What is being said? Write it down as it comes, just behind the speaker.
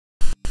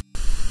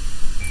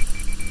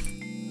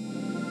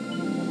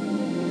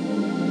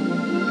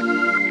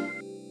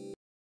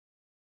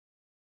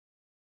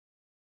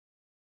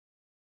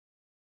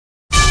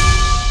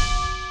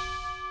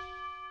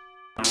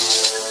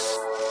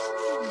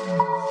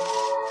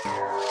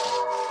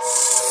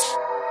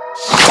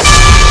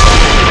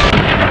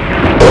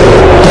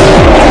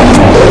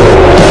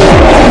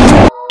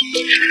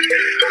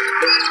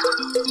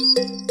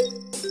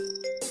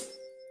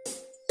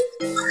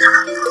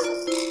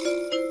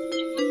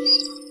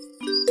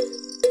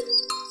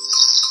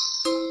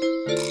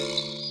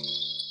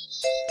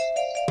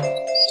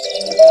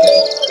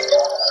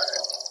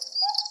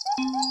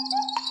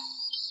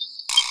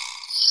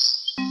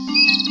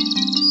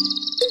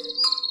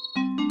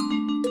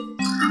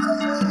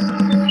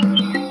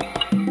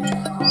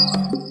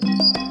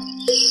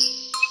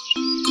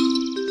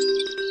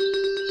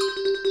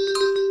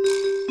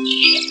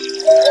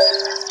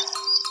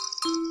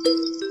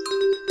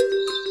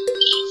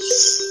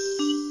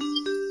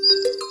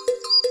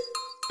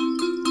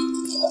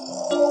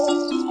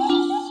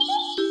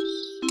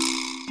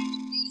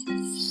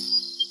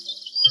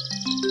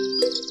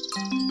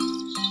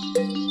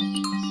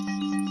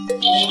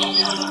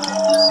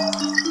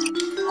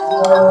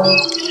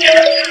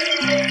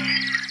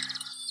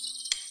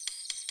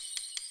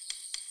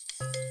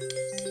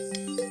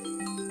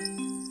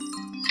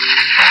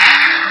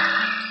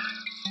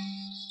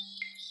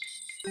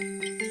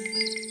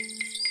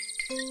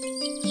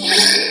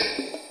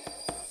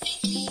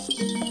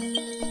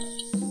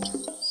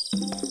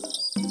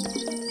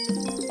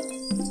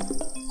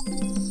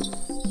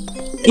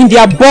In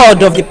the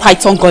abode of the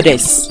Python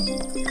goddess,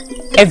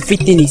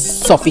 everything is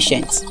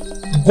sufficient.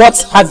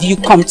 What have you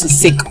come to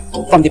seek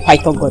from the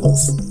Python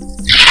goddess?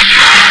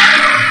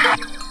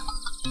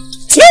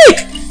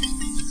 Speak!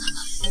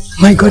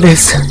 My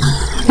goddess,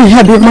 we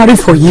have been married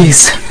for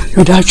years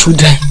without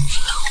children.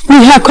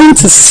 We are going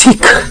to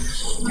seek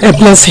a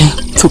blessing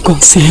to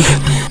conceive.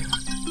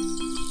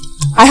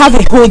 I have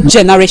a whole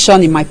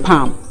generation in my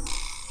palm.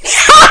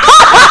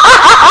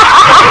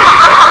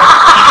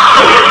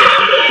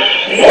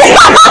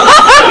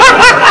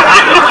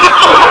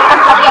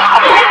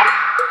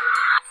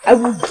 I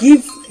will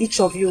give each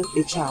of you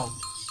a child.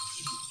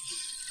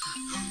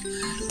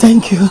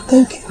 Thank you,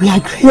 thank you. We are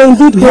grateful. We are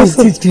indeed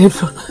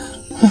grateful.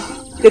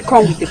 They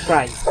come with a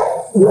price.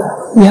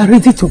 We are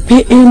ready to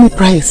pay any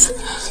price,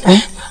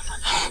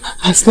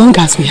 as long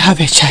as we have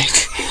a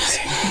child.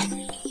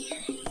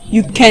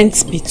 You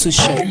can't be too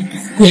sure.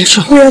 We are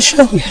sure. We are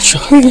sure. We are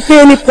sure. We will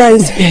pay any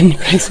price. Pay any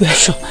price. We are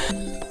sure.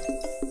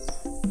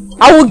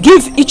 I will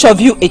give each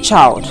of you a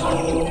child.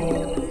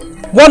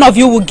 One of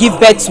you will give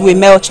birth to a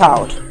male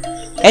child,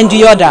 and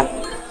the other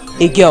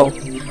a girl.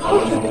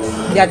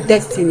 Their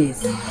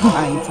destinies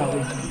are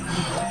interwoven.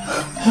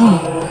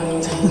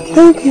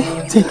 Thank you.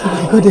 Thank you,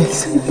 my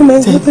goddess. Thank you, my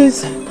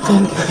goddess.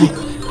 Thank you.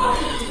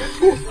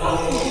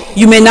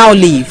 You may now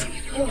leave.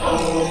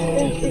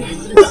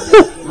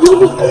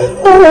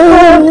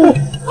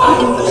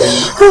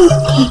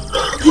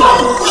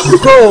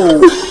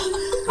 Go.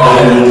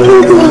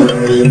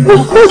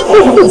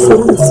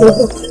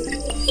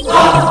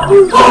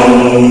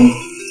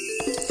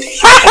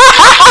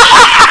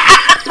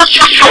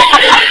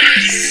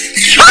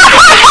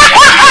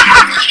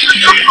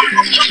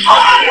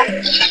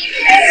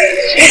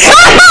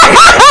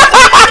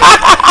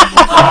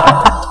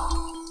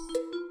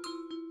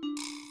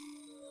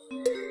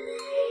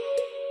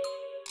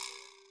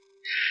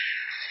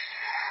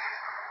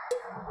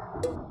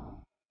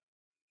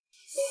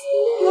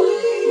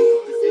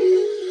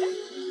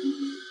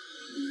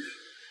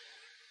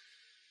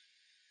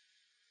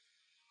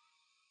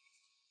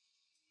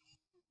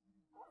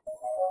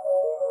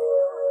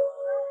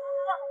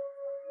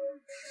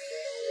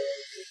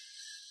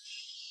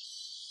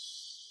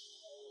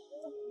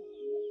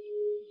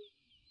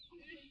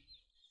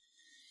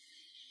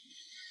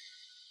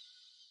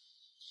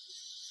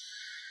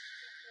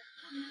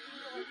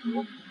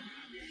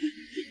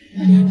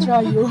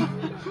 Try you.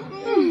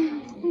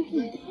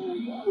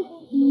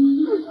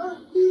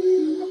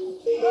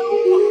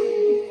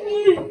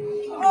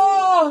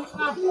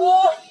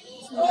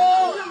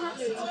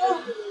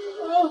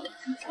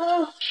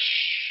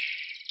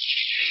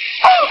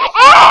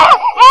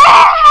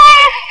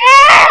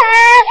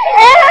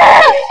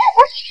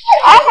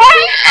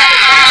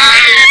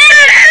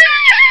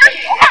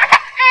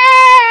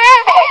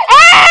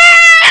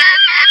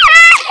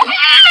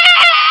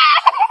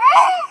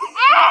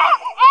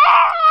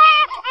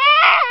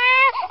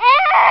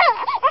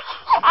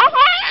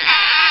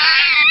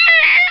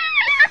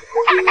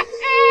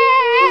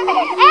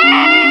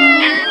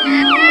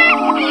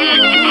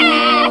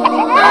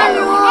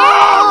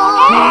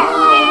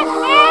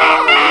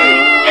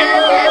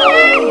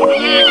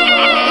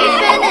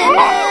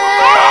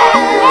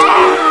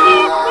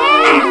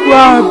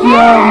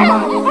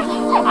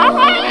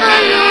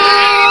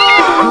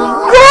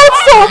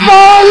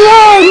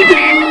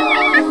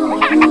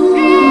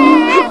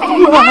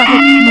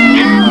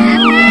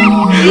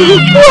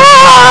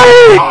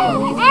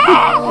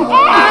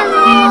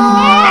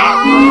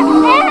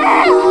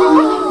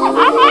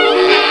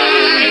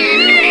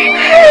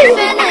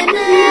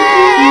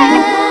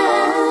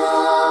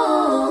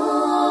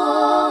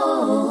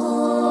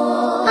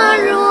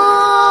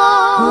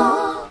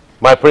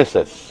 My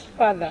princess.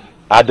 Father.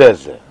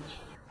 Adeze,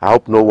 I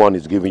hope no one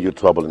is giving you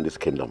trouble in this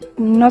kingdom.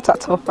 Not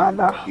at all,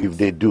 Father. If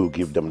they do,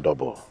 give them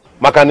double.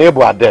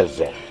 Makanebo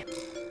Adeze,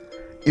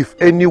 if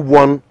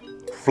anyone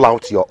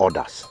flouts your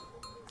orders,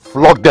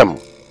 flog them.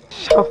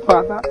 Sure,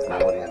 Father.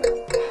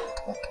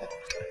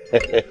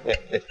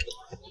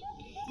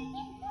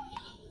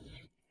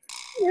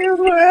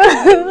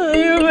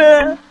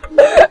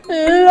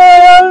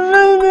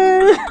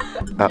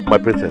 My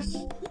princess,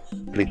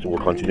 please, we'll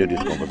continue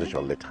this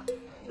conversation later.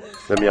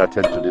 Let me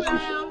attend to this issue.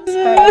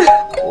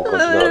 We'll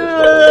continue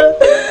on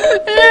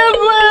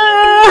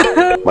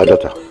this. My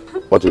daughter,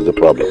 what is the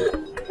problem?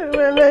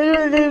 When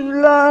I live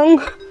long,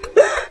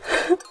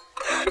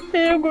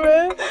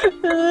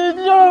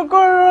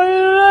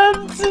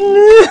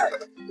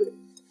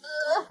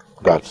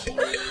 Guts.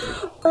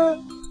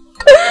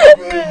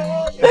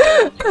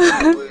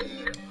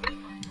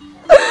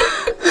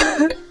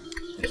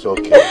 It's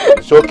okay.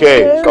 It's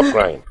okay. Stop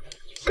crying.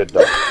 Sit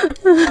down.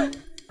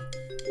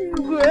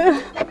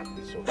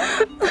 It's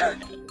okay.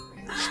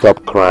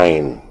 Stop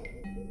crying.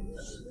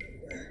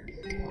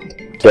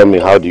 Tell me,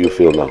 how do you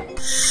feel now?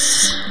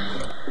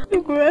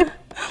 I'm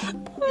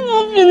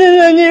not feeling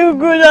any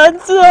good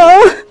at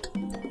all.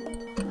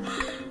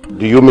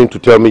 Do you mean to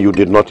tell me you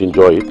did not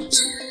enjoy it?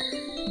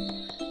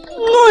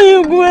 No,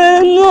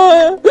 Igwe,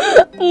 no,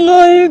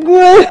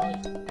 Igwe.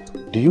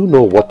 Do you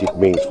know what it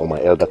means for my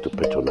elder to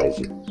patronize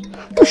you?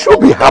 You should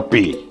be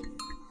happy.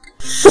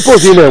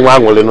 Suppose you know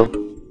what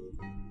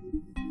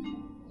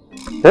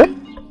eh?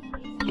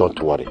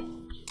 Don't worry.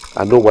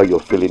 I know why you're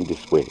feeling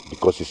this way,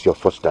 because it's your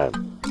first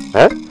time.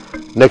 Eh?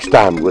 Next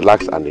time,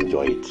 relax and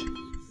enjoy it.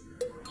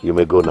 You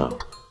may go now.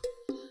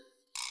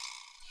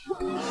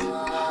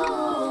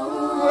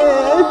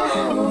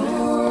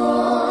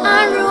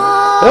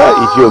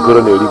 Yeah, it's your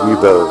girl,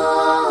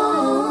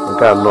 I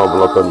can't know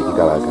block on you.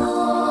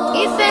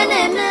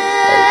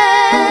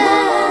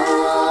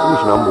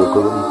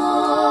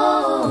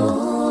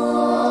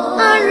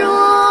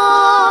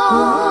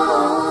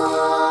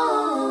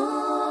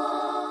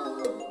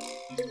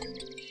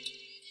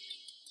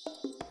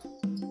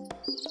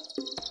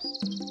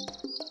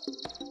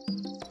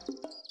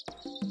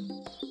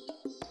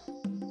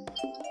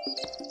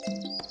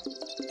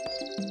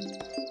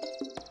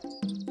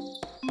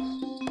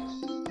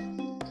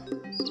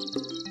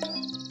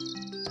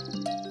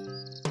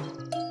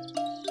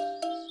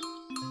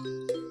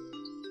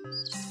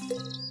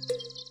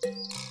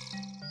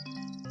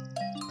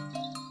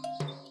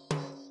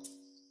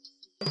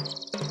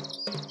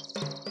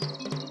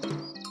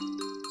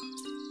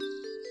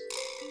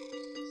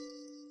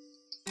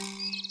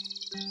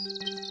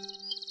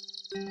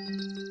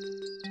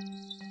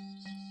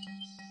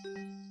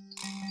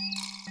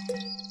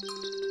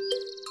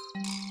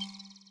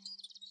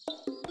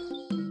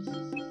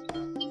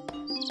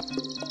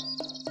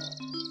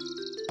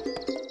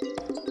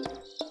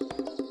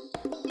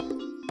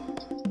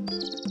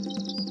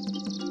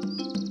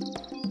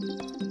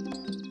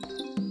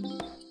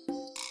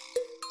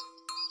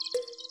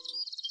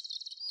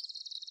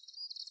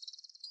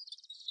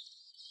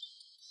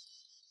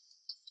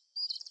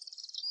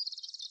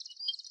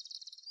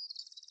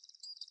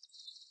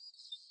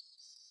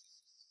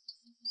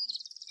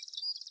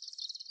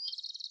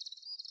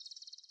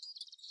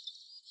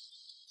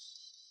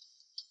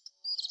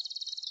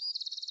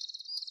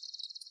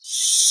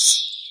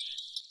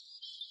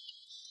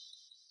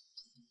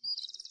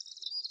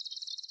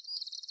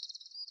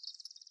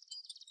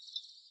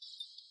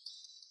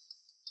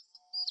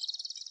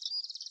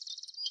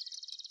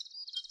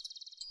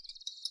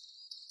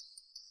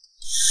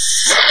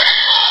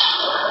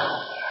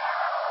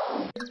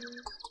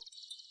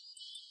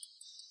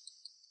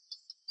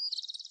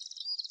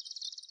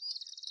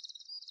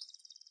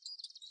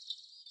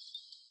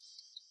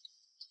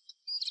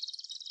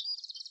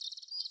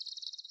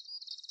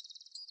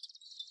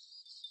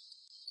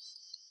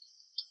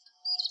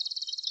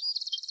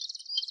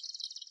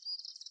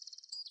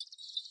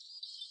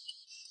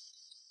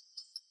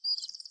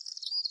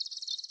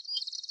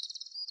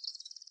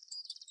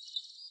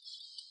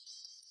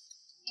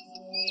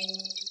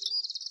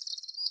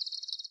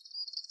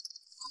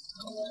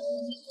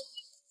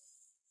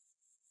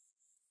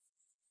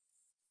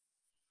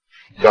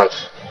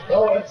 Yes.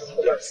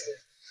 Yes.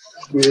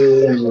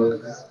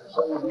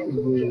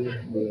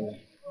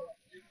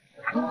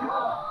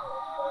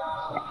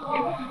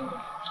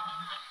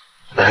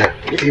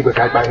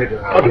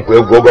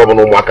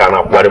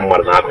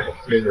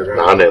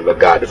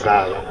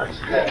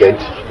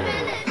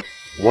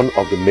 One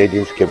of the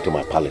maidens came to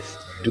my palace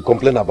to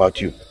complain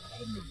about you.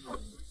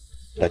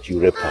 That you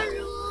raped her.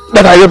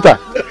 That I raped her?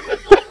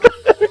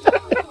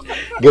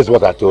 Guess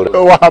what I told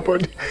her? What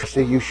happened? I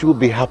said you should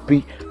be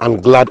happy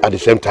and glad at the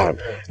same time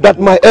that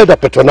my elder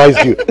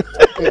patronized you.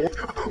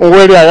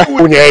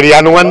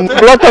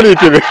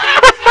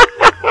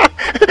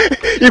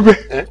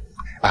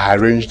 I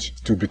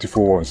arranged two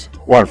beautiful ones.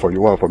 One for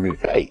you, one for me.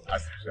 Hey,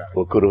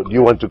 Okoro, do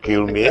you want to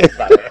kill me?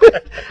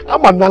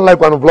 I'm not like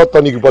one blood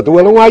tonic, but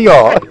well, why you?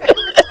 I'm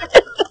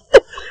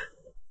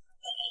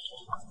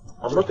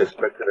not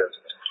expecting it.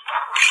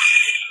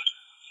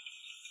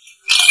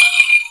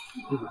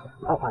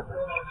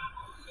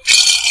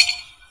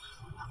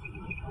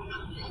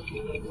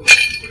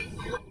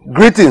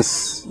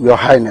 Greetings, Your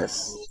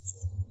Highness.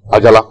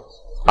 Ajala,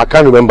 I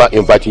can't remember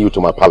inviting you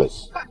to my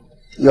palace.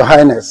 Your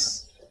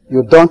Highness,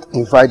 you don't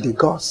invite the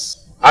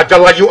gods.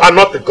 Ajala, you are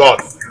not the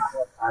god.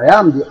 I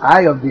am the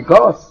eye of the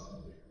gods.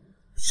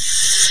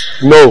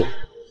 No,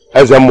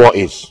 Ezemwa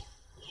is.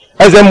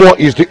 Ezemwa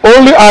is the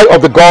only eye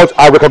of the gods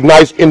I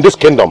recognize in this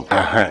kingdom.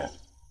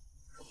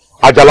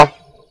 Ajala,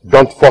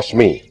 don't force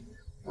me,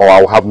 or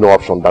I will have no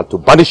option than to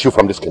banish you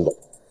from this kingdom.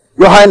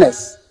 Your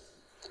Highness,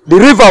 the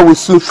river will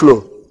soon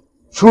flow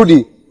through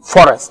the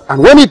forest,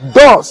 and when it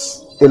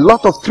does, a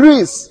lot of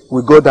trees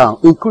will go down,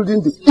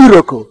 including the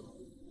Iroko.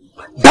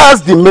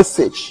 That's the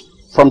message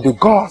from the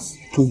gods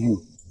to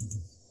you.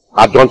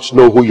 I don't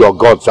know who your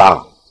gods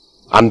are,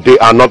 and they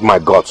are not my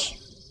gods.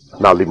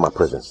 Now leave my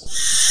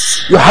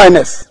presence. Your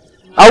Highness,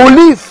 I will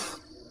leave,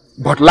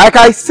 but like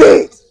I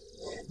said,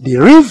 the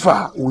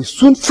river will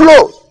soon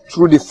flow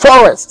through the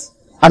forest,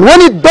 and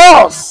when it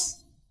does,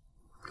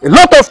 a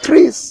lot of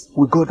trees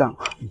will go down,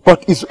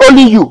 but it's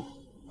only you,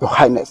 Your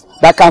Highness,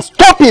 that can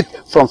stop it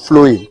from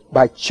flowing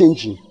by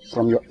changing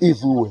from your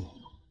evil way.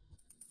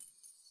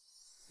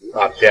 You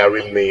are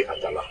daring me,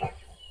 Ajala.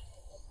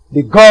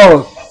 The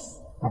gods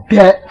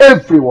dare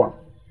everyone.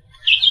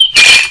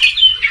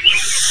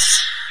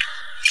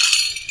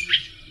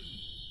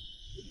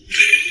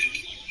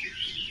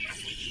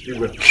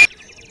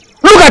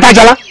 Look at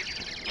Ajala!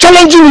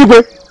 Challenging Igwe!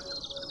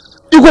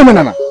 Igwe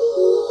Menana!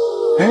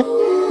 Eh?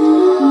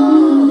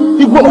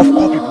 Igwe of all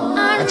people!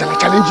 Ajala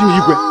challenging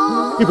Igwe!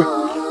 Igwe,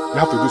 you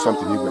have to do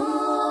something, Igwe.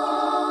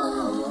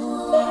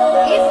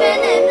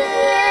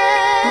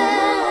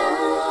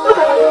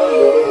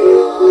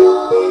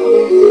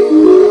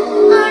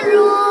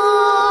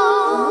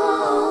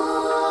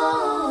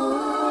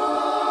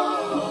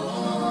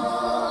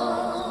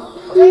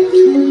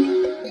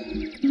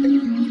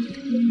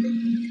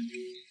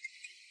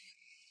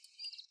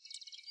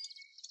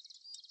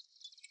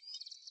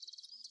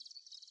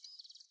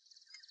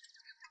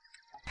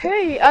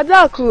 Hey,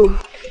 Adaku.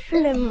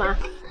 Lema.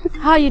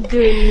 How you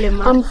doing,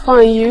 Lema? I'm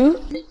fine, you?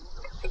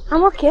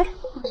 I'm okay.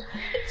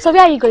 So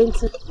where are you going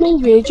to?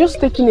 Maybe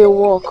just taking a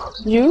walk.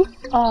 You?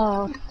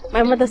 Oh,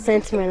 my mother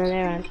sent me on an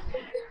errand.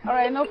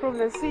 Alright, no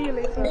problem. See you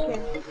later,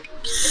 okay?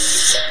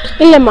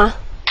 Lema.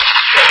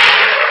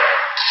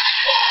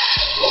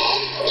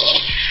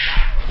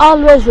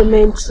 Always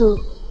remain true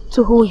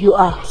to who you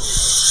are.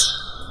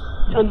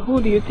 And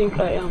who do you think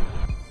I am?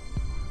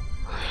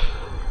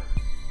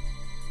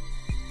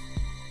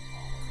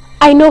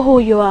 I know who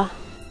you are.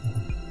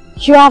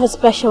 You have a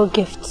special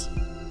gift.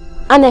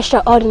 An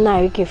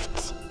extraordinary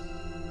gift.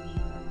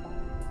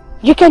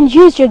 You can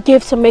use your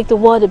gift to make the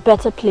world a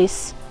better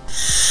place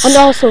and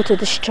also to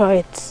destroy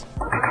it.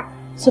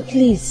 So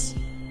please,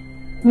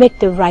 make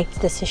the right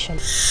decision.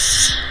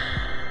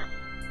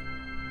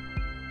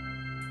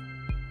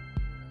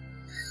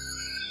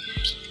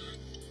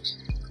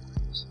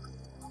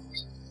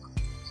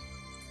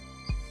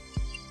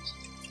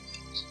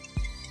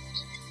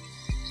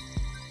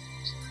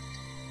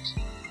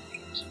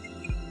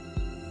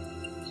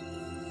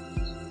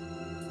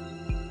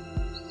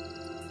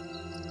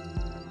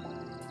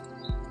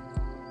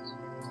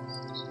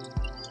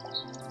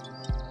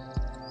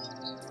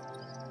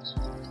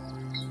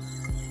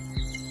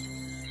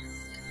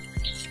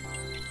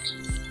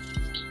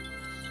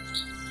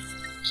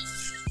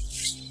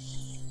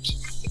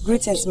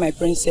 Greetings, my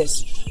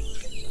princess.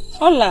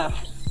 Hola.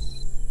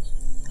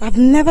 I've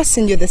never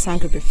seen you this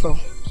angry before.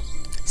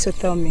 So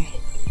tell me,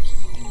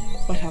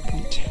 what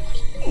happened?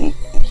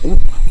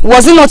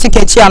 Was it not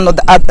Ikechi and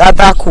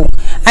Adaku?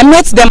 I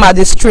met them at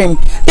the stream.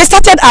 They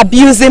started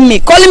abusing me,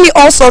 calling me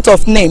all sorts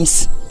of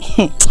names.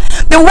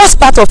 The worst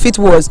part of it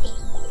was,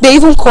 they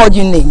even called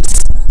you names.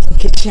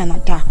 Ikechi and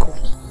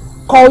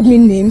Adaku called me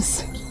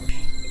names?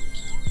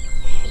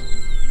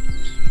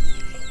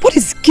 What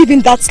is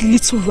giving that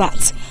little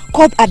rat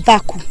called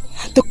Adaku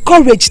the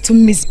courage to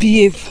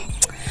misbehave?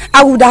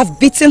 I would have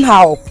beaten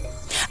her up.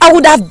 I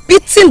would have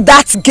beaten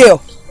that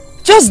girl.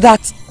 Just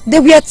that they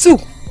were two.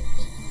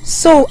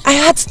 So I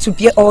had to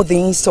bear all the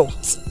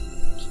insults.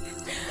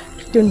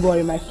 Don't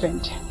worry, my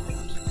friend.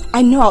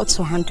 I know how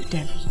to handle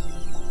them.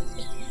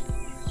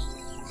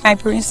 My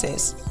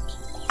princess,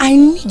 I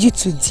need you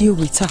to deal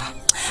with her.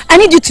 I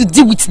need you to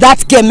deal with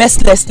that girl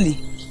mercilessly.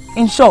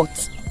 In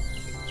short,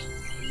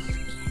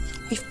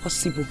 if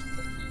possible,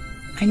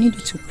 I need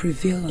you to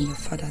prevail on your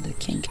father, the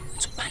king,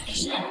 to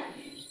punish her.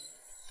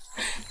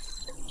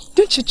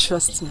 Don't you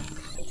trust me?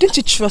 Don't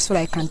you trust what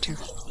I can do?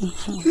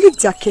 Leave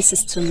their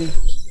cases to me.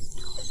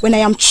 When I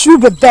am through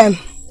with them,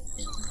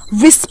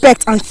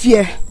 respect and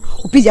fear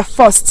will be their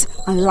first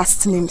and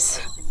last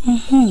names.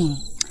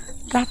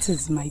 That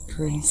is my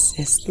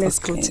princess. Let's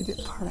go to the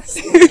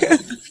palace.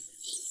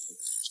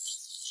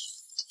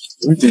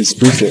 Greetings,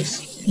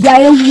 princess.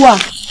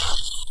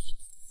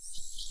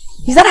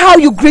 Is that how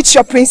you greet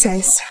your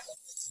princess?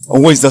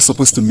 And what is that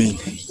supposed to mean?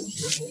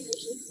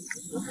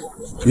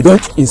 You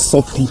don't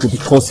insult people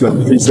because you are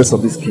the princess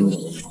of this kingdom.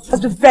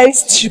 That's very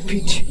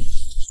stupid.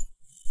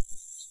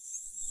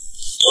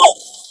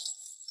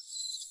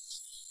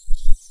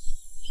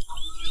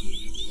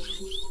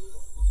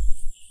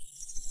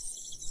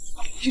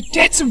 You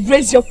dare to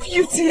raise your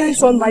filthy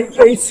hands on my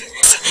face.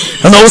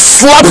 And I will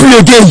slap you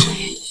again.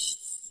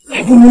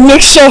 I will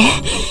make sure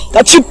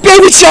that you pay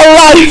with your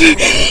life.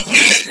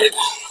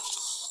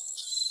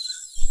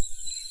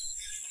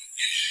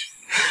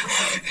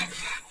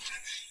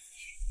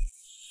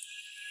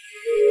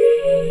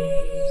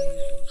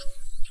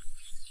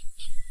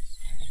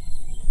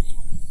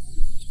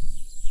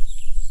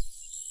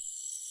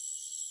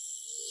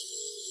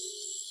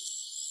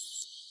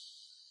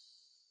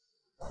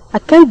 I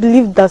can't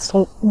believe that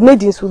some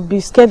maidens would be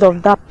scared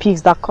of that pig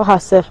that called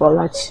herself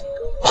Olachi.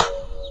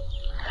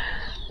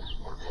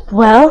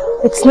 Well,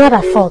 it's not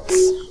her fault.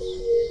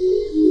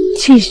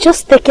 She's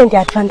just taking the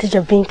advantage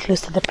of being close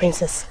to the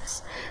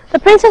princess. The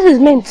princess is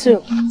meant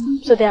too,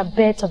 so they are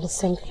birds of the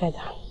same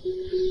feather.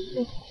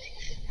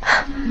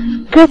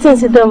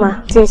 Greetings,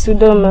 Idoma. Greetings,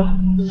 Idoma.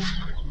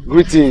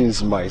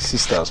 Greetings, my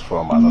sisters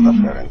from another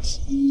parent.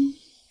 You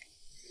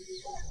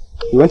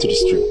went to the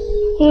stream?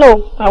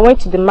 No, I went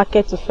to the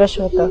market to fetch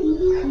water.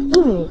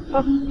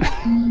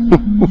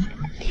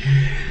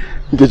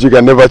 Because you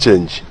can never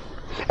change.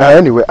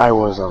 Anyway, I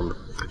was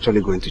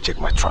actually going to check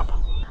my trap.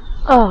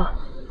 Oh,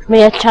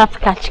 may your trap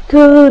catch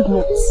good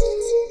meat.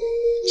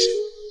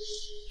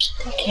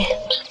 Okay.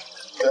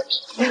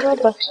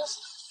 Bye-bye.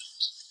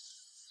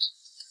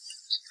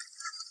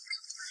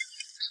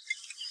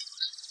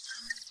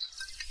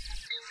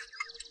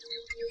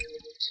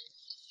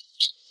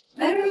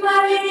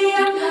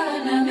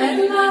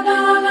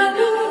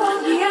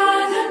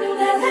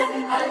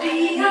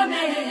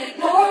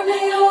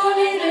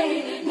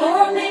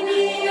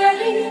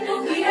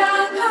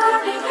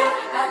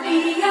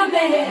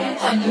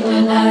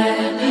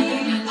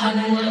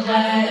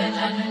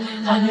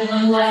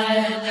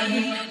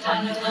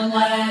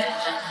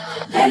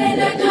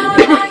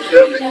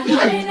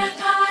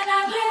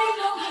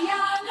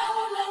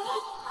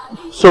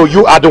 So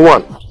you are the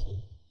one.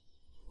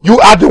 You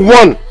are the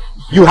one.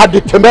 You had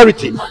the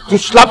temerity to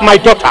slap my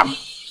daughter,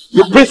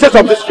 the princess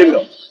of this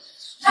kingdom.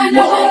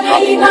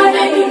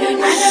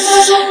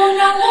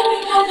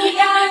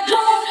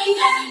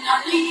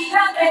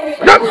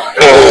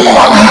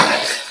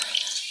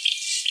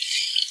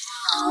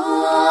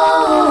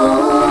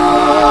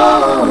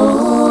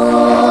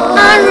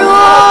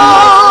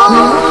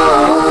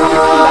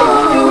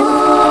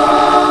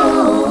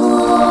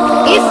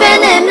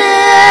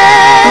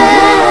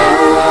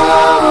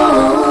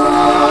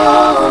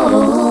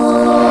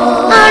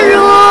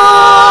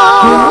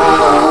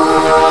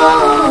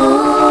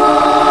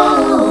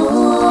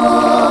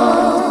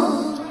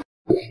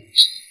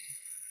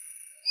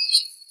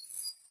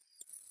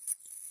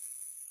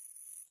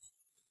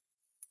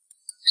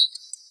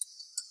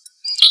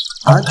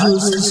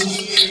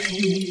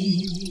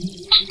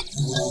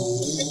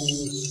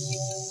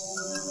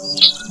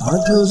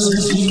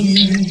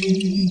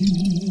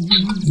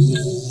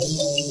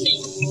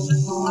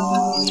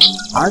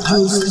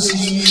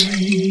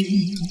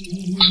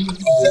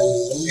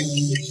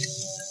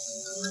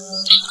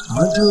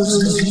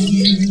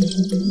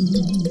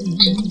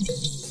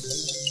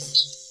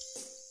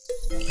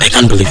 I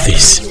can't believe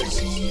this.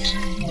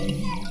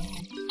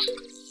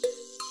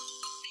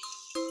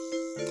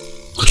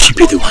 Could she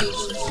be the one?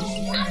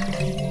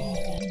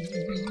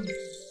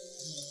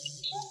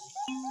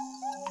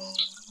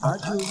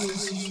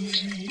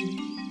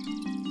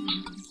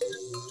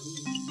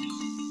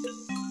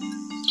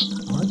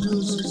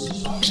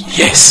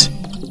 Yes.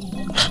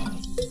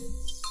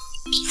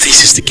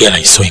 This is the girl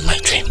I saw in my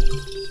dream.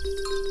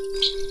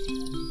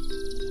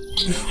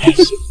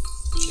 Yes.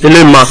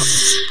 Hello, Ma.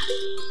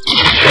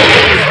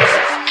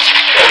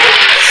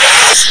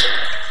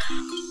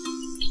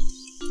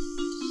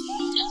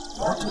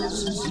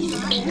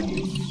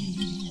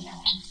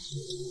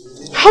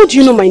 How do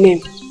you know my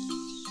name?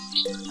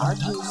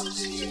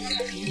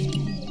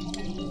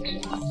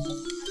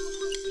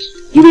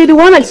 You were the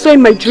one I saw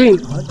in my dream.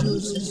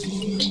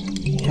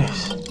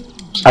 Yes.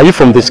 Are you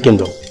from this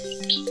kingdom?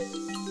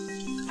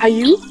 Are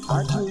you?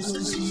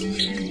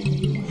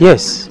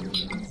 Yes.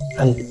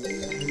 And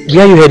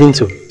where are you heading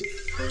to?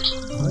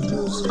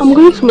 I'm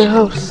going to my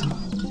house.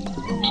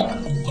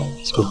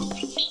 Let's go.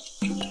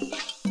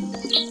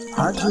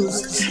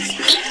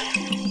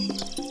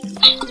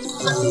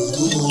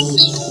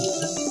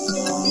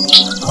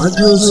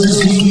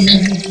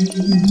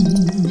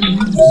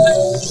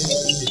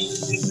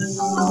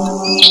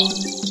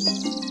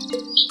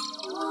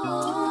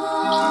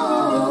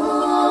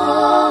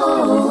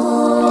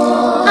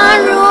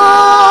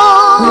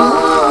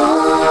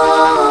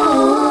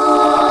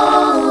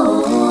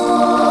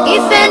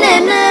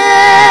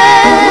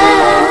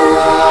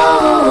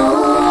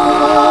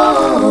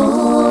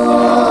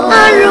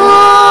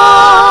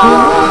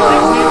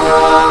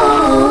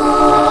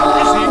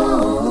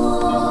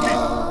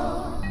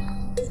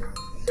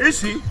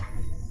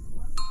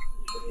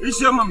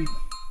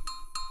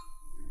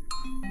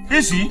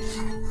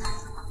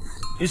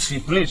 Isi,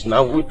 please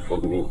now wait for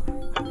me.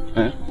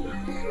 Huh?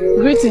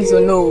 Greetings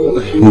or no?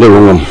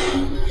 No,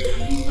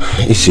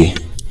 Isi,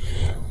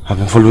 I've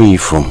been following you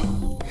from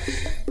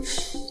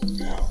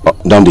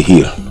down the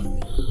hill.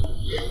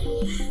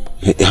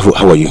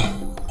 How are you?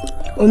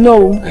 Oh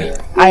no,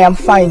 I am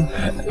fine.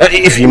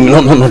 If you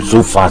not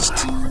so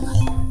fast.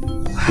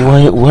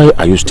 Why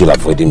are you still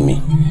avoiding me?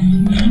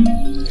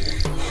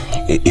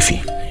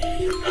 Ify,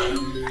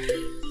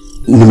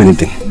 name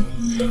anything.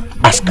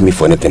 Ask me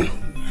for anything,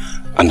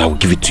 and I will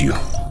give it to you.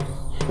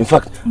 In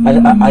fact,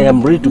 I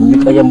am ready to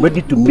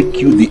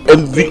make you the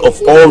envy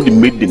of all the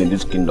maidens in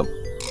this kingdom.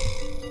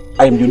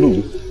 I am I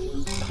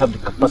have the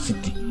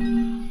capacity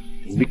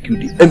to make you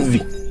the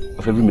envy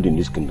of every maiden in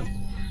this kingdom.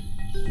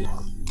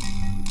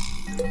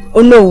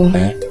 Oh no.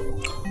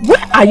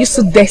 Why are you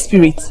so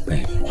desperate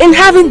in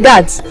having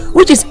that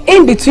which is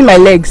in between my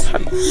legs?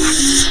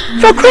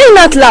 For crying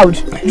out loud,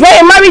 you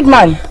are a married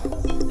man.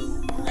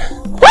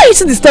 Why are you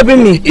so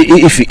disturbing me?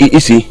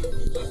 Isi,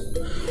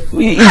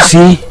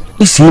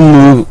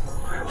 no.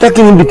 That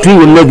thing in between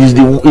your legs is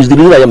the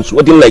reason I am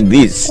sweating like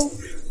this.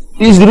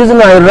 It's the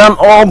reason I ran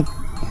up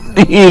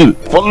the hill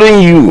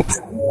following you.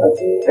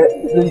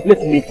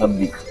 Let me have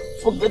this.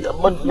 Forget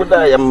about whether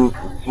I am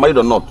married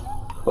or not.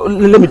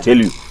 Let me tell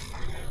you.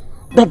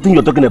 That thing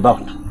you're talking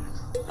about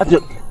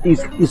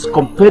is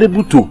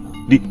comparable to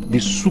the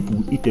soup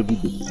we eat every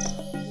day.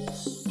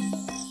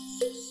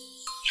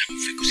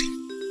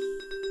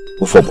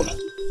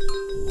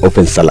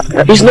 open salad.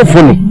 It's not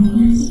funny.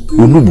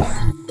 Onubu.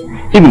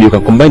 Even you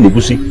can combine the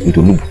egusi with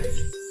onubu.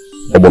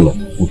 Obono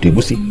with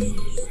egusi.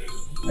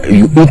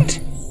 You eat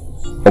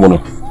obono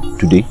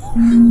today.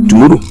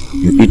 Tomorrow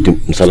you eat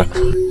msala.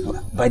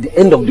 By the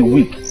end of the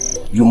week,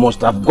 you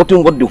must have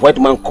gotten what the white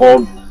man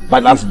called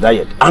balanced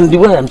diet. And the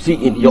way I'm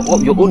seeing your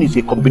own is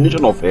a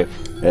combination of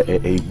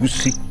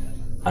egusi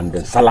and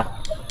then salad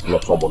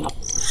plus obono.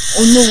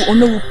 Oh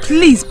no,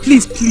 please.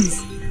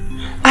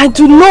 I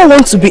do not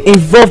want to be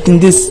involved in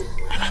this.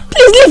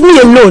 Please leave me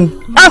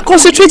alone and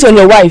concentrate on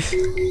your wife.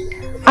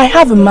 I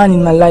have a man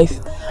in my life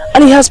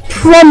and he has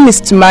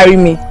promised to marry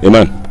me. A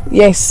man?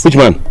 Yes. Which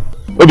man?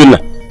 Obinna?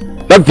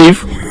 That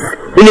thief?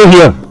 You know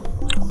here?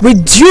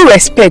 With due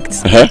respect,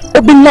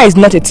 Obinna is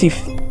not a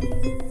thief.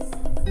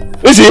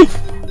 Is he?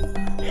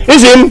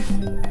 Is him?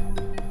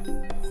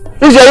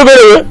 Is he? Are you going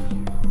away?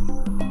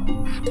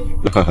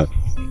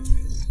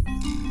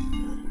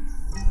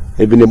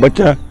 Ebine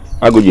bacha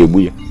agoje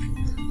ebuya.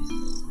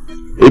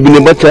 Ebine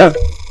bacha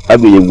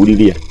agoje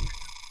eburiria.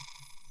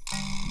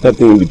 That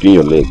thing in between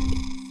your legs.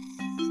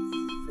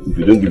 If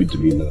you don't give it to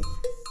me now,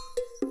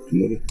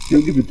 tomorrow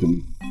you'll give it to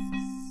me.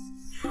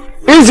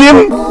 Is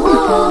him?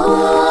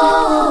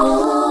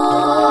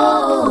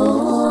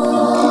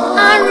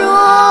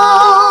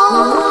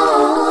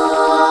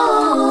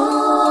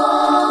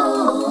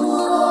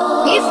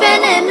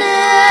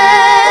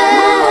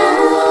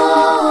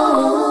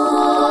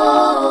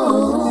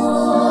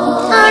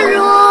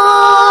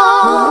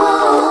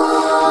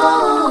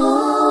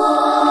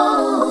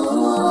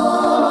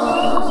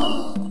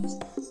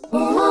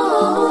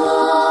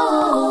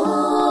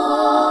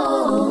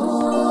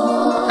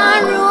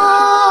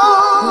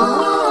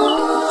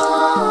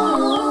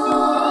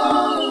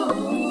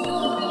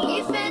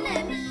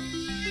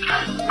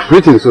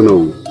 Greetings,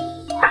 Ono.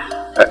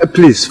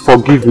 Please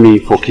forgive me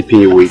for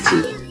keeping you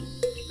waiting.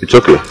 It's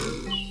okay.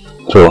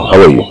 So, how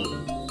are you?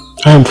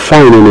 I am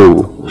fine,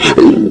 Ono.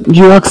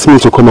 You asked me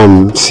to come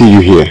and see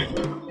you here.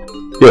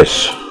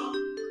 Yes.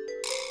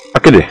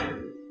 Akede.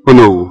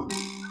 Ono.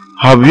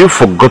 Have you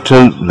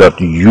forgotten that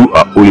you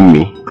are owing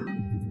me?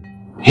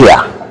 Here.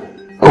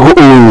 Who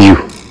owing you?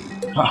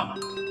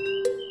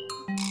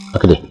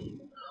 Akede.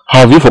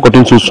 Have you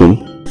forgotten so soon?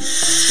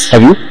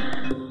 Have you?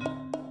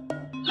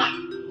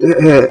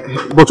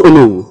 But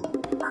Ono,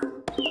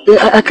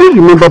 I can't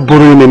remember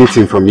borrowing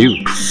anything from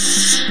you.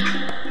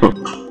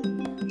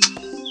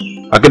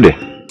 Akede,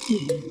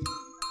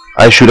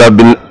 I should have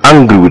been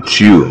angry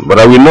with you, but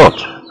I will not.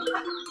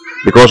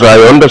 Because I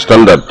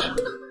understand that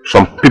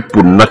some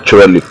people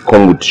naturally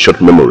come with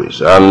short memories,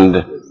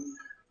 and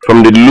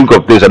from the look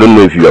of things, I don't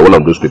know if you are one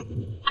of those people.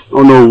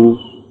 Oh no.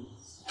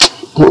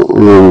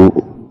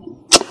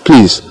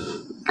 Please,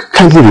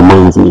 kindly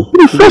remind me.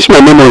 Refresh my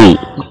memory.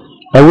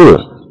 I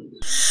will.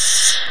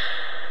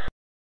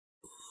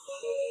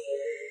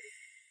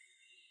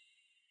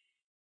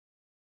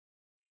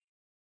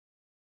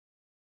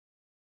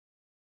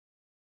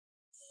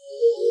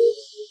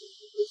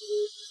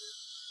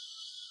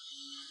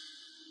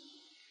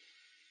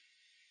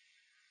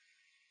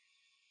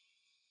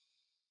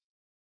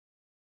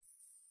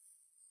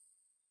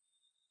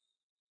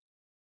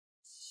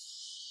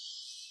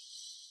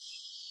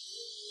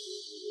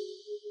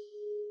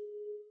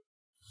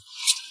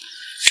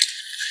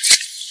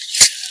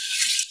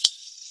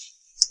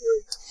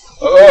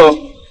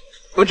 Oh,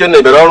 who's your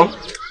neighbor?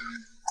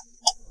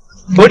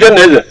 Who's your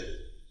neighbor?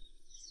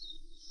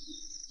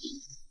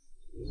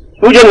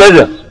 Who's your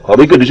neighbor? I'll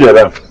be good to see you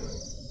around.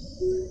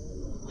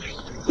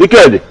 You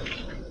can't.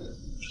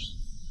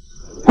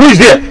 Who is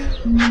there?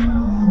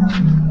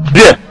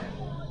 There.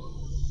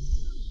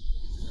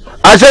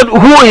 I said,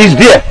 who is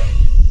there?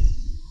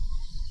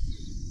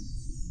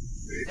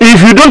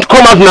 If you don't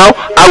come out now,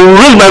 I will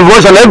raise my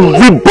voice and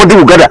everybody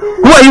will gather.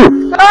 Who are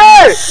you?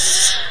 Hey!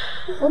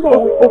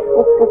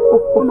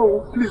 Oh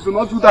no, please do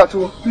not do that,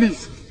 oh,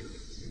 please.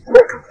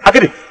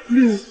 Akede.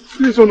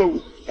 Please, oh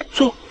no.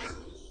 So,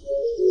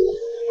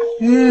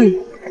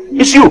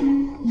 it's you.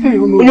 Hey,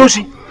 oh no.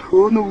 Onyosi.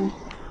 Oh no.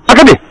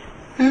 Akede.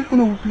 Hey, oh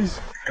no, please.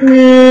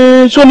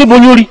 So ni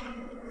Bonyori.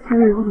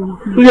 Hey, oh no.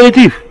 You are a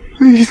thief.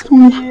 Please, oh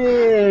no.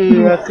 Hey,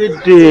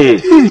 Akede.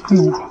 Hey,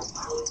 no.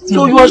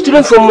 So you are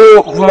stealing from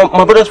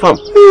my brother's farm?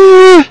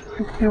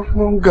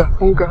 Hunger.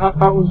 I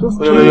was just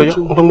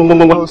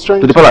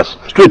trying to the palace.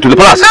 Straight to the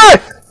palace.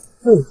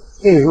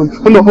 Hey, oh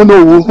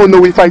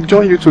no, if I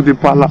join you to the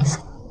palace,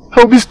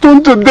 I'll be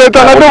stoned to death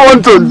and I don't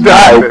want to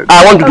die.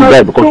 I want you to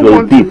die because you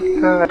are a thief.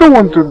 I don't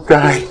want to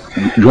die.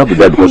 You have to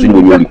die because you know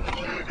you. I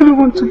don't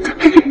want to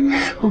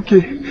die.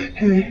 Okay.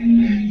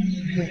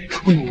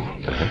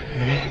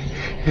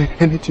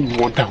 Anything you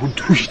want, I will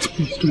do it.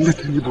 Please don't let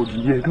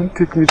anybody hear. Don't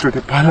take me to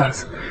the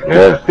palace.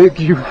 I beg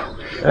you.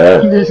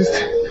 Please.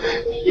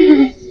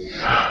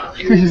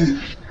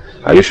 Please.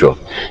 Are you sure?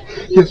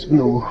 Yes,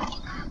 no.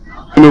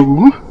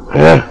 No?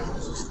 Yeah.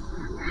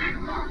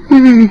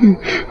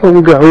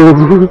 Hunger.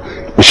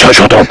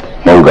 Shut up,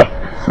 Hunger.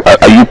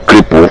 Are you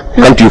crippled?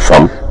 Can't you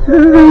farm?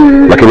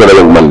 Like every other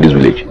young man in this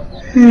village.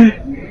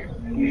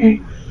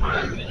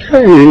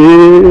 Have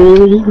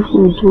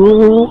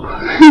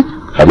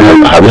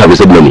you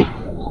said money?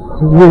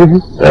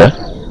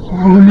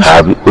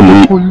 Have you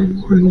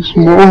only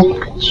small?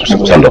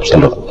 Stand up.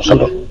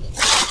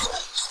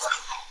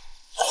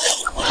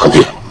 Come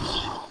here.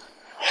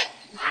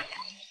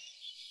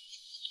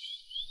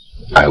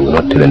 I will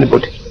not tell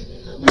anybody.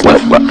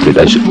 What did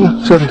I say?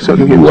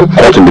 Sorry. You are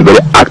caught in the very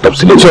act of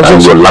silence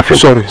and you are laughing.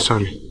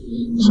 Sorry.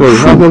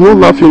 I'm not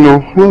laughing, no.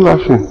 Not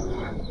laughing.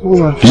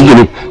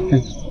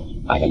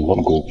 I am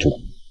not going to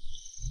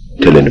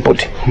tell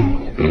anybody.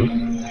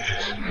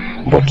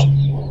 But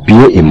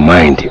bear in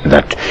mind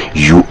that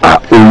you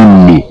are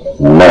owing me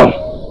now.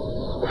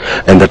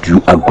 And that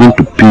you are going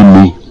to pay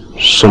me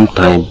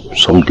sometime,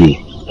 someday.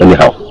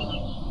 Anyhow.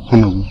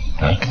 No.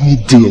 Any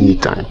day,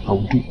 anytime. I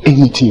will do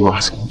anything you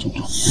ask me to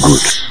do.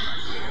 Good.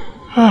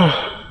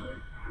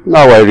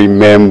 Now I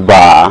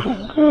remember.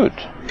 Good.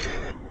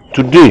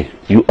 Today,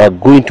 you are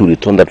going to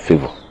return that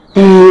favor.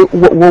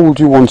 What would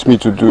you want me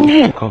to do?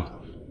 Come.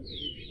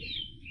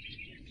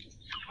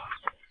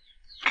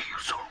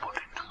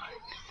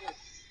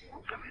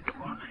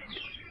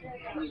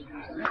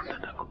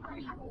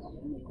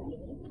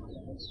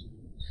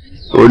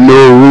 Oh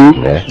no.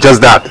 Yeah.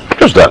 Just that.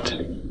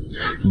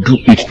 Do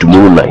it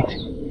tomorrow night.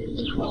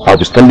 I'll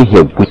be standing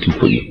here waiting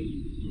for you.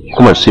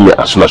 Come and see me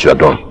as soon as you are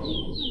done.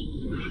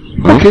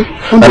 Okay.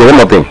 And one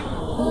more thing.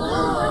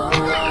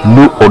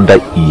 No other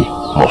ear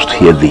must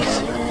hear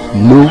this.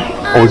 No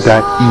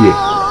other ear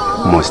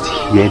must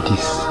hear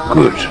this.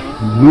 Good.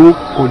 No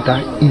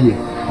other ear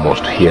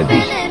must hear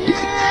this.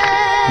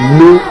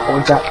 No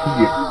other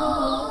ear.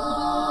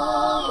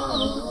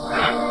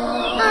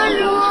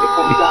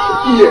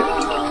 Hear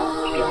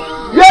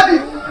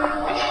this.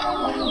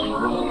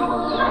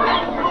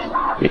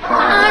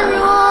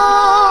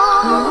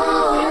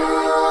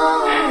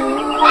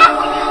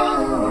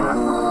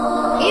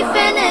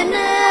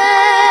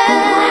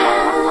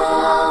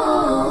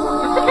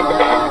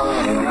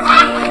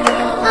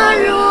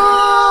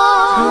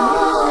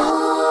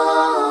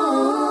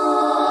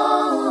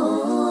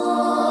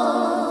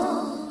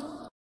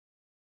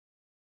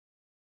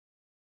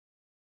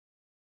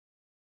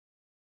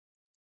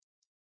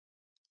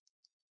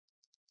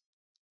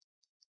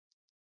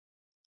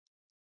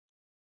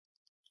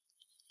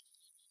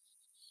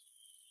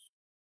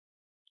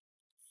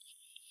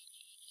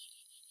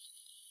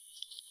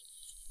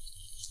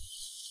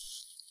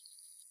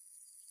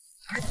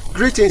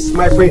 Greetings,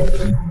 my friend.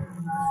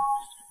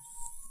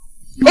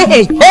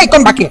 Hey,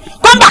 come back here.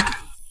 Come back!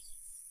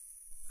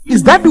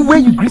 Is that the way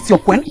you greet your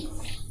queen?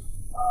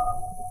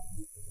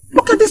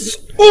 Look at this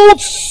old,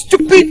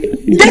 stupid,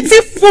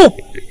 dirty fool.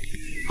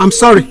 I'm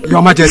sorry,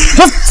 Your Majesty.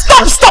 Just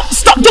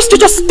stop. Just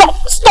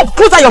stop.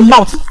 Close out your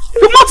mouth.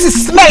 Your mouth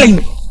is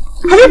smelling.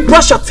 Have you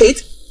brushed your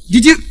teeth?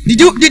 Did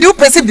you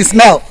perceive the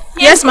smell?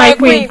 Yes, my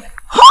queen.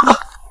 Huh?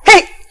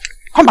 Hey,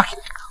 come back.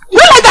 You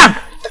lie down.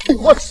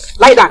 What?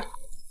 Lie down.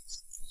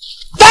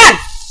 Down!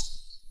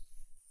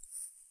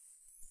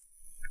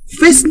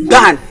 Face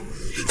down!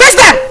 Face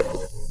down!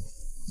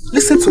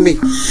 Listen to me.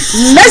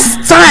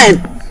 Next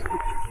time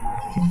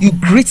you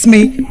greet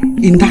me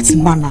in that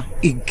manner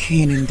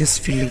again in this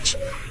village,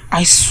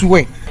 I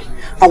swear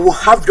I will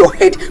have your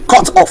head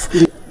cut off.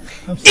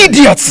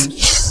 Idiot!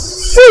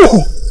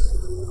 Fool!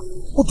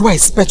 What do I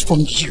expect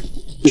from you?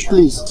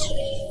 Please.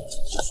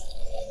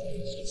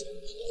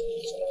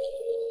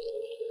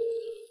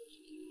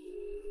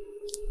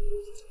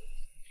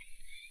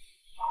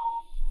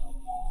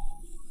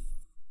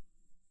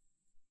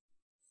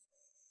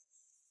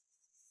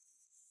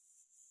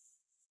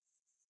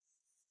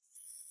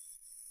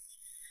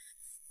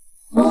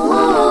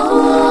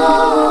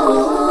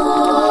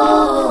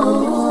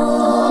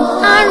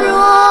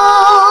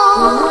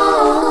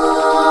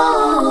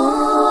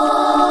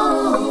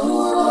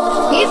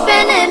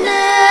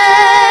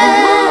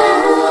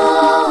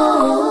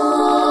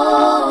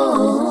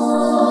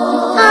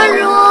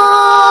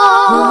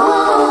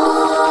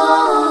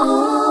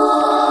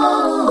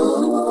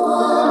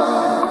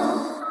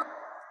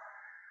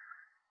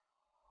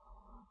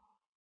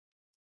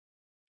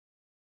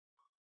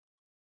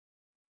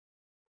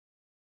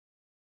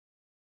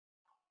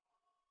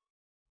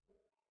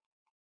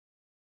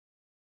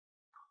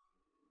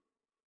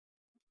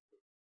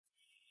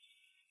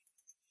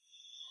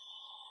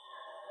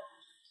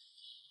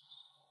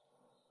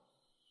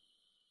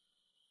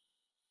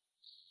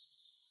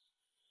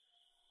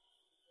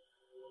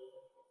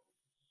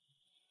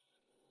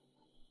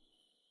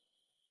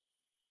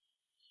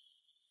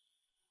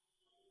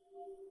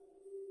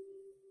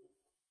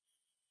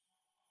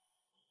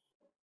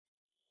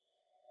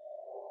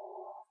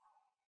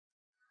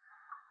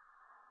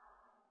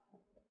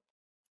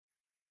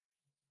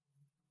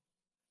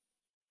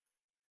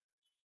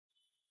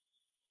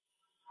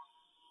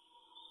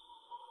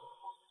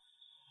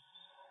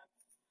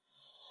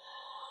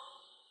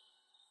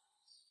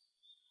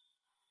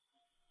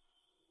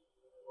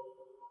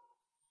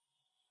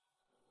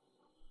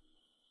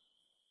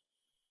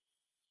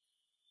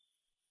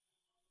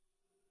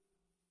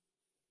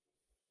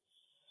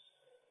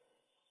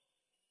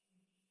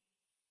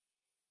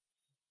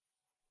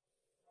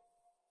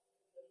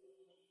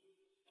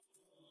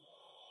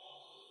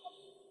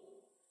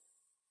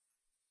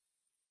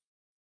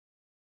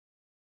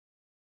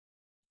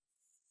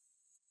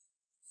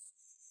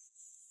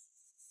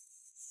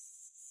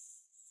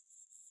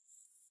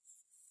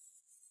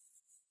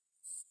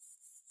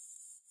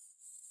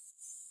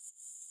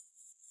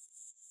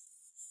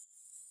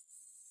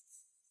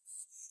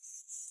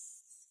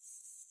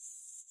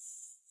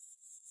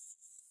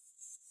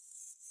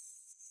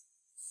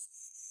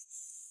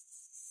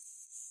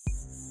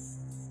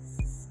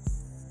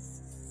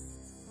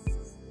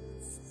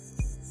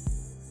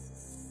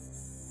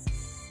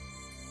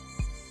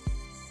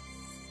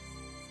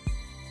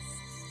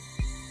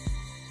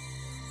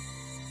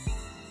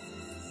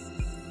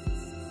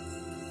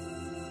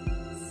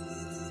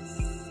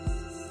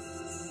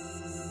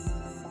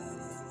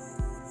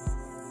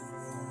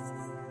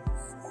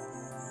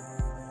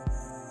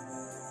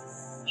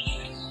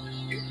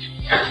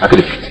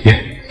 Yeah.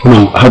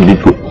 No, how did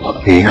it go?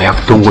 Hey, I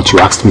have done what you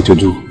asked me to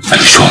do. Are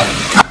you sure?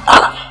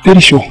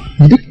 Very sure.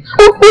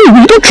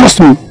 You don't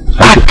trust me.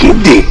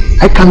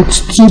 I can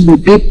steal the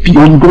baby,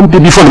 unborn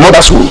baby from the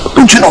mother's womb.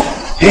 Don't you know?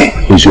 Hey,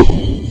 Is you?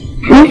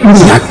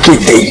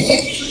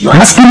 You're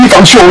asking me if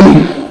I'm sure.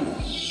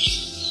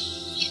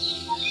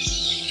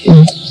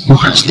 You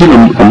can steal a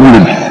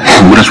woman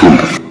from the mother's womb.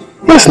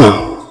 Yes, now.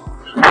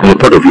 You're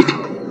proud of it.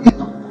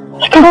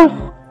 I cannot.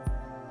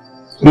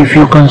 If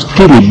you can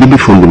steal a baby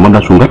from the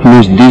mother's womb, that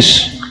means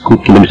this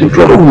kingdom is in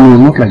trouble. No,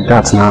 not like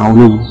that now.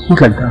 No,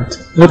 not like that.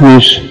 That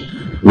means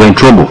we're in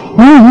trouble.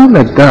 No, not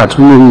like that.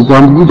 No,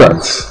 I'm good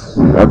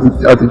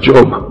at the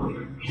job.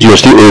 You're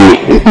still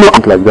owing me.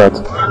 Not like that.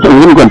 So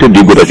let me go and tell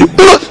the God that you...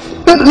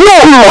 No,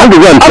 I'm the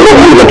one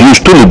that you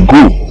stole a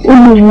goat.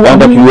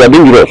 And that you are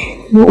dangerous.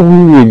 No, owe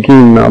me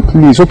again now,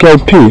 please. Okay, I'll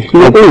pay.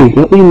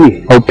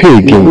 I'll pay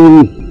again.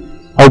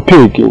 I'll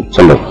pay again.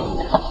 Stand up.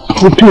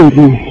 I'll pay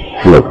again.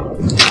 Look.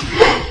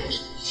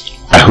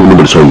 I hope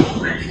nobody saw you.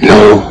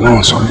 No, no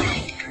one saw me.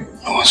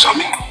 No one saw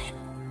me.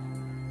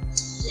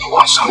 No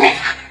one saw me.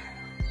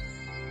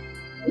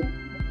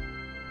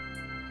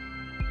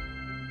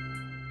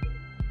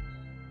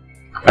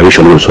 Are you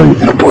sure no one saw you?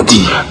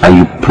 Nobody. And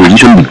you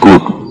position the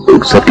goat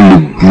exactly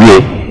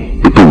where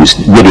people will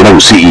see, where the one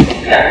will see it.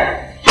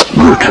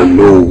 Good.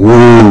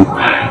 No.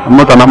 I'm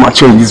not an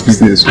amateur in this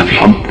business.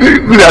 I'm very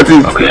good at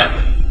it. Okay.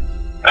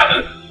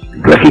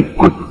 Like a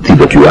good thief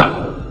that you are.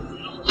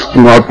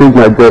 No, I'll take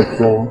my bet.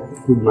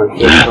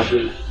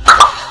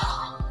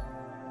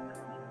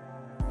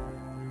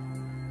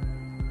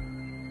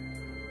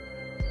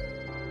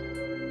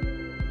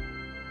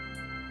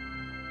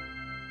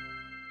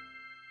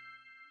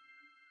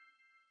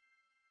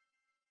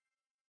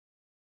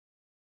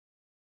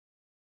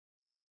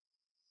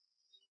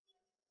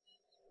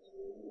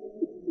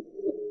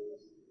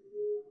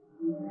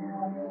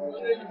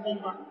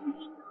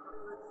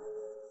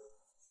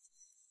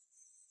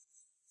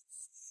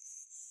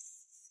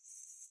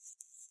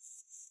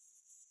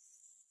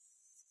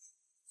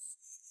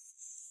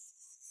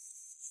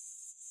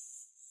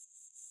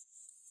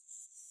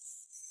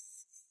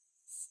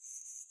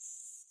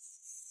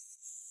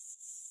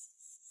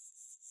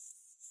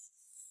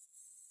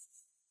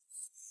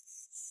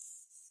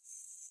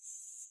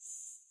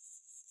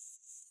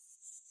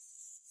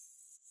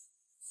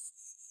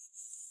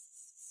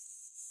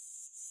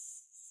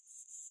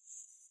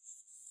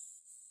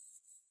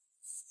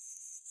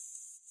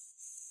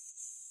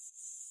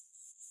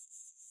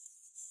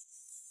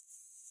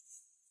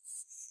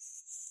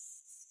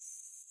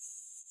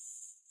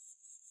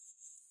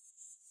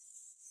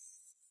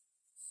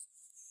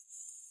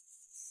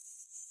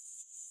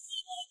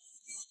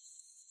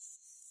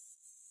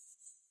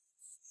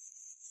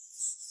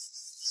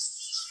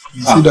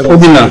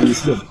 Obina,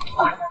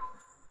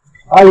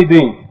 how are you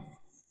doing?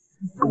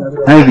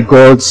 Thank the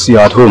gods you're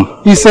at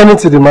home. He's sending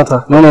to the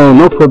matter.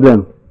 No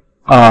problem.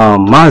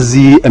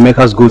 Mazi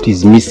Emeka's goat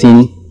is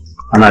missing,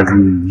 and as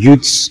the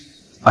youth's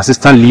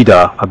assistant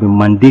leader, I've been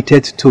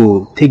mandated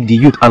to take the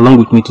youth along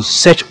with me to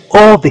search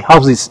all the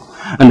houses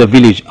in the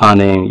village,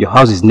 and your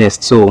house is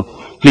next. So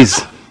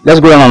please, let's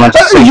go around and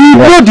search. You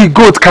know the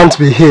goat can't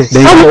be here.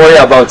 Then don't worry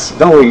about.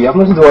 Don't worry, I have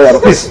nothing to worry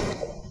about. Please,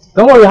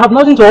 don't worry, I have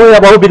nothing to worry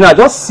about. Obina,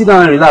 just sit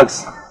down and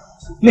relax.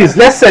 Please,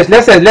 let's search.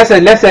 We still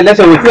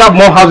have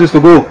more houses to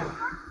go.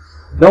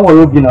 Don't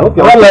worry, Obina. I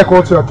don't like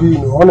what you are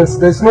doing. Honestly,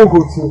 there's no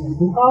goat here.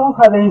 I don't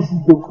have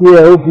anything to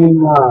fear,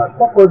 Obina.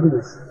 Stop all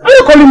this. Are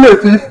you calling me a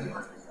thief?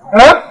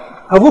 Huh?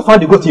 Have you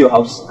found the goat in your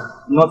house?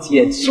 Not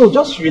yet. So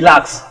just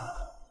relax.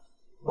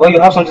 Or you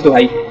have something to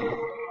hide.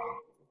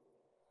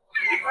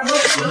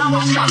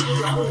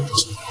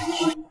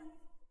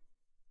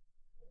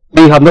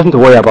 You have nothing to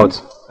worry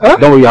about. Huh?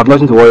 Don't worry, you have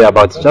nothing to worry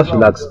about. Just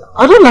relax.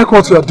 I don't like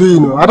what you are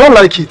doing. I don't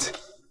like it.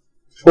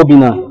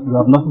 Obina, you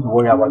have nothing to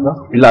worry about.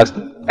 Just relax.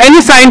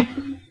 Any sign?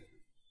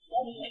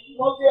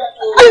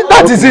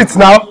 That is it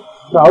now.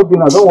 No,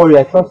 Obina, don't worry.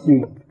 I trust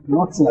you.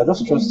 Nothing. I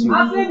just trust you.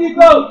 I've seen the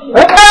goat.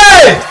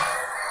 Hey!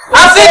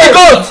 I've seen the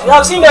goat. You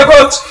have seen the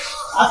goat.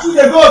 I've seen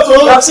the goat. Oh.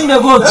 You have seen the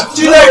goat.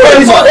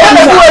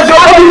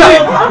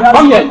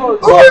 Come here.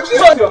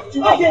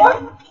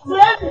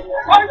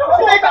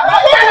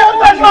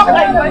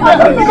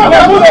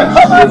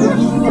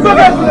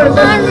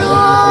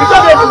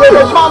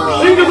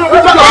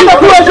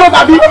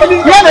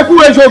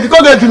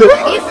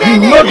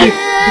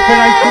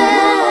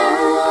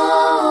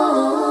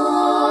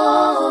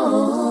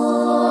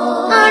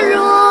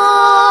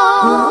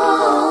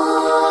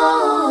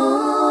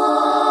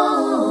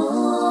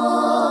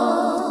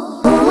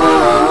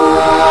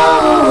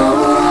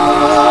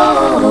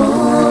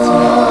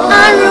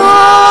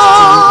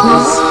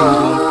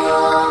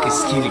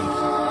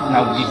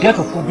 Now, the death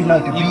of Obina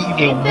to be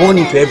a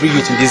warning to every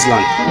youth in this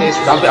land. Yes,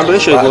 I'm very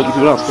sure it will be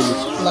not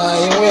foolish. Nah,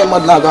 you ain't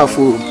mad like that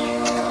fool.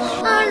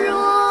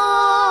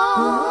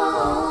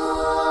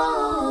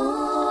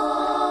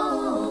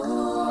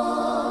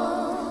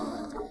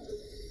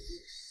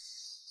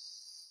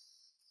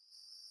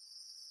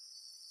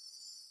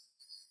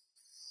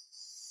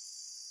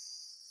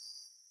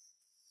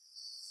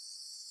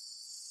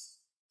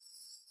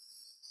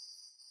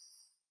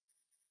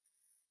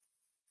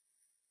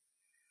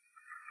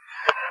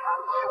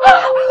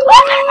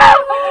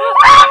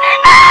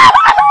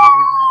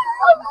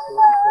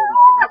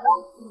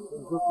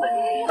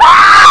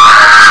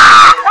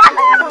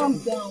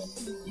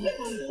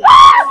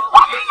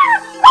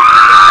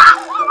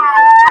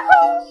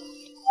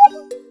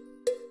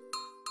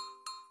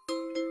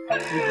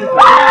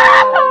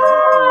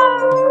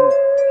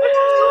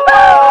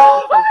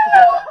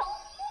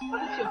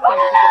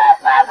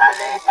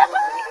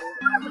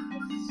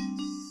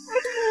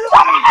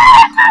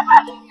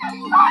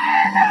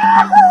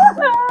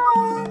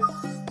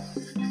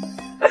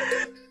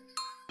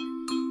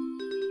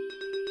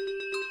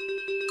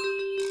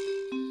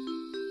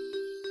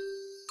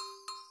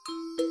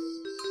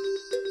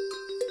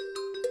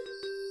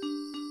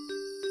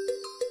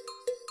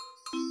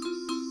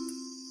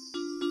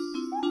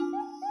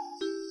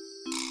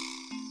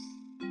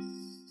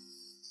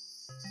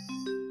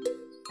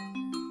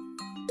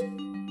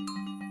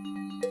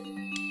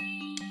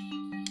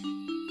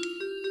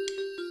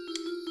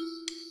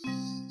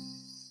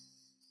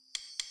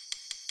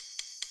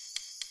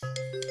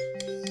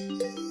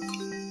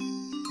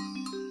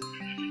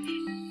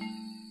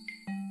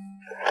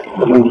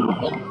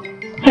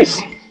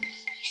 Yes.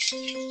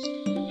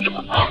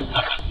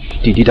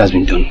 The deed has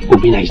been done.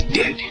 Obina is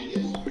dead.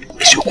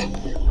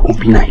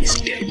 Obina is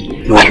dead.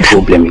 No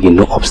problem again,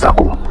 no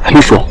obstacle. Are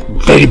you sure?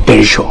 Very,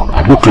 very sure.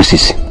 No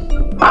traces.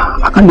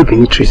 I can't leave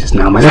any traces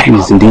now. My life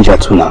is in danger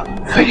too now.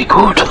 Very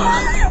good.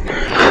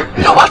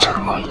 You know what?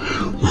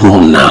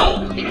 Run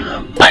now.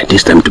 By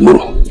this time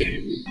tomorrow,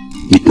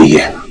 meet me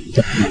here.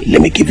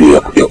 Let me give you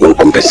your own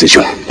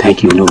compensation.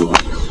 Thank you. No.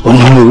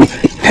 Oh no.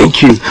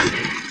 Thank you.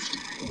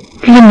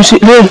 Let me see.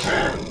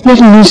 Let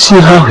me see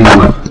how he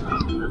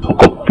will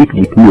compete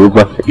with me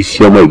over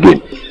Isioma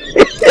again.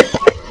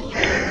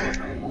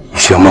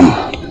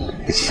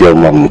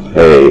 Isioma.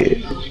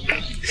 Hey.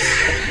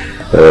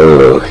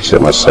 Oh,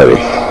 Isioma, sorry.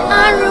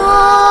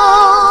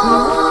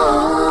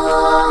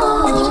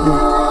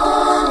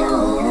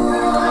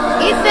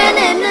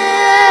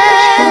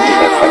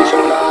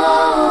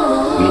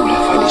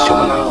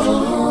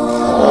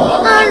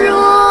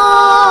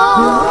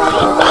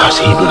 Has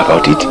he known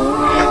about it?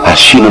 Has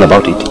she known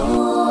about it?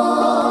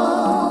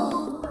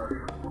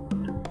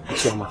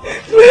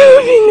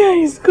 Very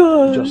nice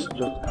girl. Just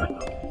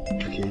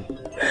okay.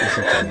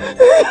 Listen to me.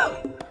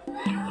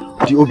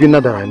 The Obina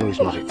that I know is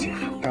not a thief.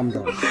 Calm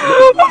down.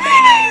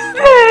 Obina is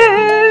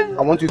dead.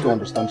 I want you to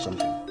understand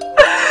something.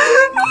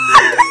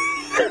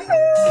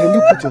 Can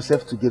you put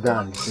yourself together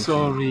and listen?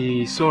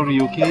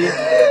 Sorry, okay?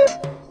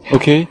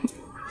 Okay,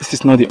 this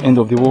is not the end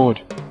of the world.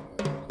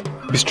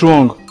 Be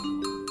strong.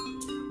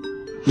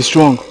 Be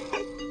strong.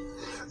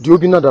 The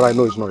Obina that I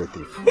know is not a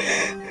thief.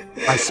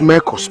 I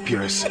smell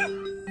conspiracy.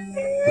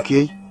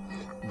 Okay?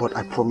 But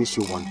I promise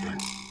you one thing.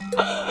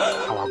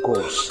 Our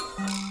gods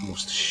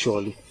must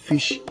surely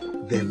fish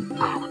them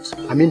out.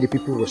 I mean the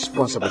people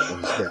responsible for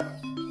his death.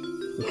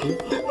 Okay?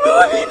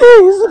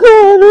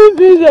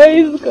 Obina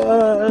is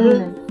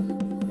gone.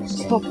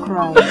 Stop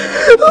crying.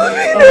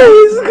 Obina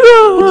is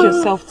gone. Put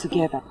yourself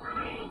together.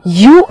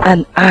 You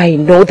and I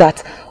know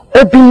that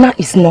Obina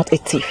is not a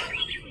thief.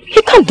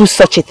 He can't do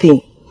such a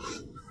thing.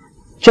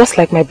 Just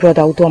like my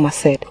brother Udoma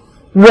said,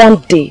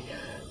 one day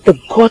the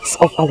gods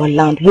of our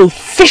land will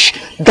fish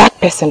that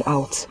person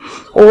out.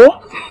 Oh,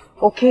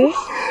 okay?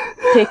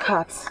 Take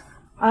heart.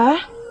 Huh?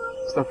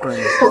 Stop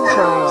crying. Stop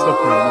crying,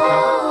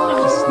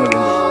 okay? This is not the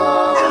end of the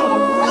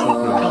world. Stop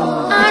crying.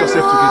 Put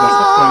yourself together.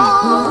 Stop crying.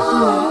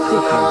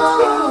 Stop crying.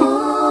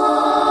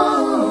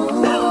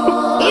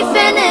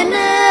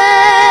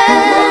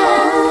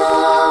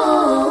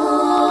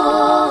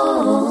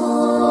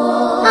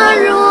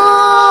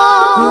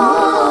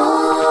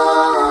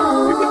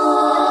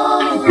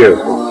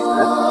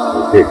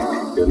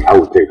 I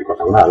will take because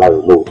I'm not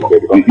allowed to know.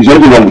 Is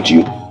something wrong with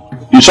you?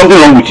 Is something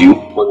wrong with you?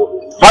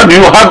 How do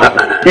you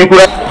have people?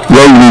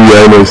 Don't leave your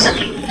enemies.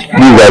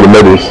 These are the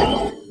medals.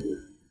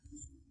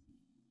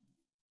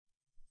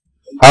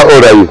 How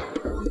old are you?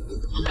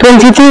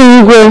 22,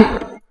 Igwe.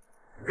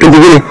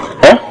 23?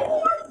 Huh?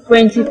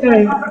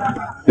 23.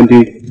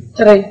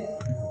 23.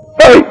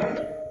 Hey!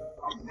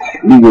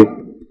 Igwe.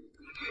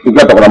 You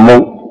got to go.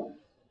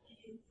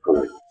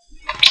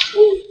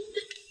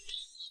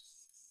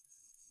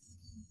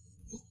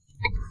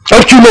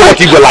 Don't you know what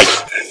you like?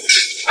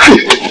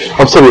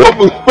 I'm sorry. As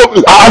big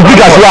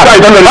as you are. I'm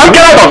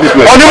get out of this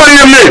place.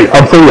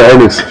 I'm saying your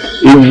enemies.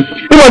 Even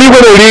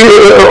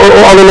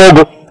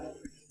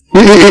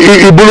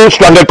he blew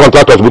stranded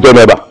contractors with your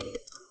neighbor.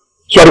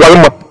 So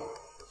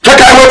take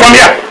her away from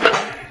here.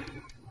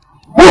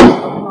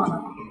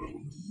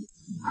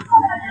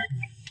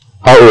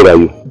 How old are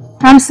you?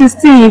 I'm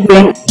 16,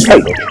 Igwe.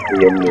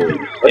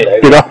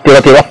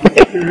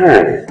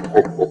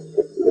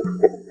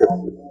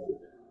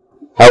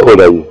 How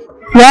old are you?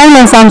 Your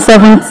Highness, I'm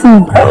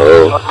 17.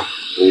 Oh.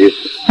 Your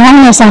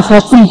Highness, I'm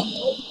 14.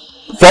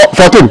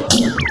 14?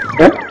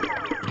 Huh?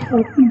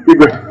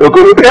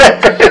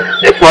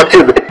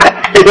 14.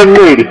 It's a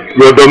maid.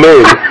 You're the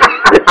maid.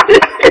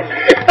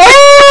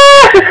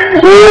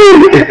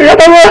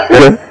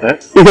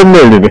 It's a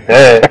maid.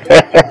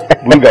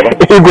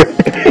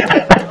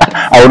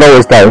 I will not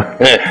waste time.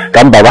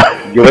 Come, Baba.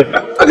 I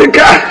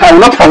will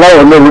not allow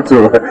your name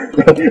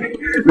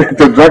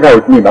to drag out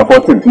with me. I'm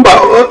 14. Sit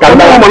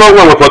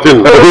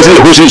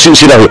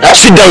down here.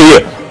 Sit down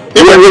here.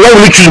 Why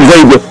will you choose before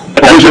you go?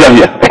 Sit down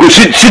here.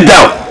 Sit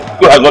down.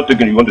 Who has not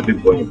taken, you want to take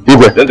for him?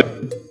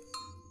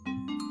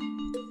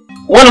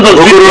 One of us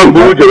don't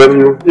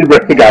give a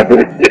good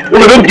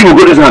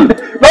hand.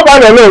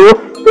 Nobody knows.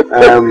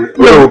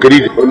 No,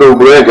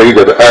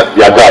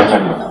 your dad.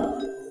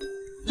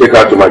 Take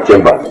her to my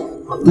chamber.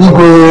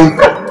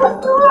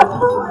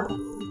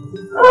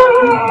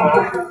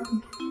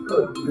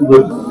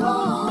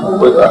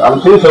 I'm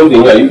saying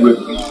something here.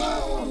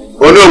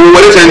 Oh no,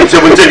 what is it?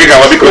 Seven taking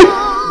our because.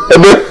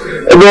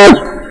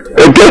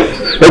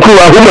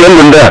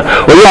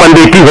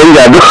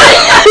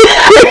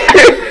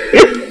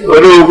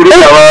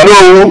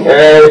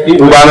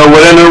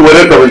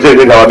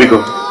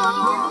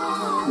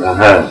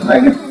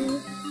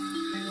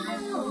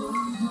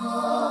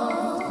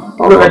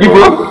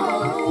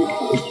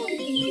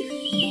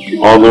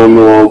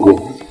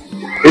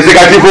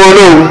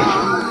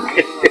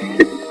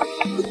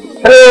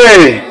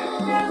 Hey,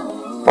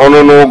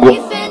 no go.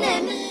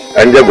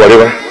 And the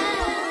whatever.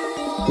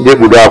 They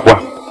would have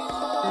one.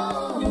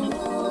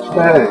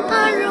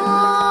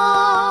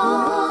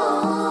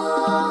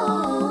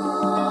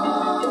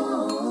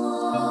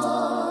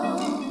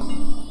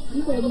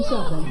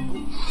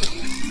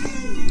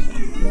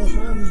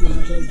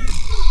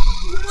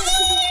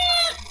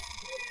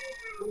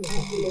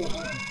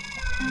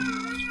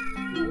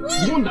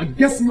 The one that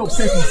gets me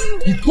upset is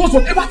he does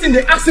everything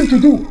they ask him to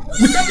do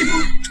without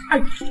even.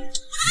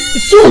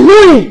 It's so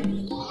annoying.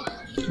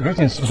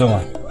 Greetings, Zoma.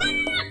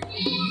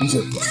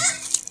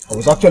 I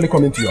was actually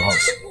coming to your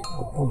house.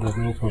 Oh, there's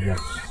no problem.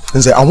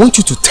 Nze, I want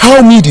you to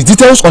tell me the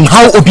details on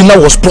how Obinna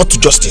was brought to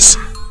justice.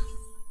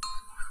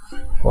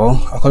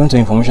 Well, according to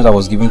information that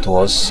was given to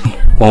us,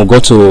 when we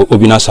got to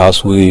Obinna's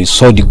house, we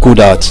saw the gold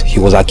that he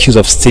was accused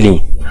of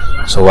stealing.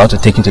 So we had to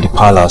take him to the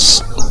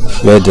palace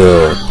where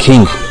the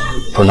king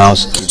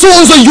pronounced.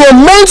 So you're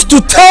meant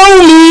to tell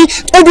me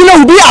Obinna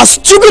will be as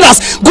stupid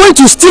as going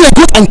to steal a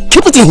goat and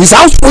keep it in his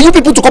house for you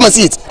people to come and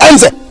see it?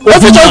 Nze,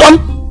 what's the one?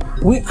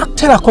 We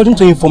acted according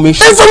to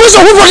information.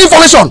 Information? Who brought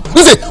information?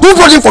 Nze, who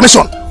brought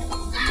information?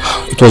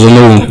 It was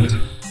Onowu.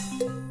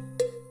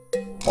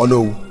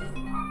 Onowu.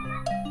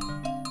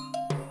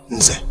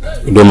 Nze.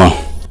 Udoma.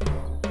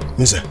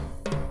 Nze,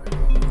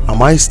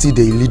 am I still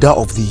the leader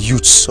of the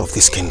youths of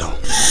this kingdom?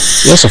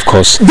 Yes, of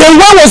course. Then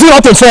why was he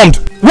not informed?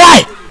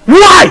 Why?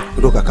 Why?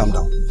 Udoka, calm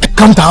down.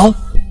 Calm down?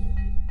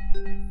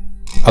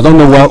 I don't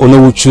know why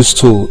Onowu chose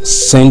to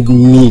send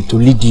me to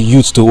lead the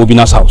youth to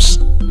Obinna's house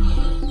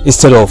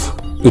instead of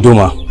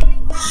Udoma.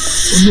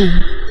 Onowu.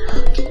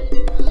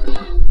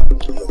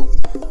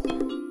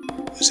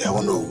 Say, I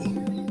want to know.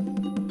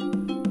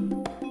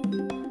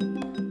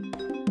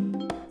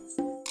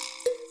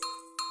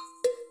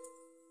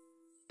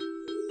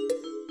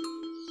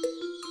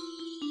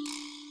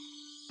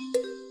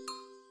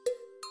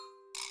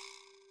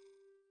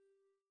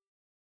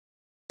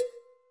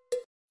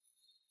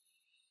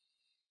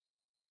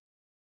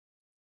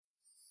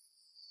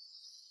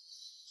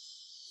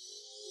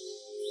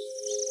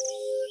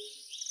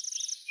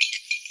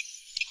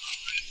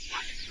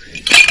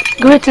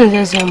 Greetings,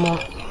 Ezemo.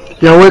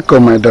 You're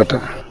welcome, my daughter.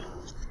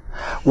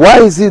 Why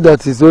is it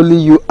that it's only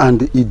you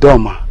and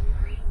Idoma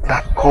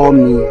that call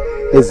me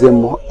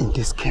Ezemo in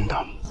this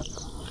kingdom?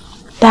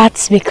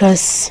 That's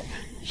because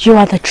you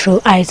are the true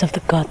eyes of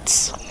the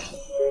gods.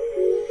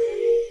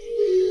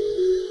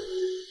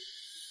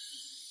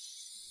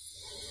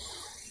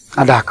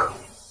 Adako,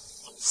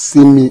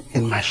 see me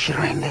in my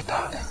shrine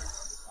later.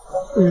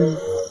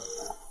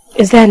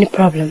 Is there any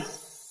problem?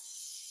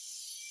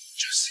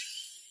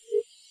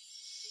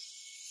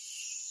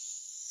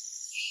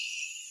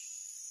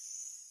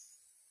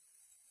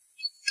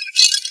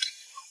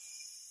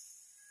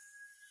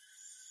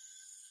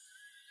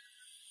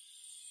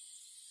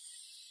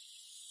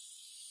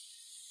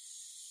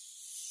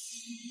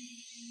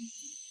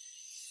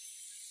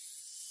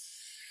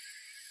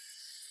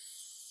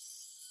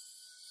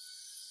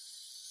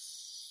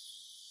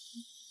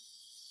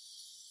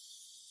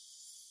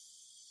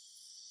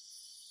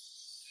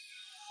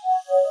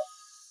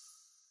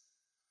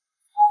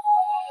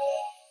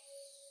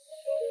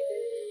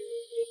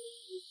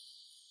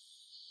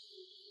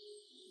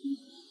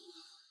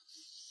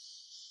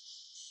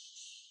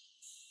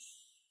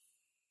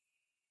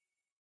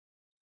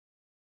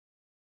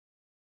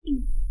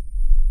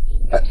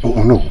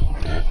 Oh no.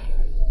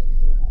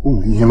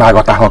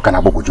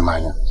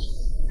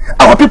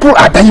 Our people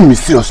are dying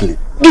mysteriously.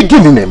 They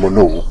give me name,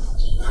 no.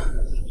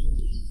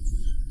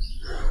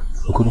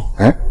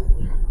 Eh?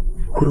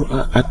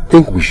 I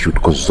think we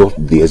should consult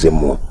the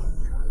Ezemo.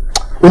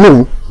 Oh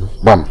no,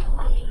 Bam.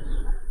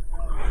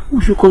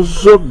 We should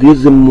consult the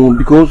Ezemo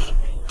because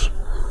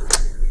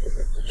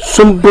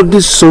somebody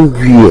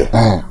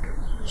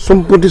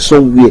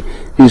somewhere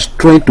is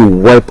trying to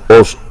wipe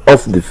us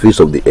off the face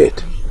of the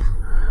earth.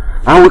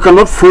 And we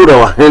cannot fold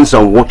our hands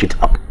and watch it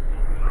happen.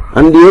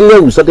 And the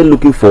earlier we started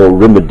looking for a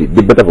remedy,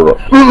 the better for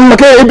us.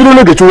 Okay, if you don't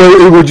look at you,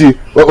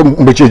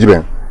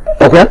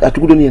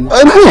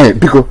 okay?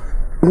 Because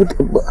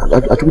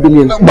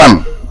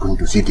Bam, going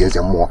to see the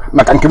Ezemo.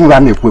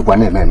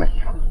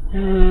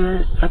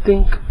 I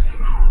think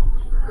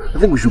I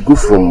think we should go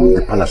from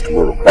the palace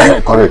tomorrow.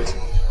 Correct.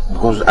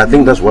 Because I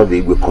think that's why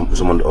they will come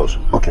summoned us.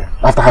 Okay.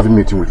 After having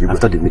meeting with you.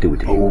 After the meeting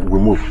with you. We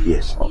move.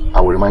 Yes.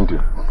 I will remind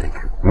you. Thank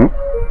you.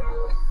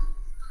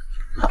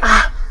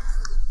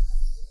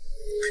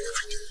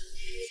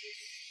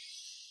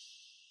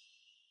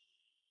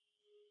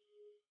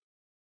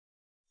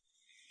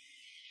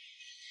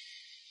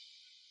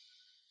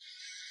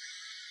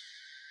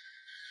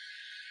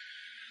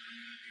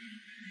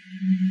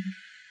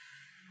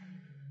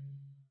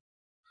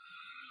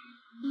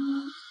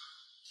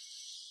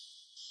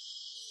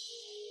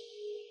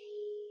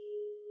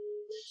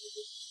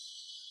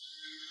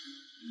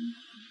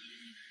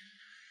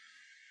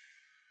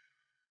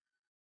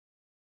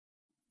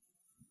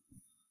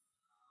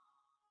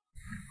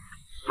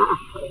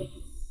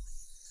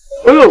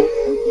 Hello.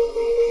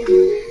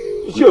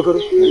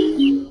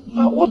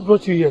 What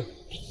brought you here?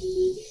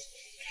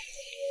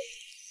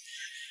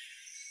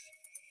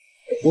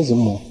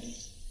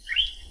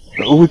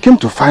 We came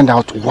to find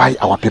out why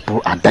our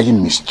people are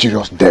dying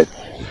mysterious death.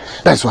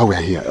 That's why we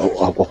are here.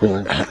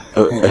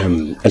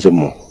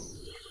 Ezemo,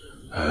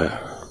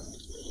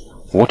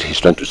 what he's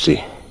trying to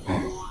say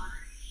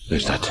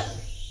is that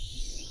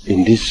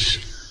in this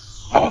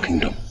our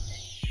kingdom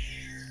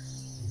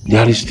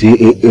there is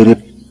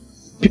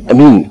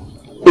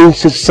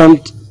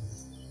incessant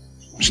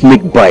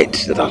snake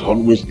bites that has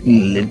always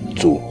led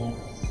to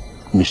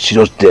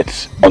mysterious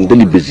deaths on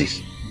daily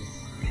basis.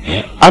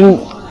 And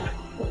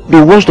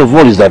the worst of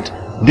all is that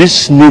these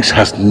snakes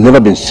has never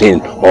been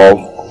seen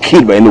or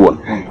killed by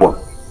anyone.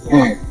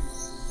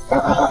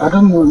 I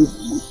don't know if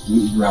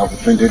you have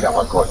offended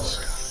our gods.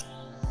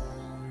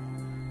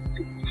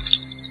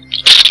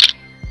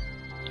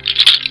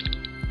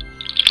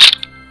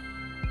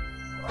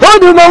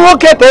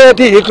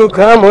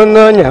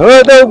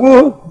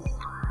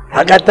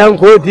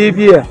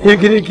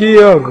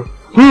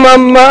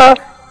 Mama.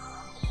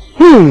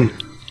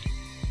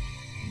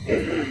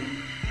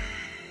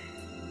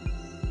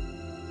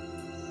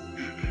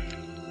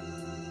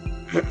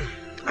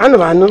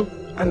 Ano.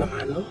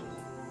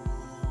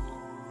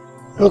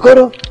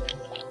 Okoro.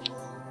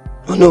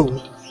 Oh no.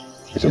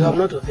 You have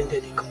not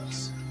offended the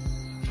gods.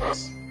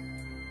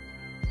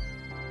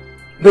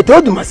 But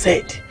Oduma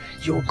said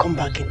you will come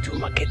back into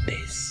market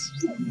days.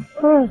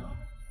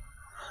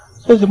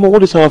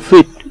 What is our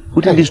fate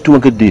within these 2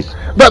 market days?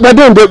 But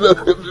then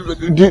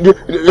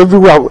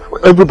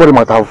everybody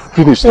might have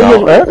finished now.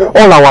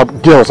 All our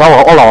girls,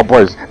 all our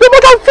boys, they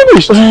might have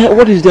finished.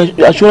 What is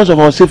the assurance of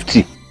our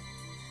safety?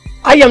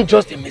 I am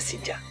just a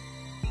messenger.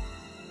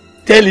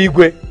 Tell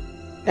Igwe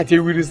that he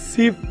will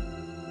receive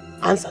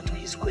answer to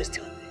his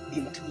question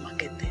in 2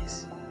 market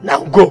days.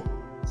 Now go.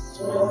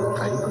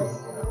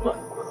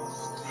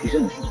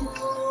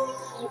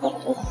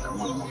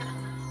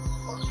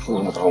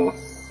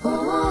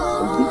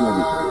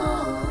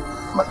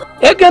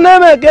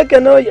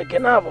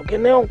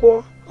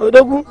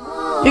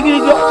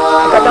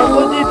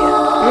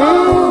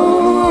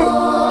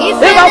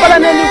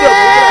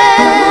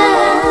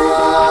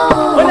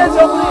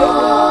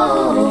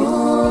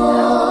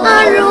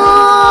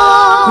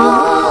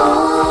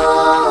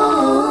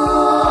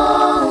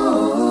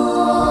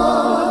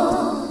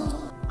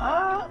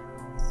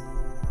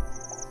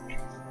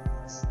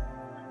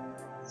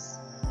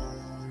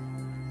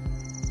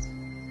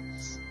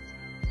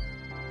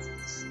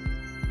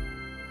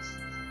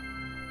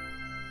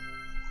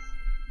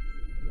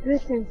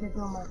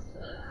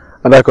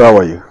 Adako, how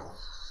are you?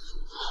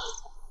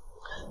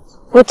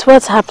 With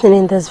what's happening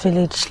in this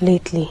village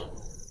lately,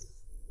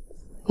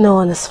 no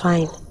one is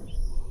fine.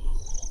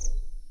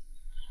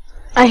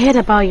 I heard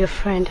about your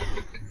friend.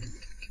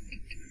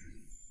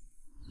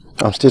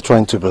 I'm still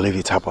trying to believe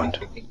it happened.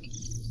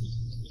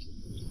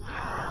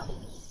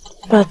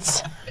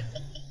 But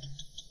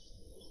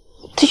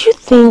do you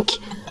think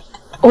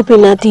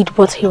Obina did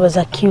what he was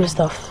accused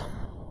of?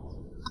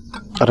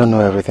 I don't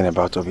know everything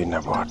about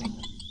Obina, but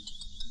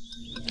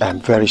I'm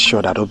very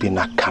sure that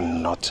Obina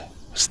cannot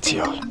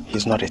steal.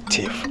 He's not a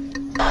thief.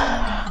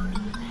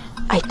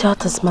 I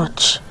thought as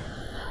much.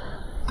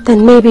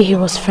 Then maybe he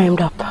was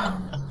framed up.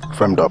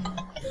 Framed up?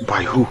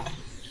 By who?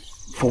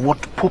 For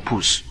what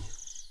purpose?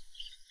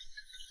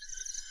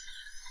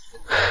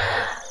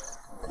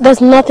 There's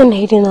nothing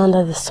hidden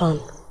under the sun.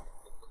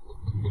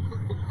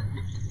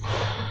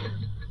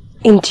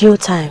 In due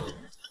time,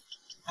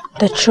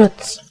 the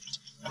truth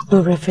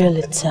will reveal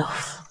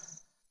itself.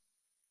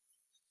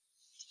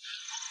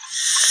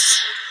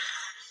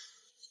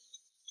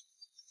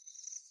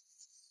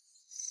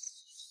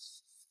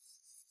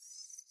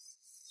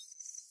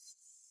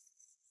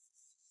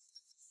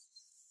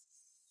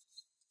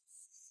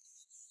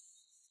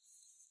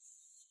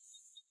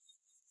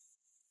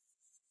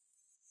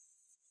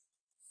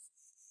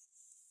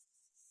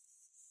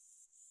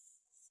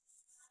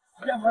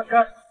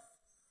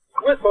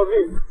 Wait for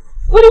me.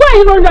 Why are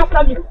you running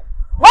after me?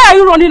 Why are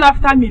you running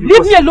after me?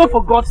 Leave me alone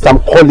for God's sake. I'm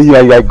calling you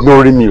and you're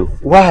ignoring me.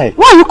 Why?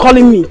 Why are you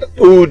calling me?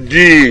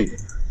 Udi.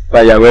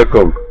 You're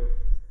welcome.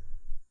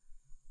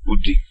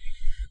 Udi.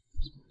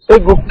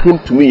 Ego came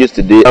to me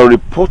yesterday and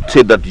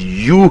reported that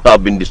you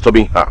have been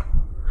disturbing her.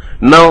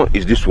 Now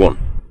is this one.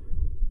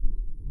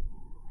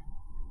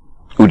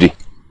 Udi,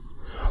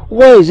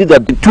 why is it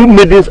that the two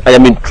maidens I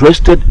am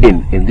interested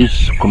in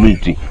this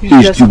community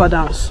is just father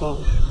and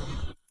son?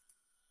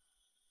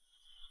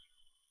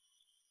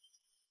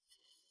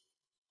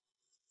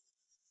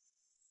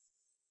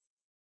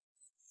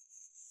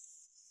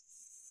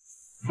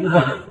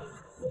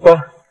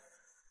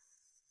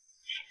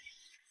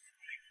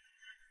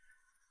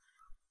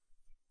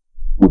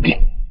 Udi,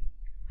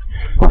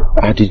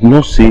 I did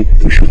not say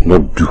we should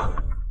not do.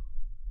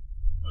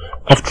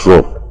 After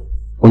all,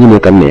 when you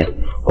make a name,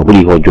 I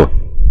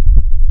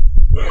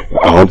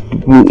want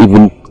people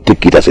even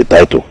take it as a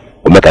title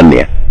or make a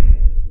name.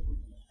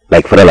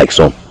 Like father, like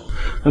son.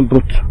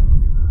 But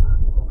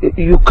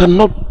you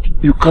cannot,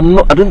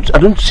 I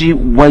don't see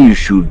why you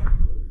should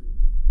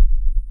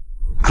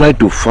try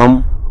to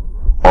farm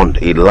on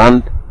a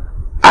land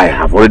I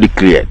have already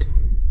cleared.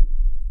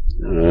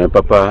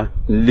 Papa,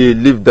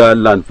 leave that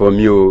land for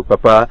me, oh.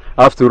 Papa,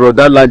 after all,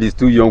 that land is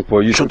too young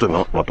for you. Shut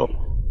up, not up.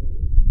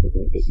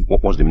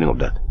 What's the meaning of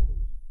that?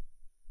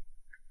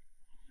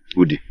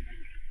 Woody,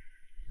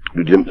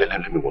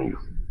 let me warn you.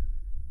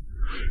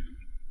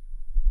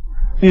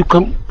 You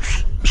can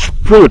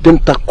spread your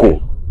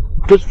tentacle.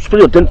 Just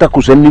spread your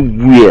tentacles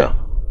anywhere.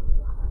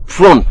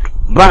 Front,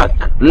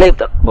 back,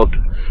 left, but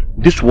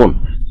this one,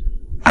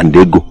 and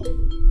they go.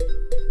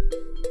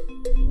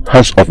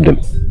 Hands off them.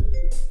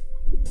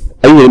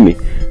 Are you hearing me?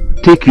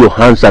 Take your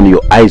hands and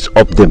your eyes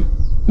off them.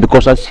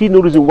 Because I see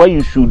no reason why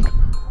you should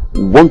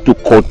want to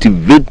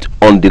cultivate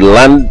on the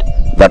land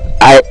that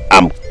I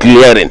am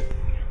clearing.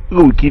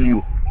 Ego will kill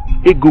you.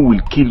 Ego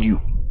will kill you.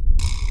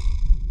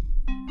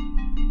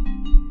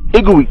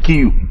 Ego will kill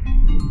you.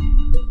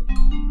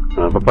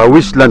 Papa,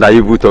 which land are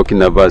you even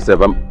talking about, sir?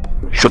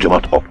 Shut your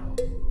mouth up.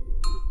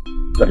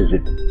 That is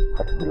it.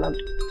 That's the land.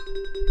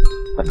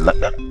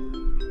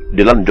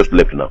 The land just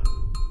left now.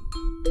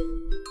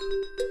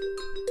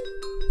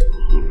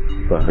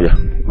 Yeah,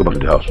 go back to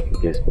the house.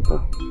 Yes,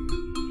 Papa.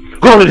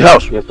 Go on to the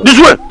house. Yes, this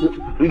way.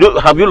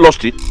 Have you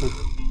lost it?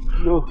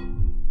 No.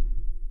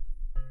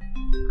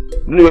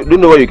 Do you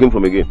know where you came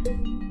from again?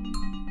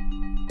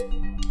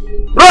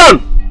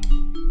 Run!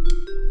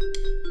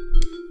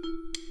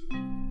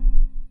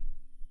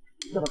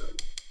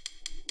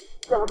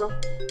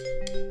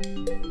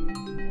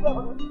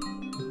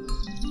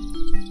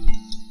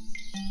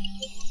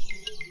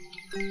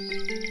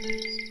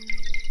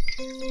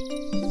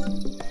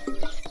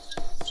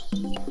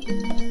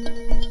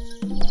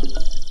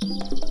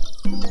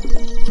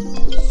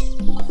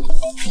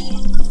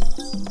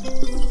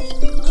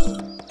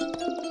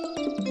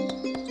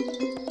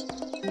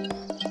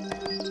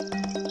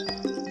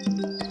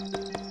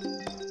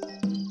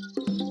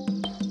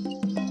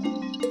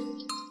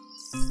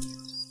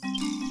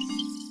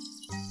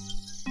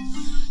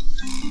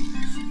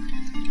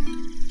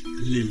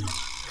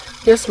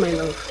 Yes, my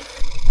love.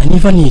 I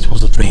never knew it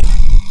was a dream.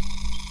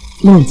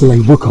 Not until I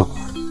woke up.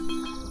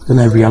 Then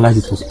I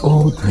realized it was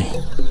all a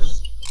dream.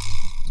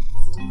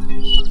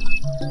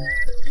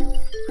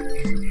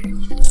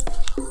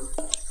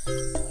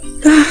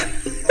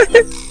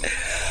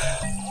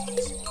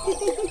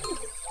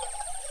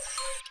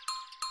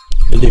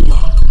 Elima,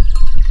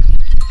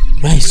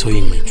 when I saw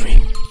you in my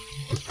dream,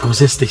 you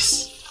possess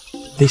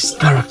this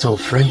character of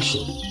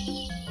friendship.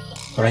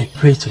 But I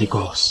pray to the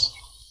gods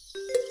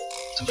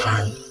to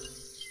find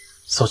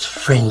such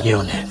friend here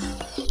on earth.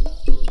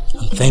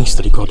 And thanks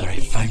to the God that I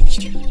found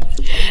you.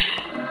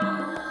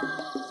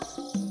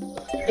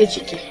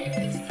 Ejike,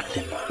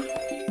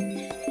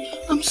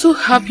 I'm so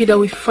happy that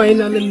we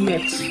finally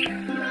met.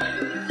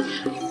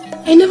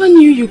 I never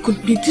knew you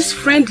could be this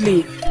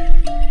friendly.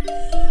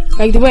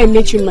 Like the way I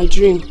met you in my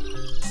dream.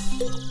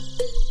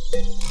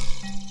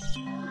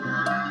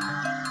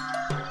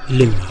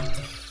 Lima,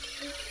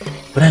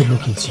 when I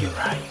look into your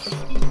eyes,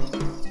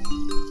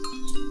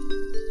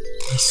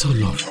 I so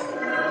love you.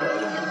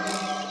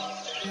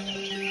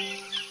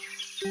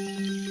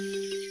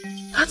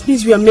 That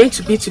means we are meant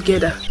to be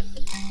together.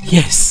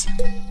 Yes.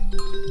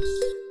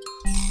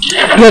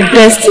 You're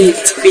destined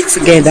to be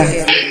together.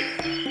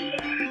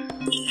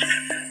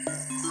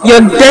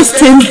 You're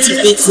destined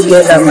to be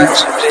together, my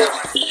children.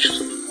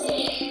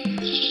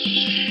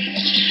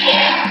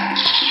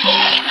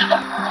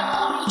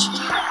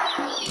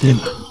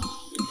 Lima.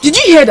 Did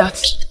you hear that?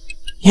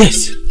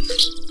 Yes.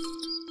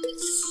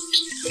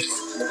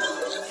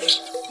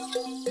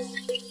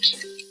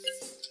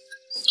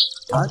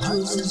 After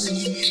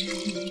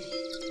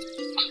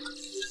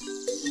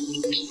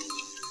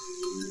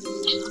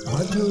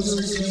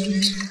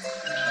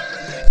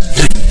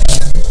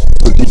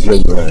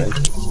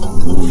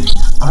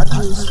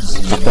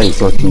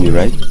insulting you,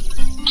 right?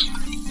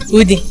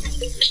 Udi,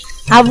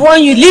 I've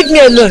warned you, leave me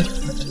alone.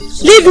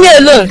 Leave me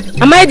alone.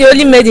 Am I the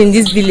only maid in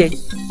this village?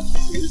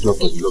 It's not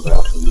for the love I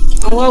have for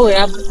you. And what will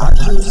happen?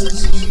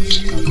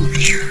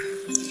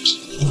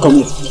 Come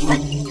here.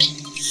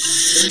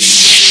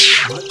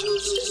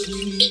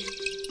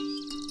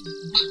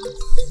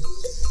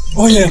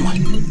 Oh yeah,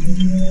 man.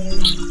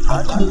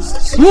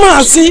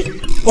 Mazi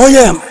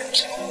Onyema.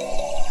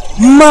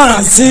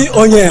 Mazi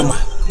Onyema.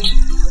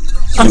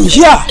 I'm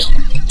here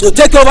to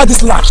take over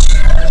this land.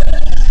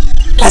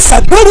 As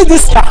I bury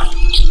this land,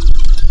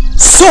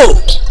 so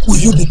will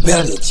you be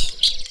buried.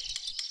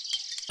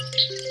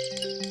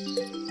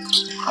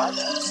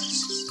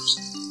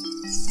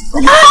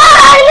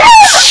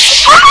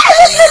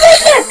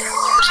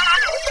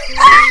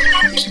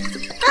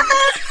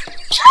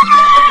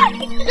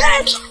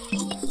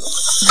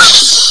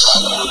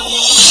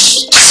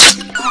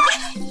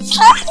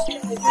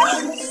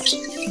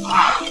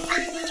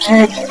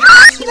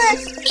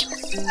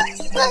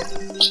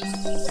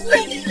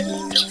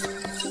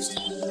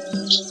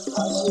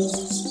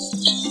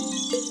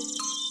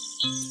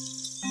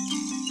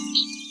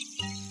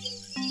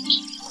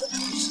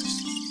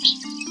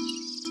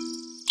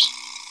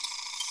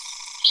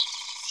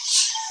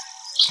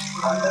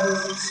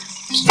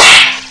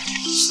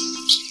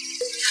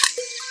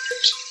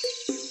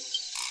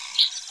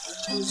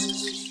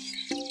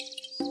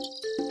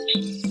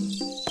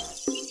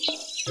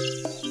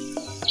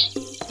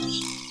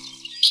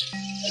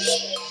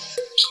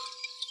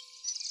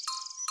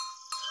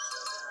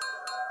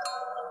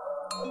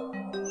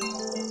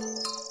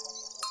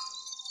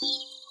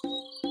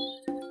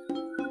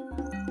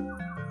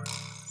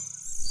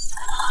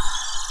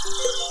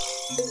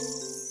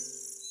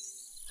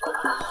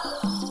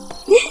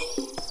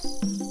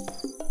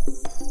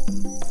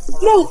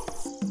 No!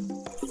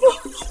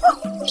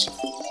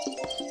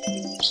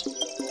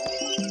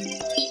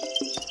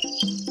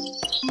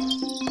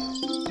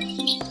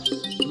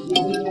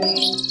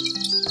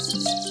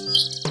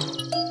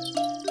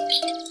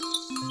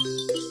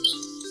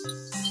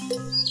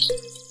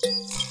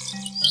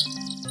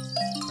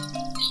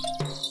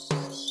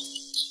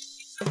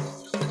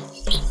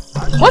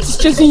 What is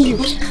chasing you?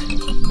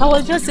 I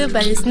was just saved by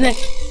a snake.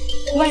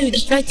 Why you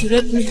try to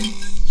rape me?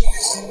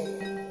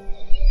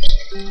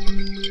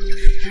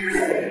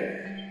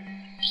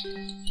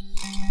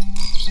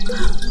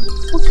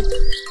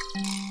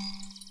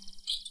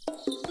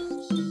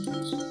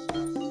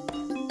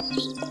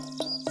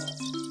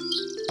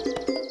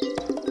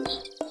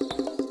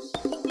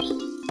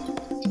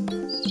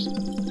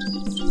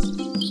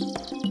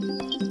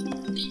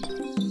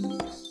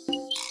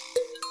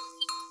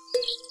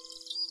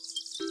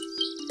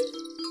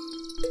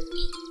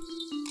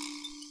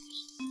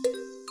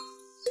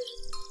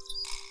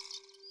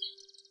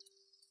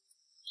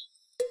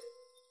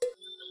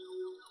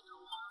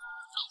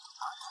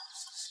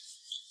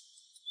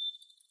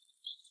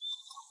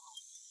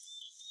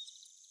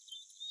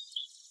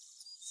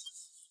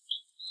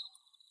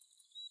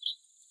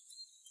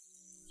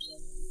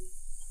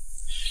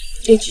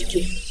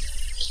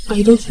 HK,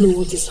 I don't know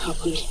what is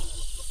happening.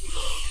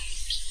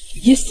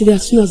 Yesterday,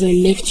 as soon as I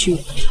left you,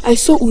 I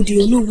saw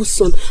Udionobu's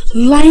son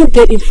lying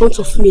dead in front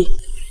of me.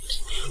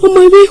 On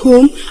my way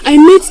home, I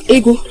met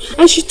Ego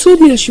and she told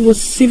me that she was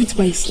saved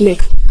by a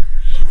snake.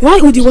 Why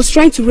Udi was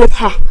trying to rape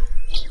her?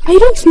 I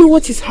don't know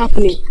what is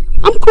happening.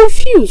 I'm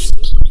confused.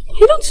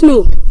 I don't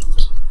know.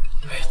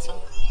 Wait.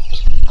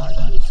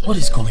 What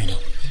is going on?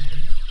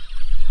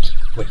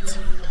 Wait.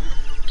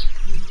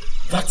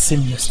 That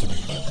same yesterday,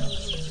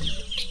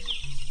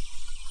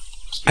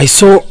 I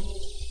saw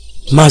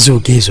Mazu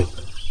Gezo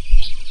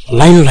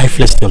lying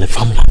lifelessly on a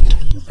farmland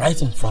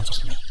right in front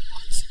of me.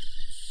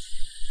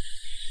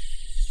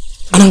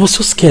 And I was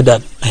so scared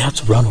that I had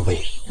to run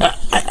away.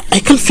 I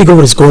can't figure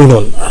what is going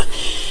on.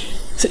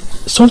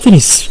 Something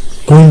is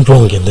going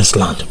wrong in this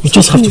land. We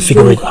just have to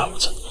figure it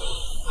out.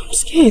 I'm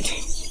scared.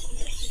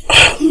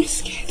 I'm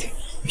scared.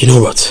 You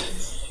know what?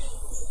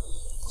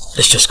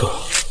 Let's just go.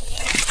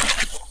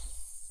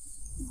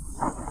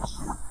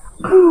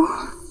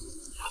 Oh.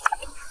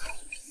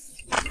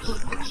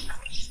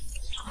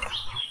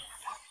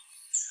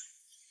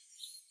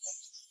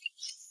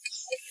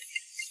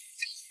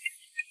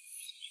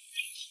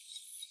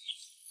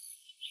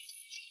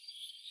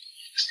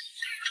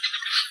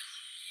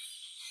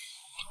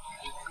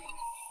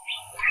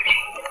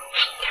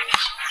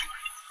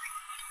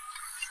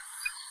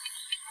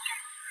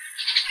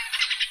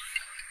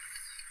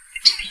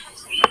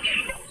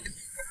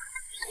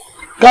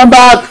 Come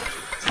back!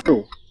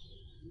 Oh.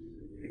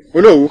 Oh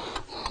no.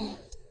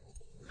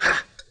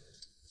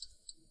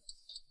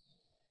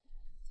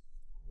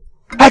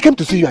 I came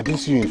to see you, I didn't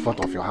see you in front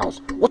of your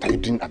house. What are you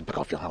doing at the back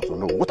of your house? Oh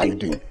no, what are you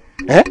doing?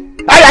 Eh?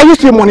 Are you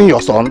still mourning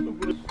your son?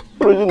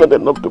 Regina, not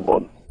enough to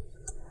mourn.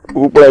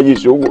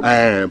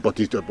 But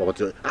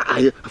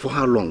for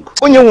how long?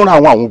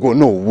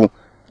 No.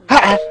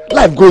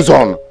 Life goes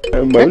on.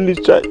 My only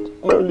child.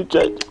 My only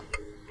child.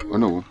 Oh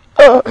no.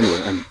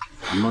 Anyway,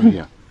 I'm not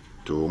here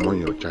to mourn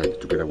your child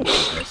together with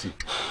you. I see.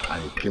 I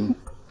came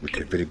with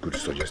a very good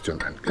suggestion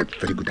and a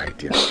very good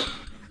idea.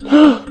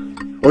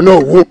 Oh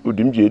no.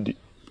 Udim Jedi.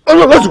 Oh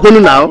no, let's go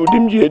now.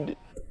 Udim Jedi.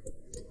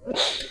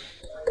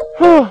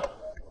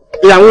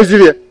 Yeah, who's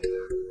here?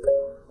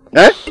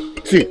 Eh?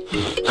 See,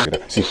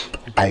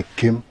 I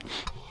came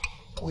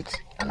with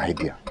an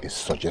idea, a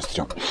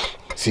suggestion.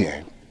 See,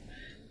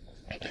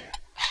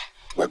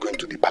 we're going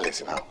to the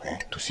palace now,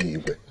 to see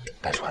Igwe.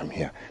 That's why I'm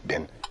here.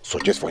 Then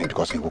suggest for him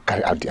because he will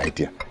carry out the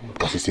idea.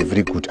 Because it's a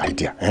very good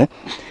idea.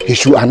 He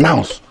should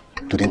announce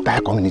to the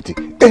entire community,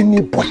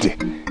 anybody,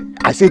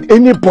 I said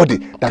anybody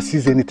that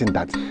sees anything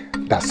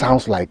that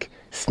sounds like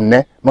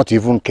snake, not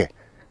even ke,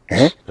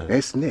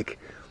 snake,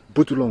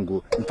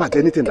 butulongo, in fact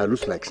anything that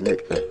looks like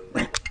snake.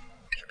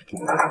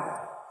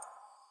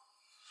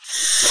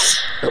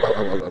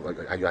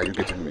 Are you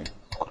getting me?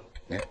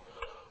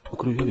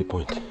 Could you hear the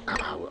point?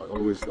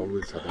 Always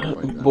have a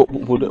point. But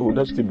would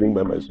that still bring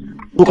back my son?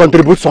 To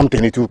contribute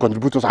something, it will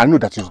contribute to. I know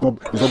that it's not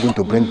going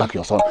to bring back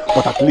your son,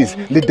 but at least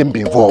let them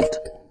be involved.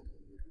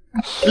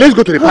 Let's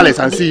go to the palace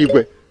and see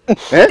Igwe.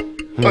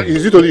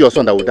 Is it only your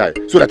son that will die?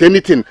 So that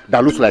anything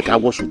that looks like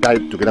Agwo should die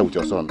together with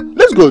your son.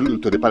 Let's go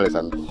to the palace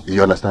and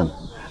you understand?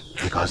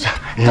 Because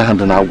I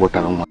don't know what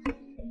I want.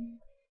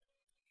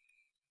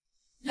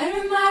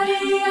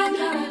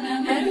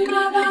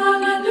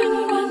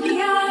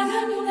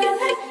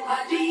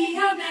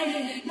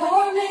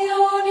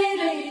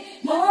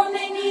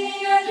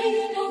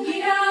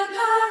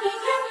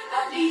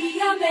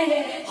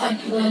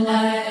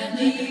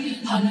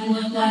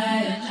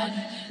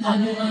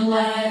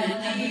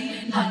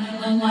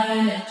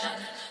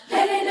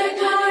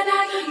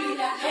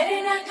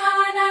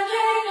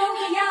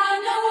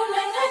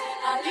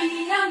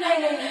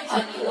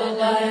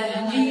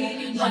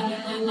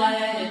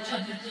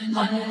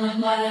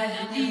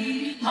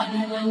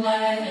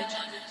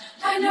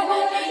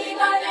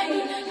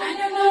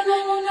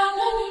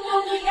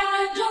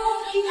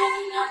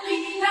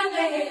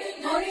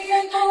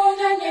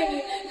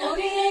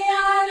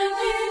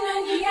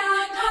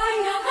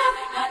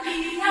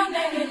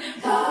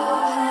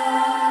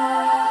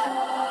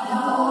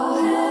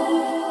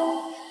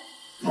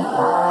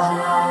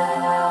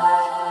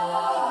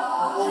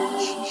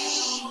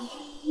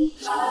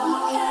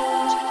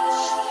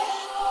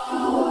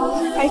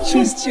 I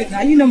trust you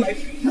now, you know my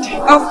friend.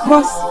 Of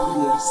course.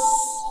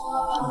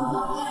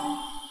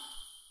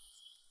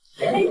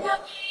 Yes.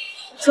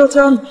 So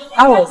tell me,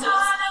 how was it?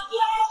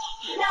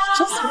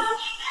 Just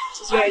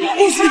very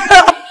nice.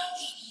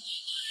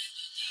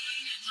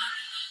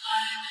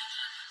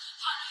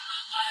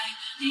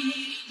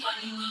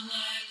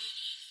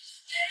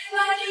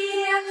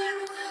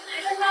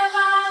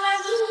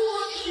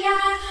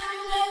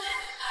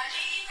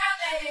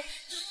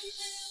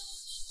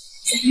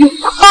 You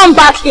come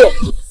back here.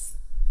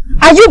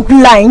 Are you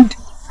blind?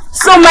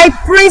 So my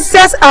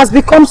princess has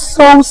become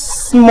so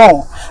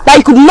small that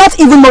you could not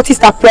even notice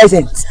her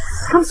presence.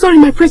 I'm sorry,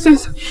 my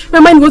princess. My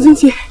mind wasn't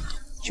here.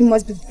 You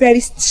must be very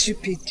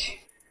stupid.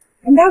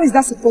 And how is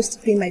that supposed to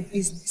be my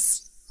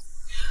business?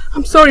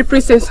 I'm sorry,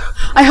 princess.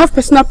 I have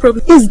personal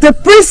problems. Is the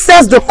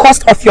princess the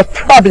cause of your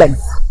problem?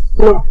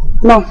 No,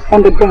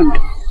 on the ground.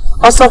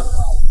 Also,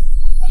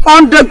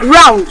 on the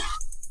ground.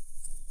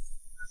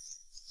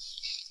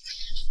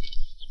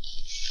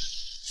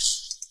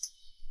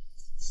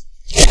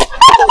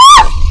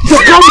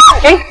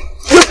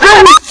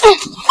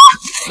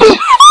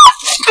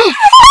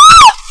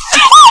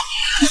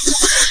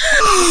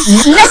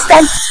 Next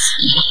time.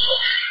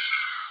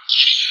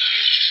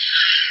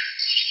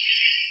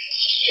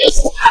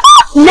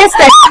 Next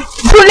time.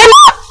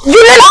 You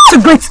learn to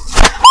breathe.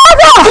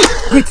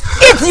 Breathe,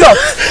 idiot.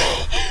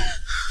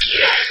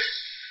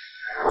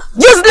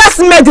 Useless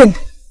maiden.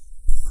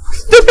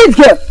 Stupid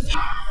girl.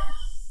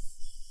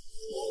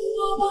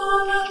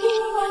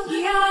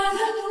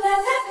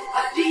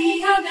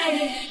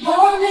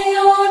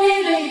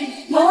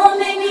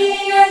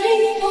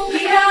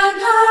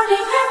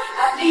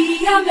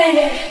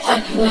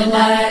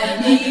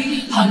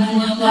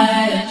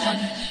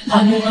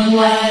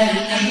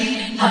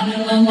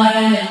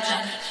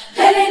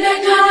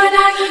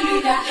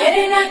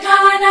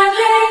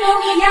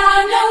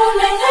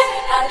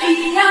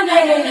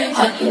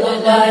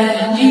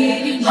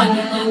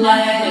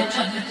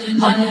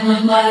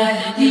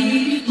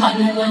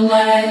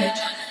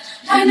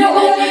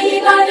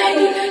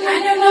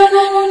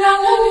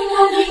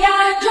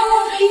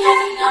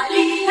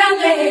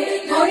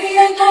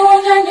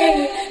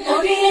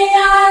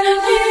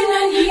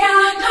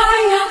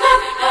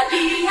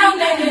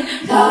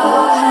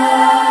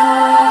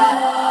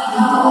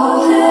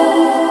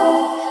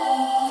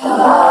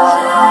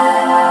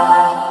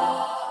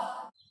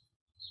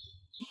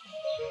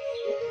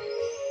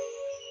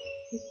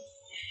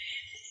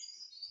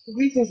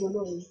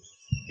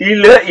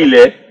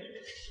 Ile,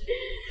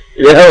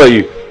 how are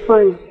you?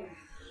 Fine.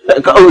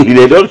 Come,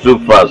 Ile, don't so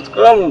fast.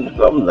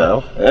 Come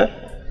now.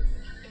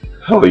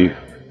 How are you?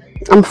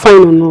 I'm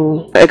fine,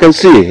 no. I can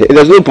see.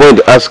 There's no point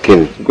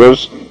asking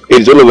because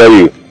it's all over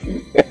you.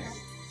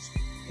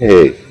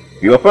 Hey,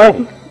 you are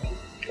fine.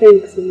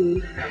 Thanks,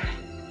 Do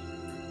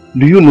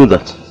you know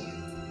that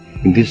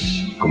in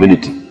this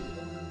community,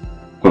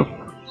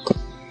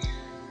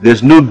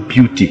 there's no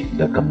beauty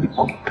that can be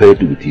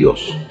compared with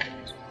yours?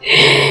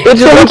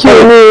 It's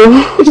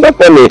not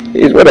funny.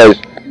 It's what I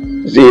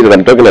see that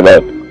I'm talking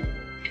about.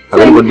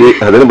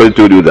 Has anybody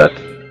told you that?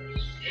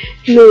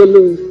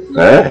 No.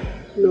 Eh?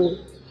 No.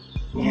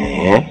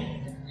 Yeah.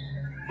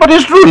 But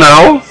it's true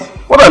now.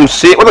 What I'm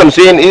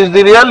saying is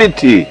the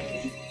reality.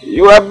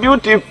 You are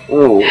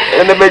beautiful.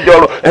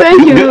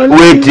 Thank you.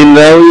 Wait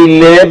now,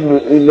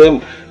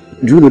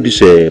 do you know this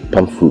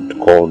palm fruit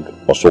called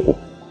osoko?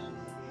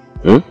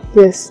 Hmm?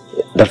 Yes.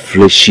 That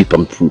fleshy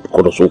palm fruit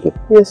called osoko?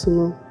 Yes,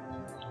 no.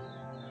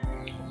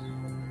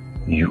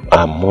 You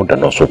are more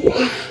than osoko.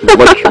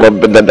 Much more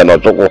better than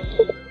osoko.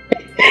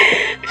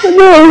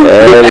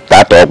 No.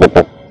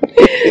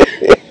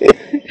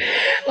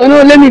 Oh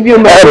no, let me be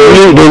on my way.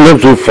 Please don't go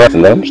too fast.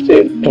 I'm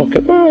still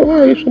talking. Why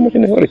are you so much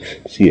in a hurry?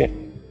 See, I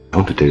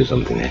want to tell you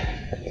something.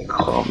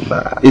 Come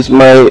now. It's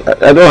I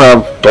don't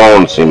have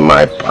thorns in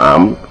my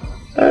palm.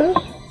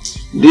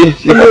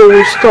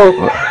 No, stop.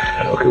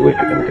 Okay, wait,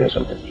 let me tell you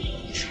something.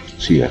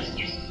 See,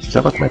 it's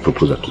about my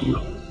proposal to you.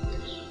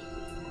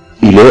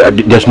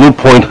 There's no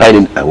point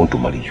hiding. I want to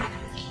marry you.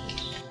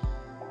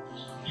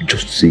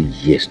 Just say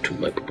yes to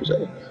my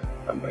proposal.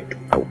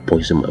 I will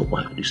poison my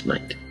wife this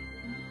night.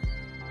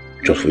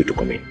 Just for you to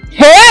come in.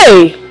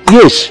 Hey!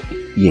 Yes.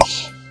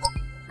 Yes.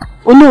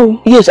 Oh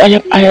no. Yes, I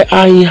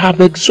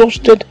have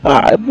exhausted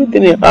her.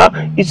 Everything in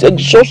her is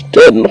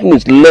exhausted. Nothing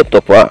is left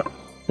of her.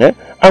 Yeah?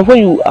 And when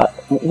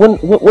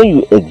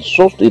you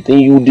exhaust it,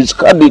 you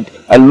discard it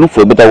and look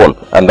for a better one.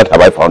 And that have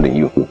I found in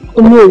you.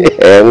 Oh no.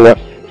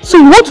 So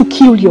you want to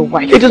kill your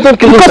wife? It is not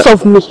killing because her.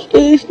 Of me.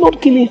 It's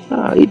not killing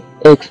her.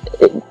 It's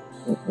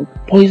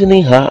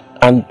poisoning her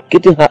and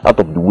getting her out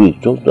of the way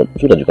so that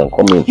you can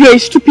come in. You're a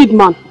stupid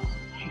man.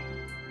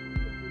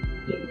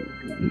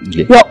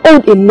 Yeah. You are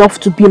old enough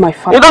to be my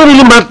father. It doesn't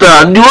really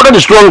matter. The older the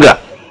stronger.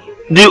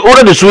 The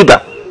older the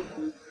sweeter.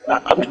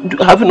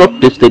 Have you not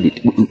tasted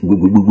it?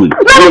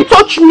 Don't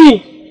touch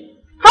me!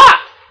 Ha!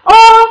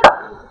 Oh!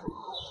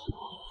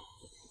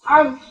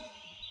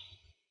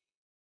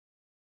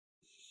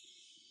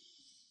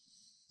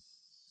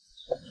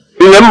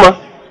 Remember?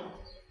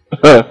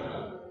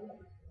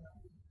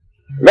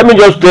 Let me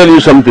just tell you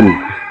something.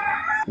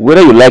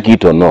 Whether you like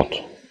it or not,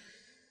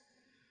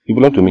 you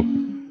belong to me.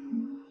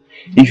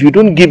 If you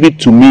don't give it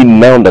to me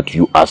now that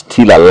you are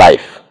still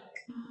alive,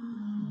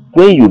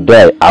 when you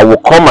die, I will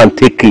come and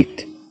take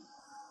it.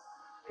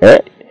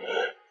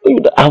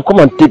 I'll come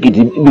and take it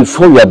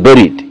before you are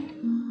buried.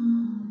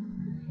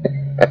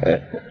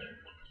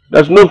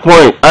 There's no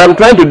point. I am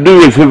trying to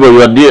do you a favor.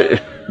 You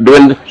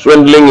are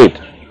swindling it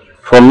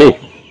from me.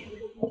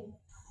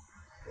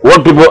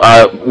 What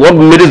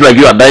ladies like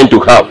you are dying to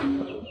have.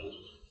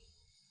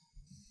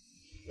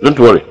 Don't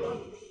worry.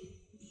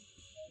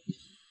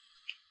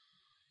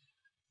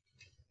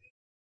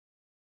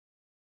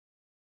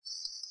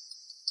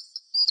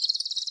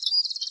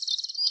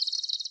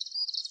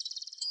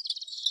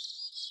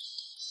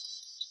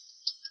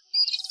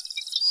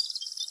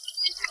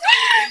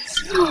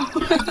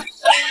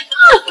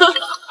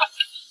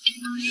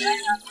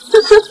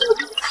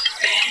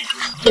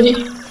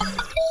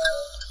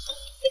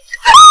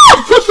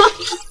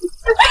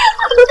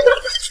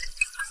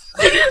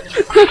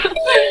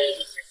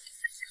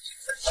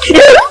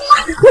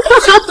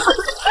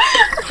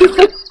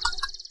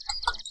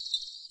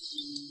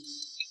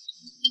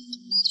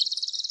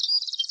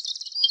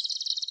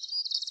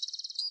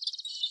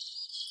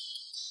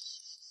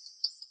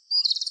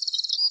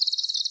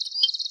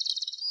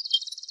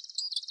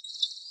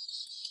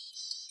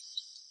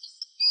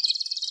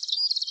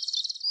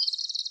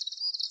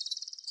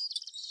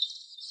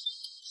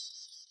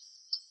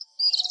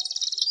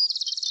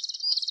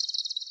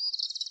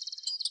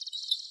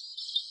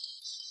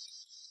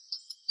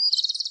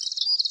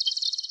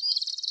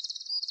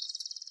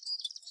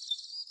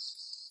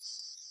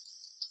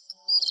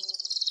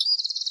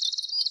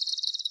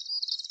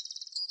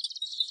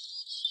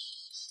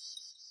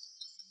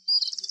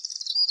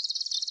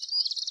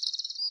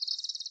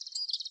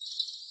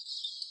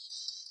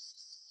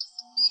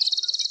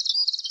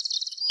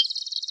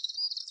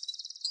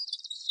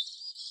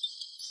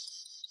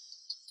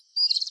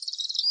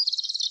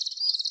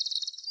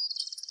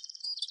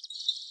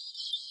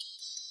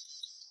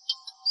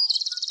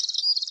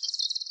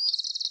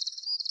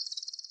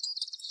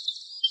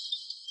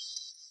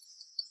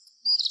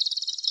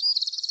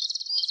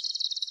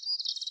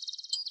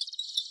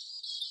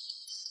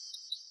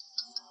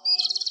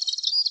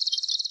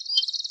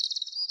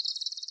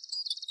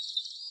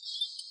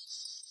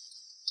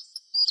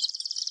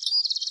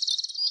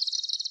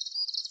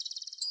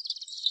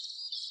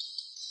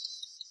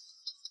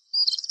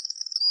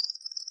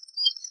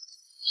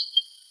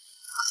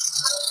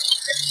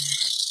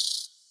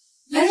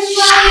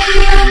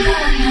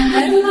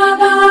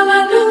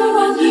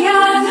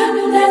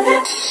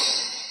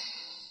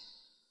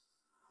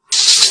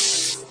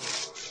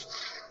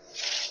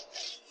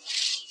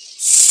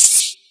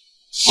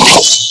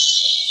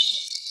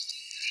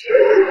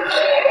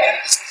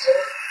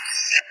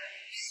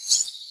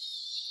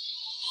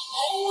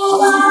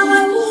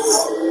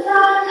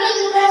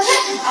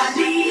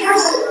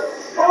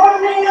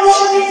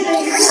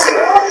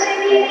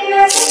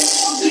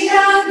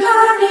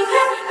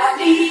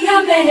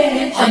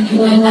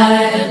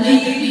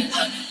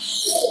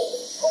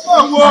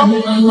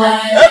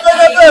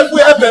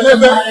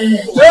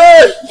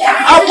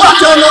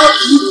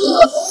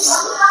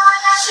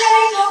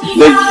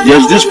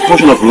 There's this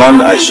portion of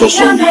land I saw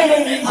something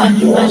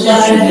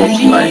so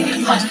much like.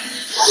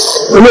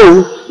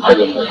 No,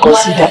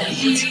 Consider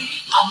it.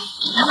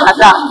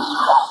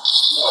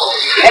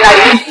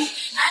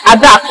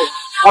 Ada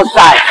must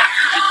die.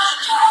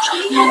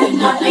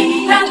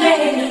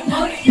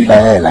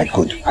 Like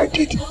good, I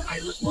did.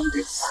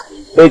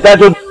 Hey,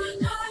 Tato.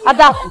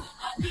 Adaku,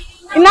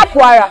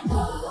 Inakwara,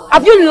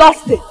 have you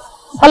lost it?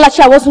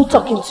 Olachi, I wasn't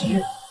talking to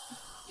you.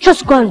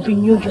 Just go and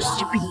renew your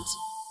stupidity.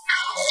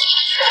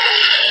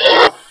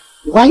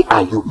 Why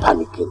are you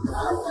panicking?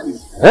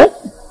 Eh?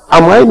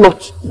 Am I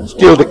not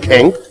still the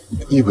king?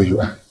 Even you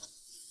are.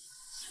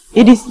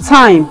 It is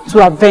time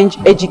to avenge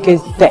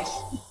Ejike's death.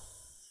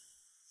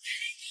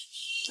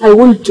 I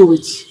won't do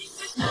it.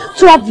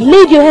 To have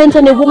laid your hands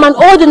on a woman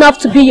old enough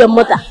to be your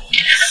mother.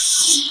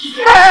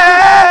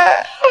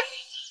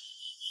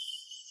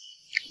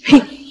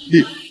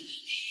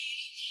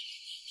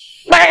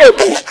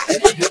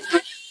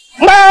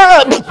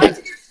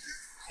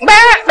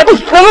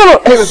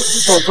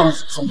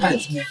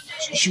 Sometimes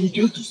she will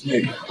kill two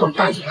snakes.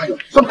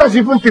 Sometimes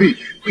even three.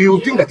 You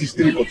think that it's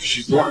three, but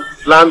she's one.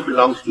 Land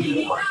belongs to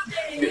the woman.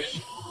 Yes.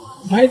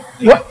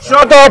 What?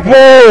 Shut up,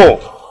 oh!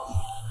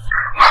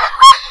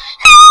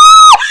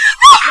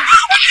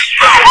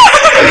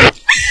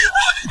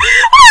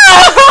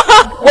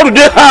 What do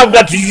they have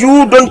that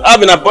you don't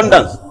have in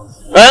abundance?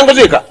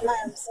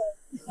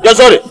 You're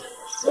sorry.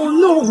 Oh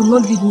no, will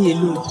not leave me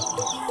alone.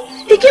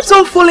 He keeps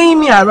on following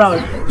me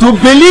around. To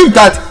believe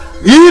that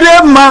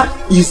Irema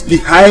is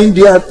behind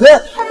their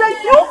death.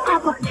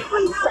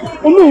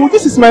 Oh no,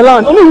 this is my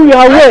land. Oh no, we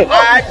are aware.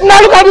 Now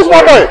look at this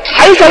one boy.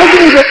 Are you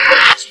challenging me?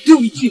 To do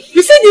with you.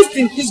 You see this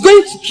thing is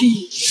going to kill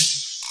you.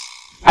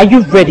 Are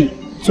you ready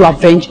to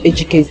avenge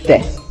Ejike's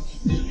death?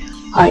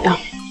 I am.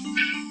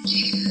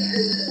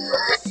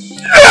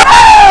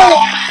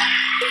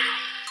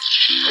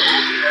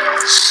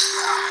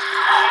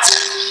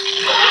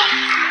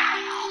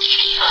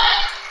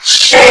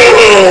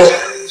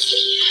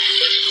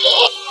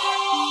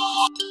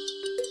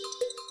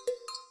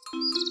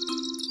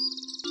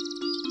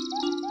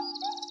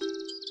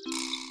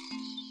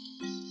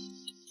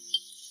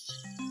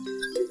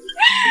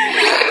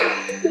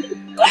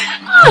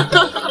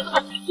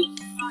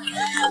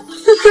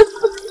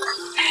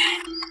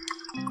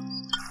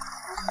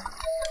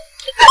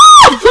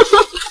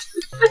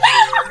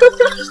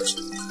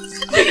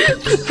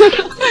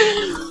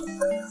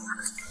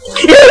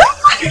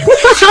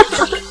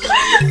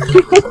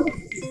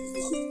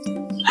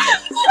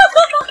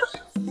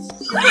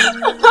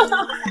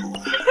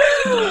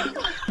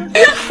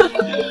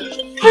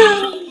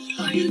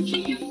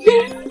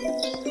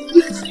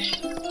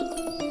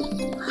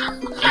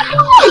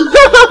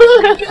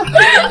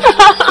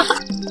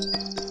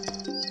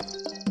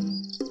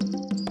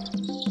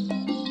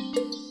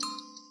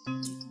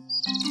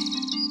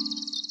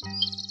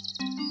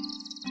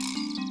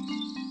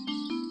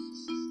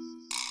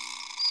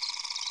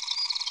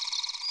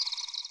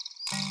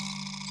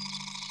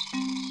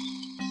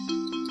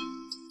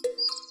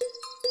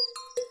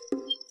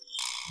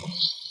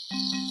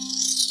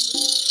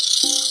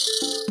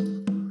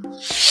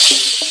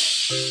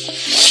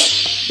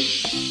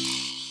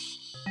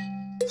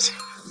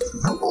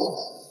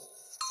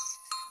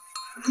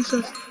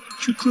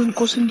 Children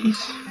causing this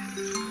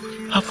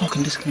havoc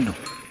in this kingdom.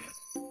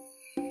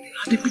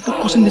 Are the people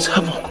causing this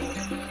havoc?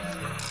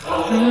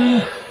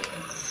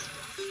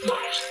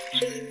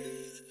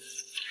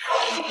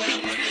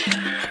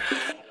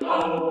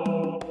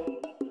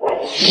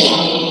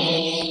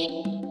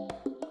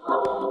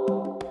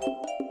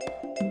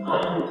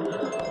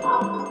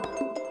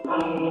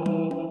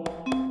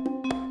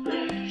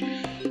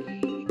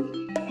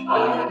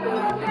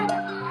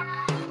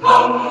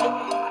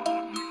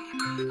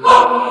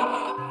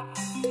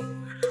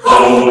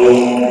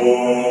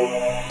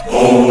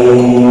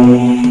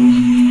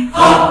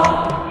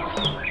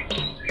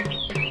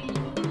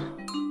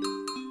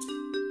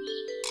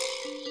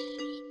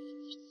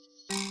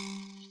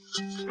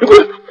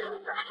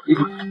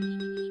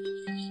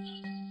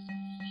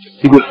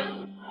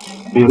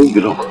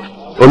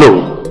 Oh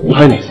no, Your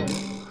Highness.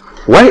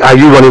 Why are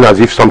you running as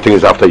if something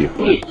is after you?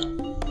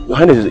 Your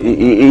Highness,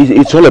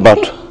 it's all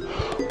about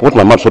what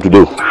my mouth saw to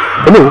do.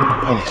 Oh no, Your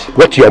Highness.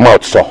 What your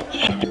mouth saw?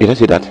 Did I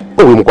say that?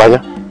 Oh, Mkwanya.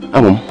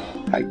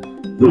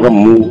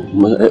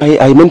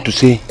 I meant to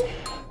say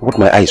what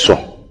my eyes saw.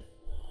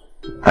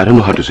 I don't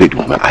know how to say it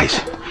with my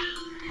eyes.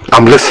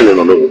 I'm listening,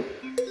 oh no.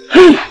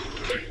 Your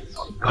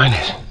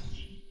Highness,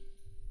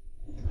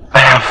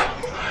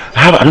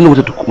 I don't know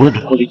whether to call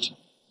it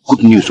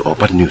good news or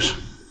bad news.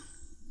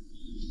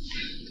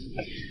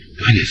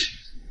 Your Highness.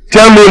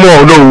 Tell me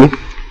more, no.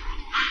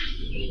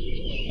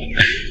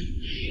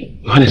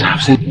 Your Highness, I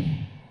have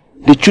seen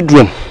the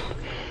children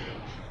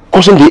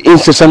causing the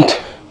incessant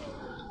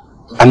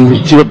and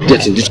material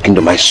death in this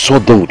kingdom. I saw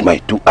them with my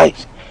two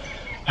eyes.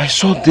 I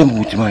saw them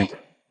with my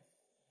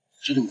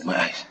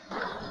eyes.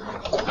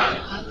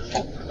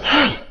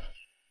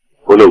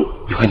 Oh no,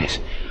 Your Highness.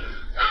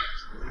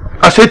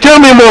 I say, tell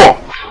me more.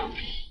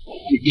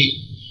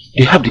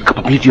 They have the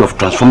capability of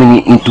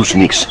transforming into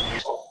snakes.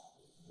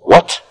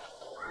 What?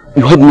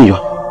 You heard me, Your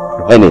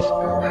Highness.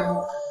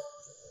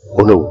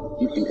 Oh no.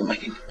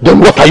 Then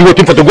what are you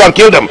waiting for to go and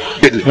kill them?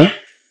 Huh?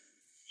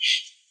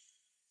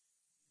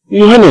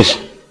 Your Highness.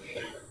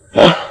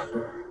 I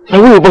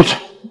worry about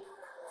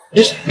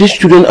these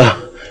children are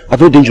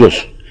very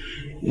dangerous.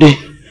 We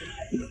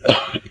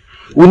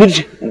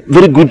need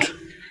very good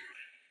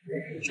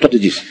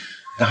strategies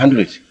to handle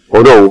it.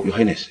 Oh no, Your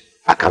Highness.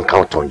 I can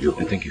count on you.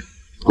 Thank you.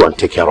 Go and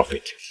take care of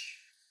it.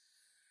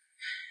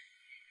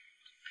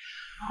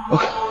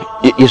 Okay.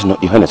 Yes, no,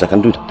 Your Highness, I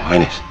can do it, Your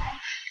Highness.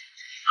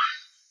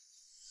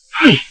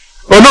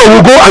 Oh no,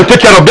 we'll go and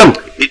take care of them.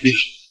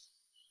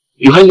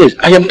 Your Highness,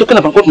 I am talking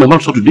about what my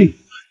mom saw today.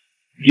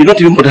 You're not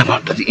even bothered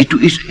about that. It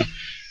is.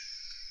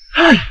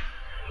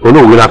 Oh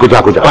no, we're not going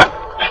to go.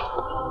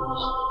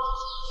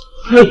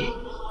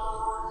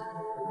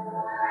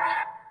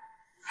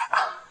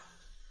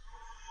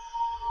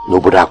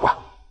 Nobody aqua.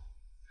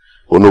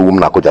 Oh no,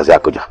 woman, Akoja.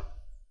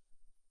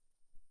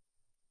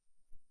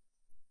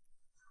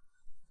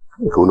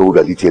 You know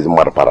that it is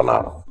mad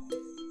parana.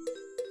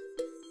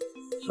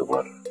 So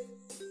what?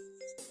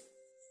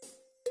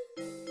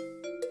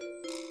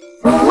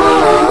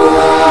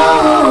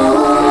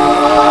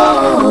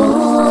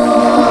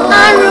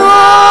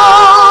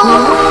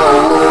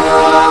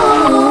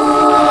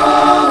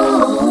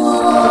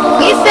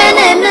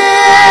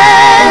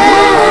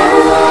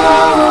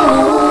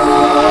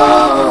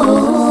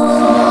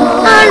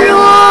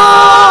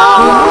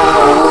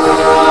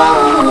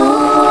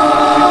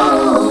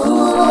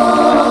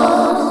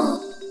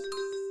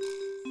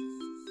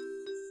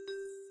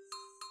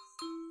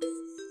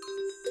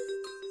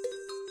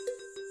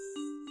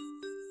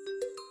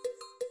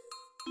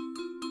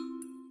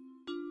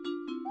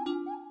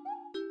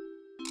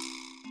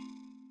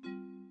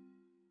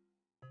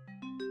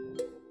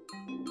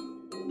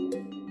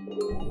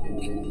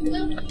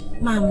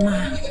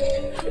 Mama,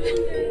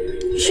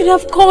 you should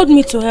have called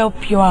me to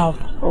help you out.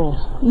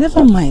 Oh,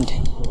 never mind.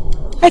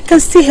 I can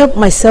still help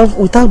myself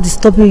without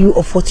disturbing you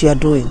of what you are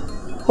doing.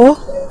 Oh?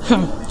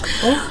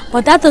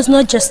 But that does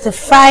not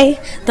justify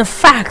the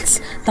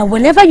fact that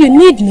whenever you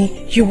need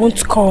me, you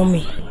won't call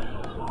me.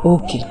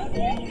 Okay,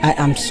 I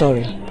am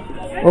sorry.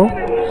 Oh,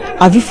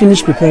 have you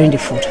finished preparing the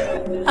food?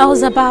 I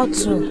was about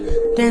to.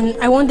 Then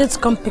I wanted to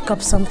come pick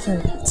up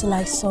something till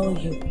I saw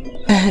you.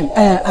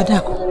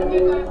 Adako,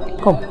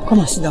 come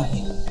and sit down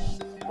here.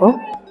 Oh?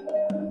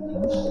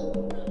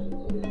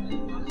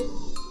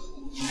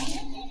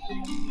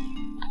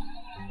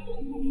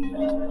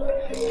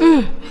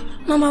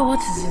 Mama, what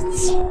is it?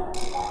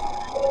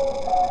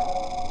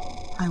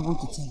 I want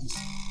to tell you.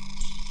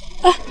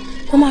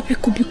 Mama,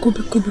 biko.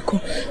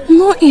 I'm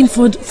not in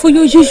for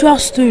your usual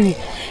story.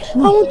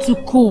 No. I want to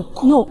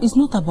cook. No, it's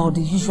not about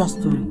the usual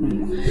story.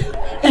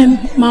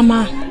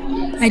 Mama,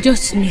 I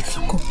just need to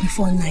cook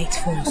before night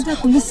falls.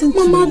 Adako, listen to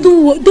Mama, me.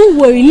 don't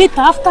worry.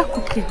 Later, after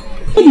cooking.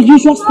 Not the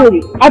usual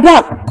story.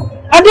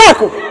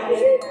 Adako!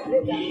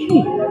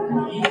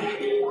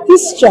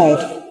 This child.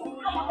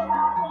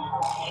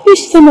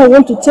 Each time I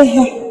want to tell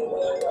her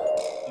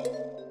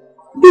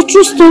the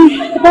true story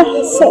about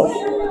herself,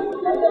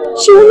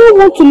 she will not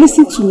want to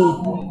listen to me.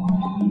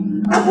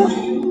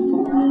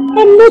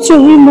 I'm not your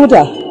real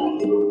mother.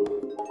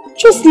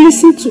 Just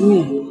listen to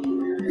me.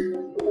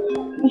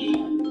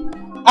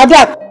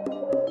 Adak!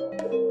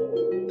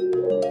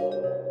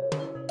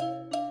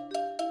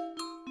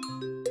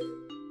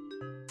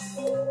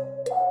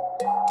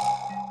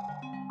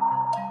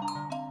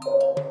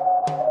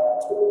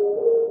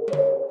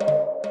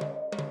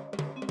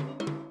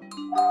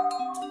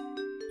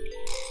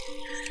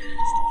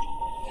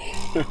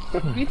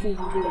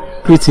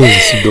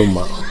 Greetings,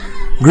 Sidoma.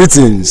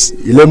 Greetings,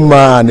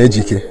 Ilemma and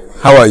Ejike.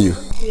 How are you?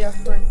 We are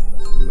fine.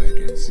 I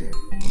can see.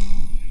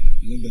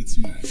 Not that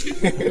smart.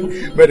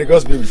 May the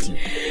gods be with you.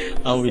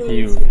 I'm with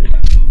you.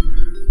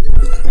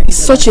 He's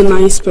such a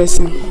nice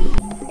person.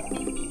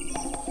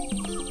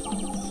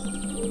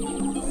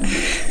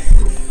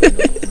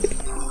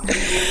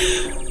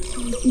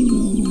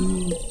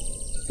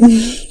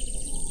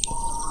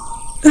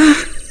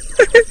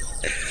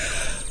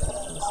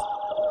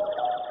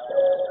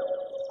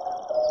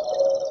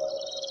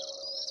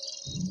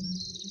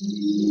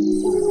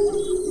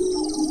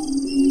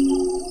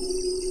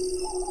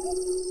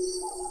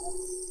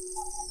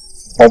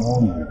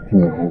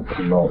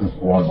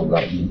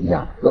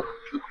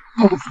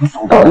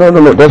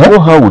 No. There's no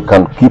how we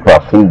can keep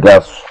our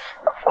fingers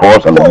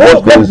crossed and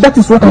that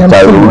is what I am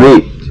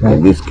saying.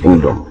 in this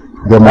kingdom.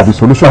 There must be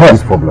solution to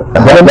this problem.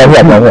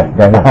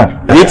 They're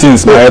here.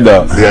 Greetings, my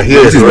elder. They are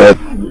here. This is my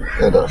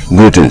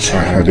greetings.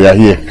 They are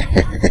here.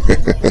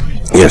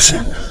 Yes.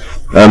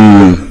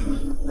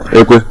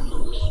 Ekwe.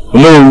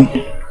 Hello.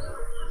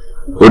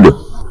 Odo.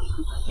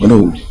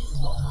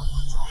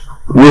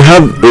 We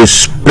have a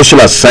special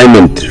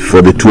assignment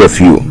for the two of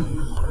you.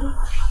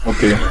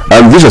 Okay.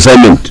 And this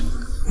assignment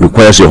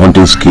requires your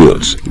hunting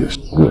skills. Yes.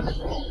 Good.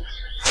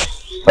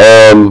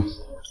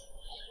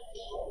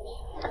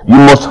 You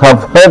must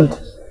have heard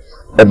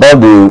about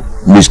the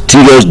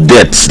mysterious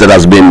deaths that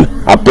has been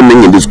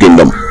happening in this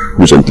kingdom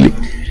recently.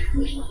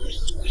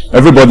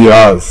 Everybody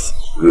has.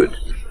 Good.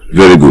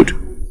 Very good.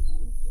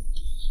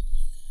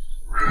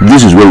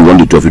 This is where we want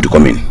the two of you to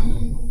come in.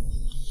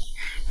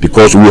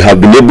 Because we have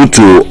been able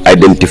to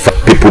identify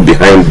people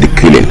behind the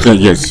killing.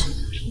 Yes.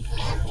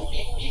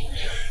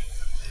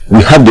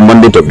 We have the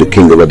mandate of the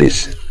king over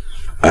this,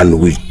 and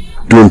we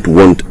don't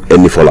want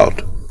any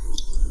fallout.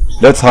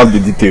 Let's have the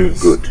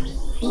details. Good.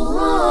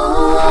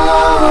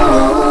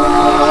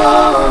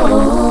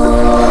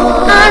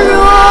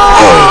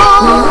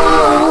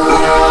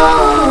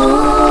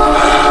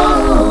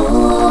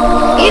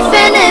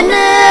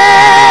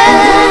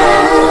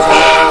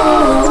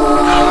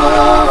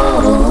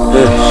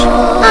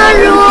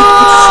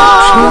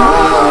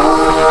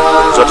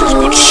 Such is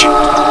good shit.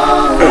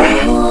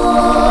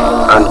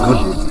 And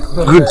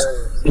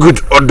good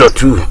order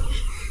too.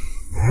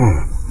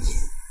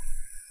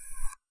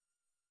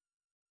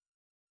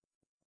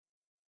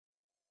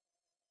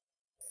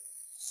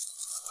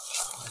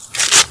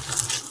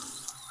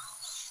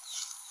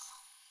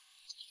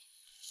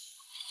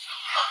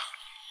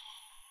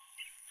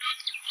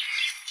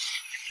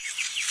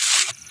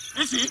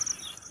 Is he?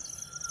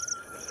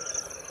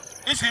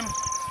 Is him?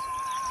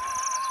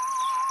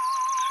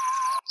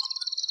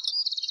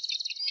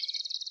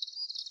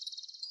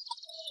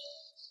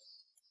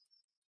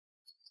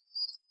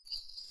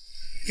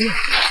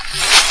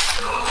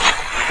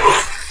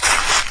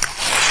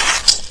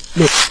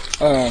 Look,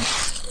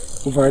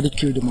 we've already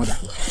killed the mother.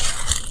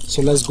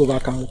 So let's go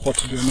back and report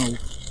to the owner.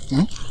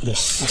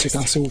 Yes. As you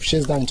can see, we've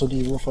chased down into the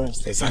evil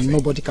forest. Exactly. And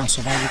nobody can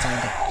survive it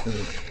either.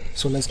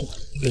 So let's go.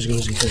 Let's go.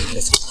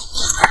 Let's go.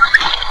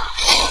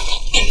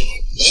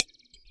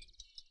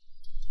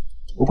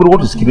 Okoro,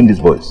 what is keeping this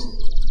voice?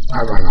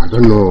 I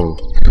don't know.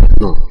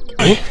 No.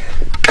 Hey!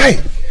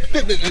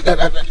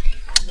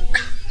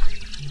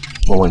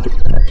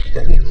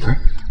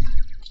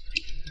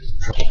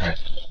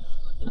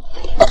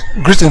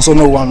 Greetings,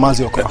 Ono and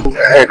Mazi Okoro.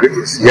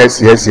 Greetings.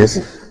 Yes.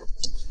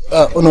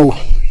 Ono,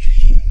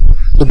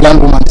 the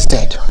blind woman is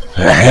dead.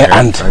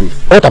 And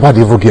what about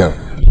the evil girl?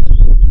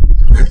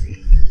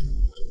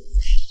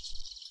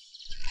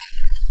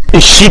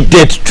 Is she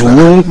dead too?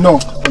 No.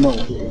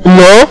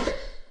 No?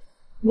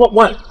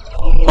 What?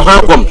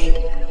 How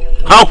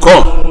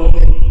come?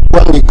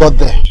 When we got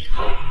there,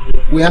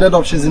 we ended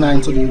up chasing her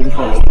into the evil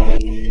forest.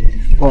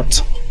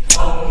 But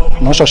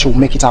I'm not sure she will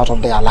make it out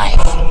of there alive.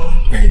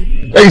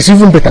 It's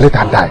even better let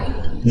her die.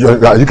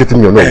 Are you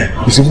getting me or no?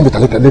 It's even better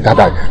let her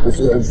die.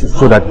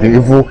 So that the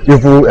evil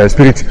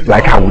spirit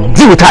like her will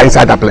deal with her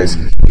inside that place.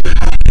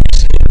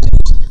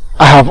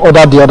 I have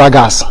ordered the other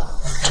guys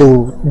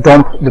to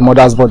dump the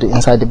mother's body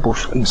inside the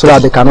bush so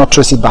that they cannot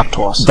trace it back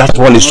to us. That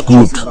one is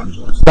good.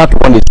 That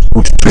one is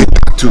good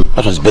too.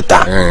 That was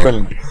better.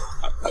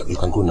 You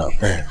can go now.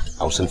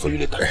 I'll send for you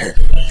later.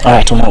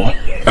 Alright, tomorrow.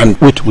 And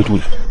wait.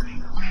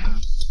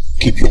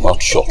 Keep your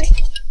mouth shut.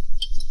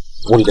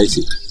 What did I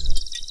say?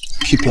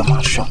 Keep your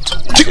mouth shut.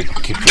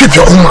 Keep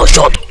your own mouth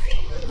shut.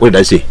 What did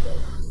I say?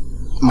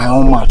 My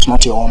own mouth,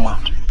 not your own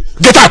mouth.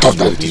 Get out of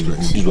that!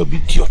 This will be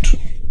idiot.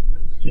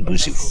 You don't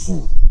say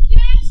fool.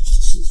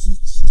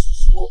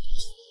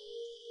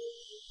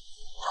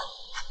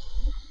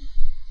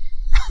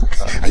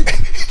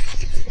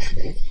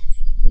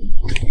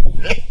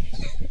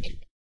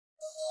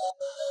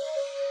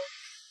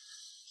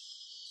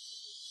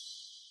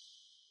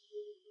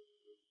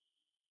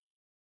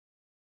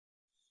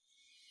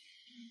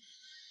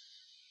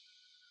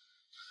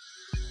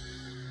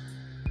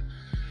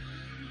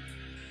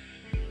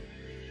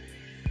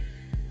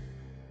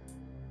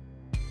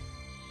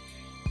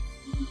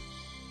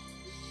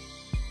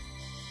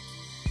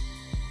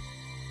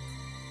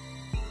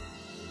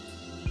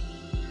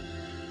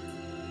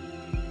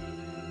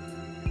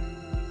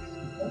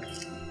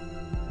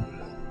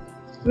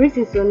 This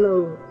is your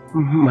nose.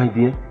 My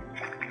dear,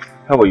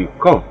 how are you?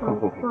 Come.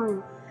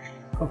 Fine.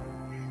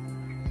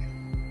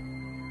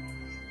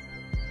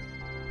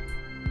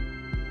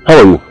 How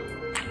are you?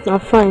 I'm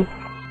fine.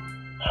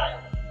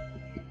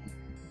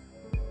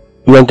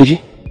 You and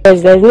Kechi?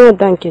 Yes, there's no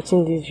one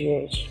getting this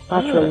village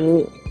apart from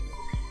me.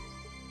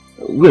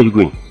 Where are you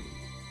going?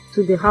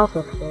 To the house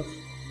of God.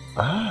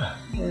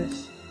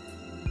 Yes.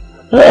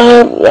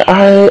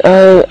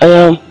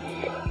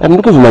 I'm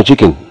looking for my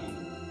chicken.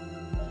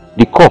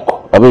 The cock.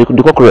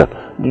 The cockerel.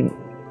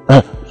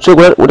 So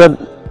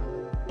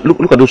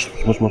look at those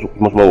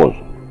small ones.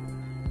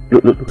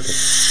 Look.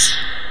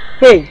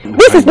 Hey,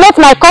 this is not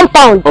my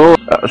compound. Oh,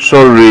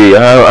 sorry.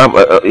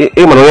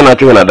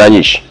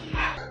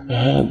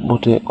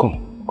 But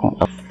come.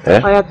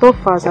 I talk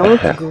fast. I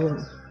want to go.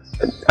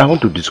 I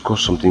want to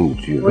discuss something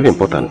with you. Very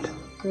important.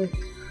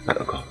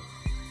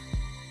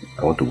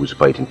 I want to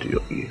whisper it into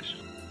your ears.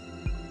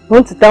 You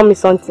want to tell me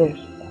something?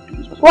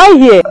 Why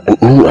here?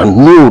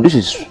 No, this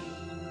is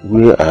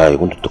where I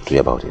want to talk to you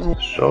about it.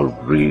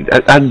 Sorry,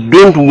 I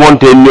don't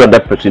want any other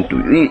person to.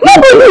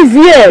 Nobody is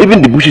here.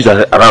 Even the bushes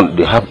around,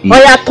 they have ears. Oh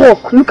yeah,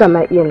 talk. Look at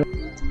my ear.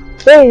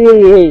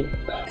 Hey.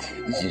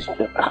 This is...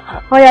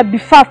 Oh yeah, be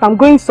fast. I'm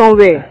going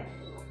somewhere.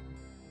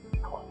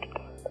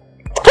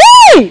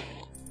 Hey!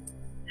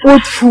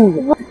 Old fool.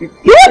 You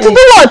want to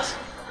do what?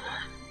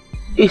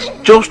 It's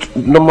just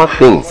normal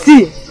thing.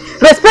 See,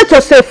 respect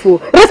yourself, fool.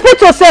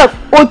 Respect yourself,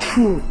 old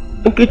fool.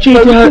 Nkechi,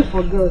 oh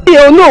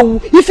no,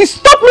 if you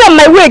stop me on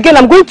my way again,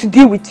 I'm going to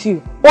deal with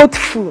you. Old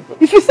fool.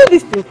 If you say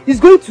this thing,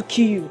 he's going to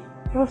kill you.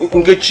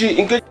 Nkechi,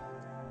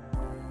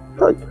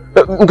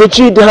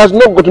 it has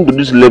not gotten to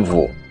this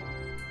level.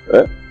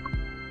 Eh?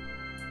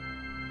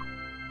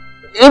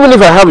 Even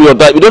if I have your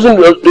type, it doesn't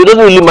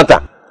really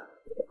matter.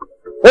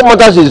 What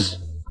matters is,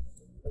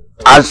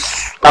 as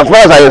far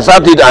as I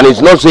insert it and it's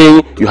not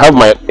saying you have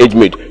my age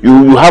mate,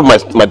 you have my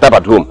type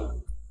at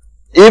home.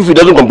 If he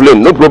doesn't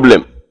complain, no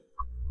problem.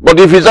 But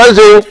if he starts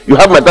saying you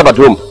have my type at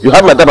home, you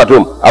have my type at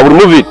home, I will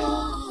remove it.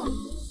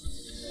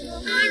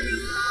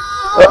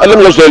 Let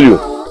me just tell you,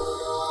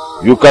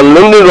 you can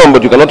only run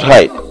but you cannot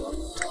hide.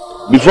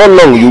 Before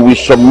long you will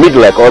submit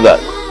like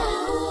others.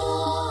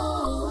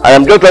 I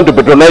am just trying to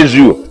patronize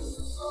you.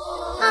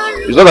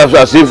 It's not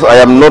as if I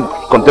am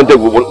not contented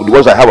with the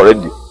ones I have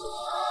already.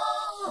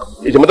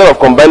 It's a matter of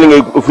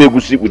combining ofe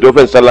egusi with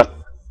ofe nsala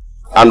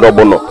and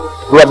obono,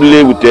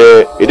 probably with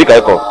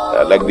edikaiko,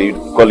 like they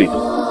call it.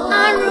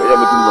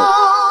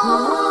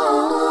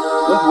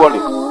 Don't worry.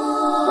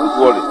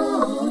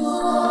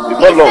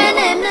 Before long,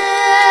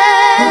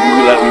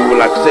 you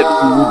will accept.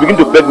 You will begin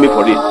to beg me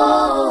for it.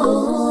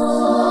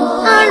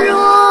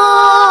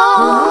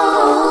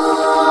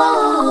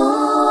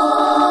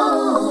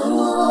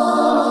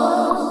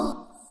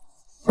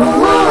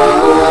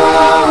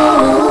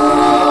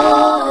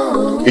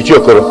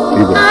 Ichiokoro,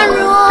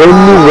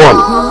 anyone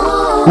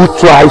who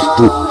tries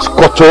to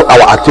scuttle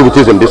our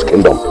activities in this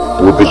kingdom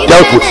will be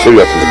dealt with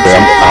seriously.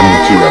 I'm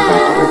with you.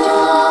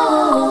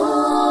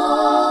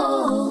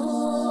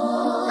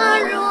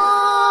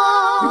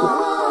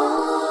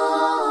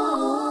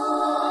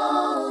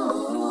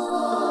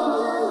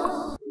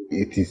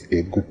 It is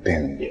a good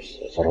thing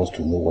for us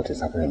to know what is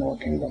happening in our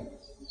kingdom.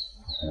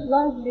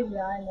 Long live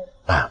Your Highness.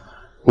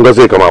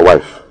 Ngazeka, my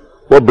wife,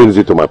 what brings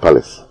you to my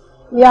palace?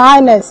 Your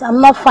Highness, I'm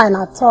not fine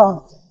at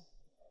all.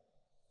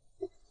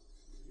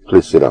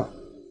 Please sit down.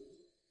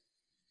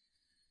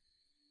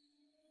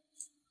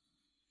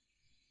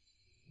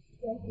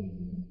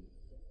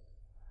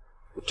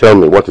 Tell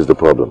me, what is the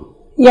problem?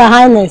 Your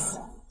Highness,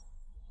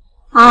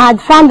 I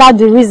had found out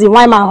the reason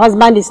why my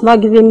husband is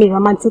not giving me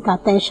romantic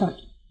attention.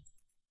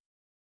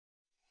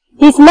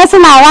 He's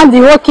messing around the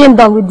whole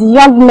kingdom with the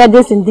young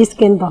maidens in this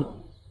kingdom.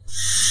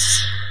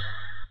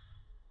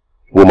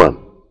 Woman,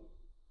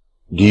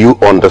 do you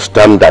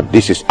understand that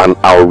this is an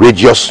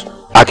outrageous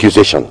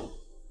accusation?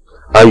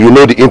 And you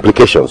know the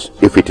implications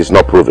if it is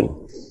not proven.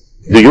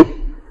 Do you?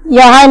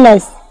 Your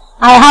Highness,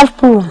 I have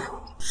proof.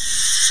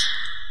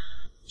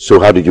 So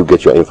how did you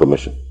get your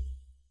information?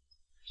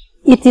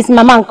 It is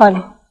Mama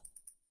calling.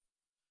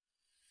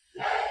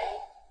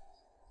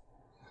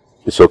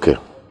 It's okay.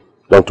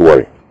 Don't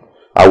worry.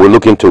 I will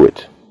look into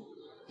it.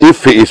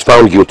 If he is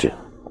found guilty,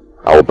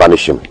 I will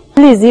banish him.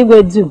 Please,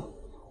 Igwe, do.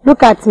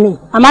 Look at me.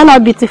 Am I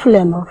not beautiful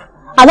enough?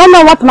 I don't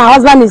know what my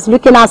husband is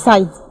looking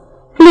outside.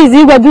 Please,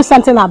 Igwe, do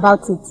something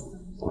about it.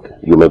 Okay,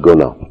 you may go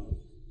now.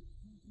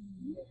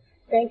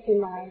 Thank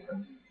you, my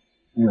husband.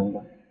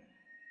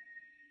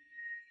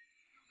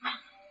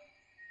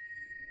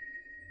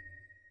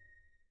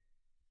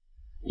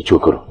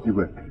 Ichokoro.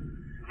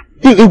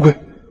 Igwe,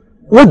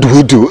 what do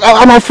we do?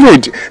 I'm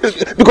afraid.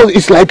 Because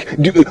it's like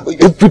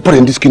people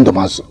in this kingdom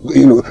has,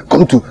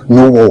 come to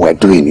know what we're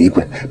doing,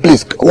 Igwe.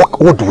 Please,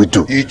 what do we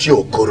do?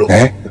 Ichokoro.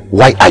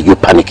 Why are you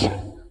panicking?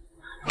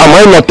 Am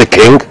I not the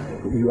king?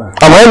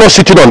 Am I not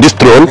sitting on this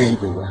throne?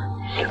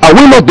 Are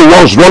we not the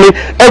ones running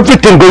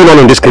everything going on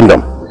in this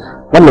kingdom?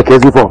 What make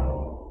it for?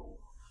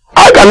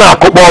 I cannot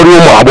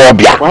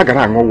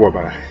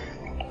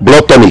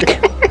blood tonic.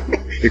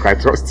 If I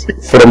trust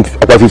you. From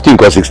about 15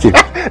 or 16.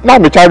 Now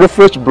I'm trying to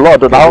fresh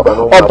blood now.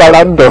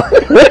 Operando.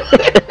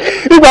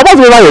 If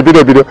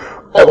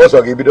I was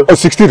a video.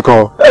 16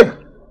 call.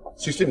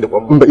 16 the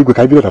one. But you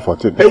can be at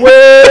 14. Hey,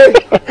 wait!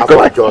 I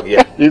got a jog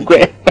here. You go.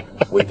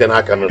 Wait, then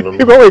I can know.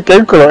 You go, we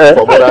can call.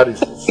 For what that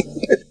is.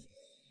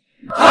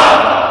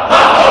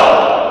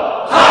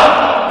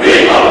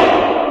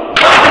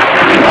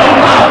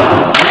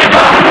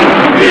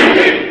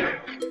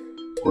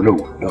 Oh no,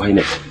 Your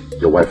Highness,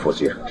 your wife was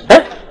here.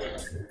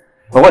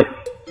 My wife?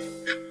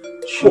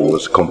 She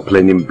was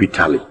complaining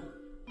bitterly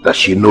that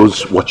she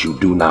knows what you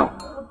do now.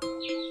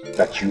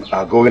 That you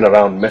are going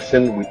around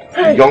messing with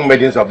the young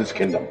maidens of this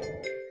kingdom.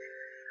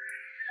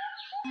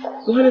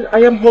 I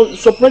am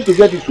surprised to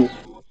hear this.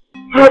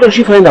 How does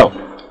she find out?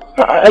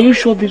 Are you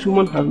sure this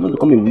woman has not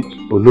become a witch?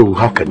 Oh no,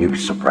 how can you be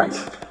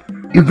surprised?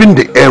 Even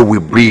the air we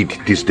breathe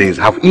these days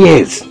have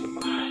ears.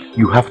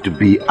 You have to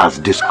be as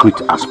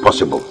discreet as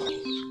possible.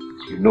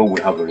 You know we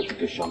have a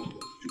reputation.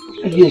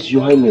 Yes,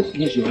 Your Highness.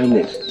 Yes, Your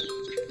Highness.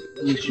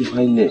 Yes, Your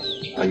Highness.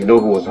 And you know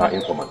who was our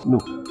informant? No.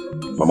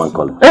 Mama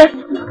Nkoli.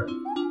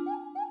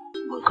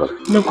 Mama Nkoli.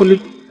 Mama Nkoli.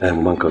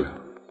 Mama Nkoli.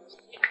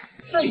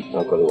 Hey.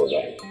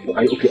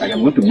 Okay, I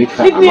am going to make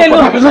her. Leave me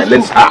alone.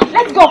 Let's her.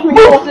 Let's go off me.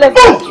 Let's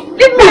go.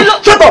 Leave me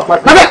alone. Shut up, my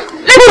king.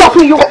 Let go of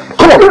me.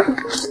 Come on.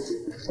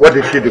 What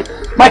did she do?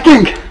 My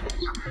king,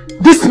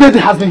 this lady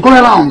has been going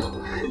around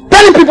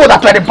telling people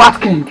that you are the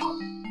bad king.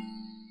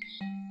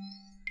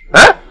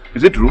 Huh?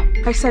 Is it true?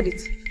 I said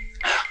it.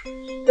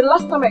 The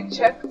last time I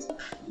checked,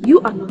 you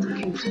are not a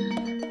king.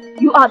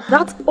 You are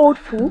that old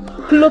fool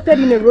clothed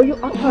in a royal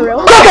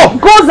apparel.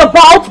 Goes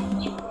about.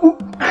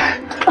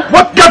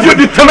 What gave you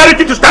the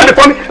temerity to stand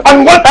before me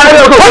and what?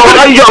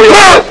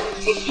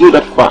 Go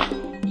that far.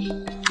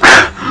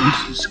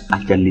 This is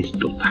Ajali's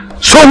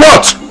daughter. So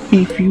what?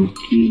 If you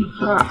kill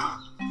her,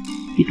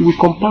 it will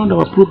compound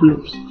our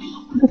problems.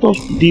 Let us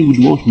deal with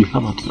what we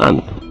have at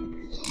hand.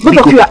 Both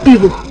of you are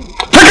evil.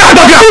 Take her out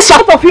of here!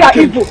 Both of you are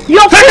evil.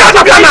 Your Take her out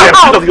of here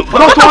now! Both of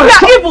you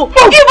are evil.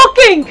 Evil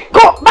king.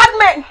 Go, bad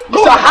men.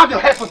 You shall have your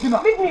head for dinner.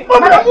 Leave me.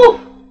 Madam, move.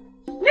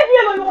 Leave me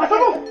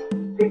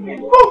alone. Leave me.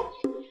 Move.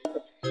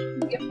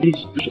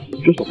 Please,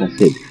 just as I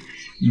said,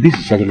 this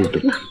is Ajali's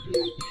daughter.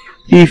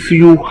 If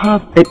you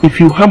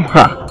harm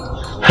her,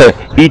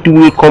 it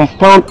will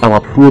compound our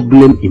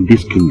problem in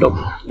this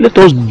kingdom. Let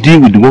us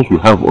deal with the ones we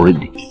have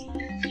already.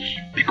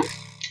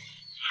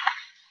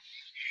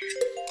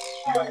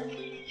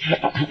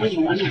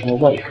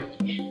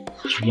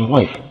 My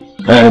wife,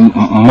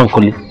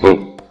 Mankoli,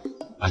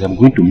 I am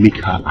going to make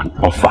her an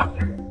offer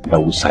that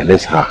will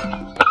silence her.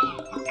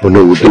 Oh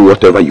no, we'll do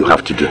whatever you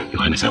have to do.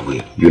 Your Highness, I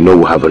will. You know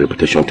we have a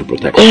reputation to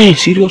protect. Hey,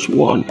 serious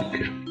one.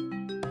 Okay.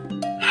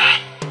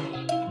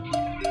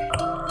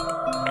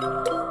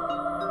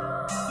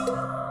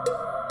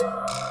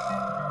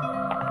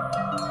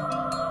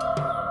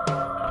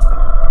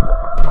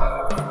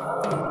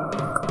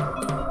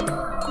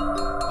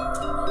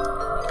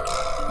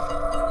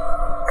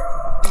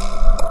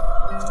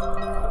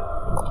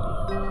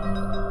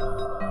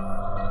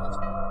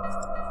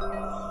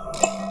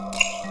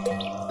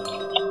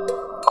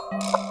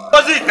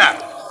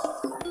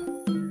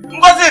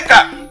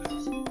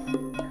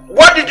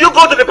 What did you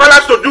go to the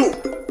palace to do?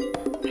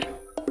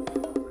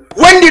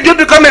 When did you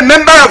become a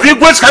member of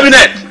Igwe's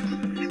cabinet?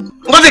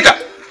 Ngozika,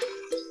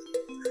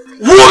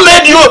 who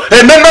made you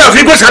a member of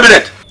Igwe's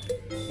cabinet?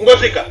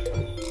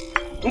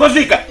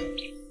 Ngozika,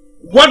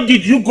 what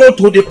did you go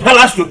to the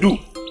palace to do?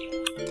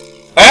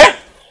 Eh?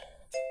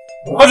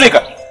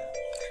 Ngozika?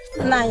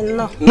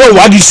 No. No,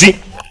 Wagisi.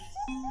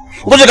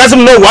 Ngozika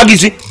doesn't know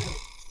Wagisi.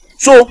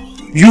 So,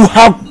 you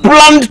have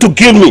planned to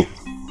kill me.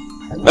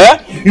 Eh?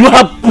 You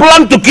have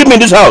planned to keep me in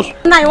this house.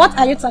 Nai, what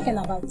are you talking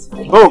about?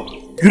 Oh,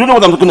 you don't know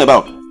what I'm talking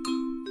about.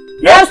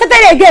 You have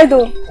started again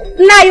though.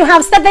 Now you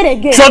have started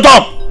again. Shut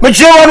up!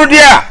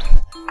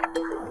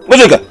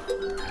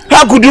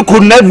 How could you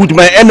connect with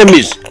my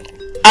enemies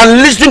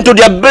and listen to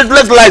their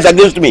baseless lies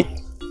against me?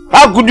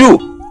 How could you?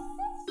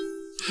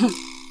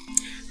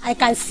 I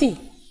can see.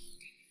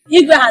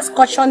 Igwe has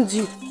cautioned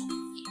you.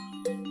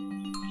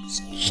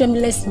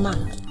 Shameless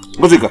man.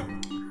 Ngozika,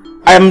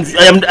 I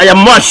am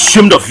more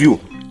ashamed of you.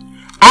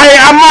 I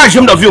am more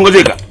ashamed of you,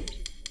 Ngozika.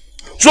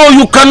 So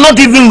you cannot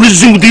even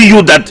reason within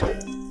you that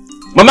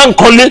Mama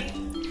Nkoli,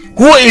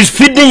 who is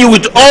feeding you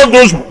with all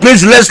those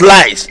baseless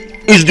lies,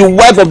 is the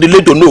wife of the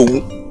late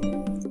Onowu.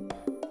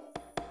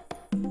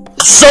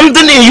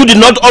 Something in you did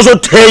not also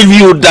tell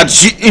you that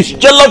she is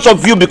jealous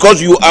of you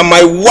because you are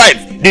my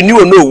wife, the new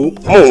Onowu.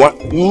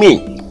 Me.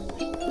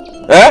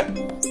 Eh?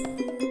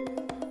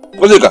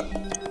 Ngozika,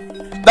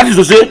 that is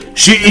to say,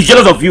 she is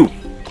jealous of you.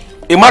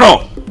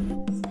 Imaro.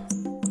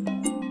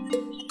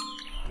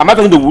 Am I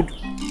talking to wood?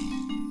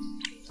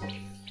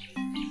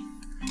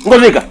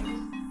 Ngozika,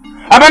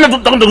 am I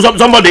not talking to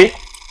somebody?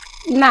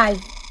 Nah,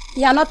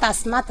 you are not as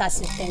smart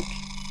as you think.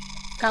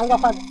 Can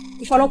walk up.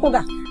 If you don't go,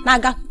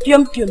 naga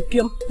pium.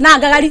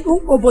 Naga gari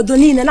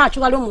obodoni ne na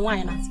chugali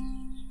umuwanya nati.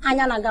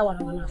 Anya naga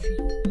wana fear.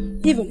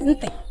 Even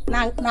nte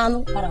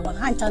nanu wana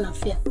hancha na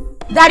fear.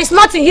 There is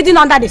nothing hidden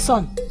under the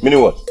sun.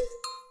 Meaning what?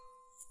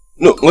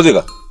 No,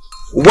 Ngozika.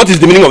 What is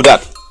the meaning of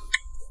that?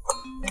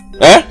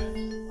 Eh?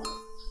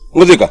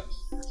 Ngozika.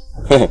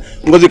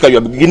 Ngozika, you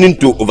are beginning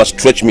to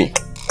overstretch me.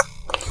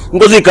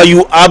 Ngozika,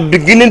 you are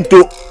beginning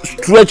to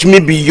stretch me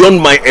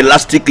beyond my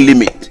elastic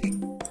limit.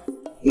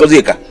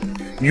 Ngozika,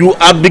 you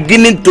are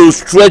beginning to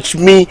stretch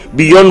me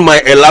beyond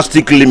my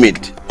elastic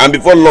limit. And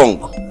before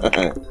long,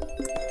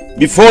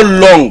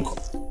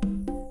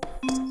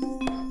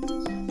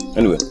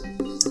 anyway,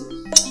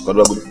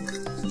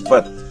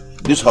 but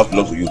this house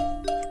belongs to you.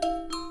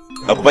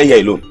 I'll buy here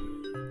alone.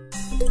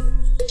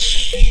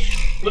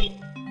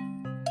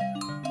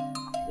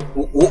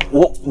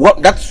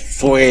 What? That's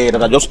swear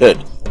that I just heard.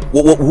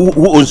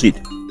 Who owns it?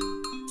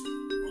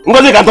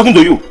 Ngozika, I'm talking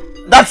to you.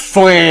 That's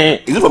swear.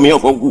 Is it from me or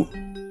from who?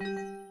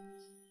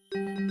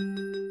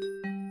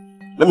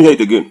 Let me hear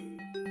it again.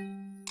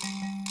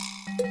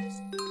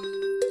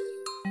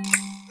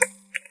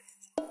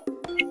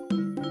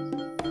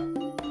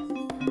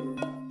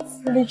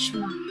 Foolish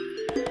man.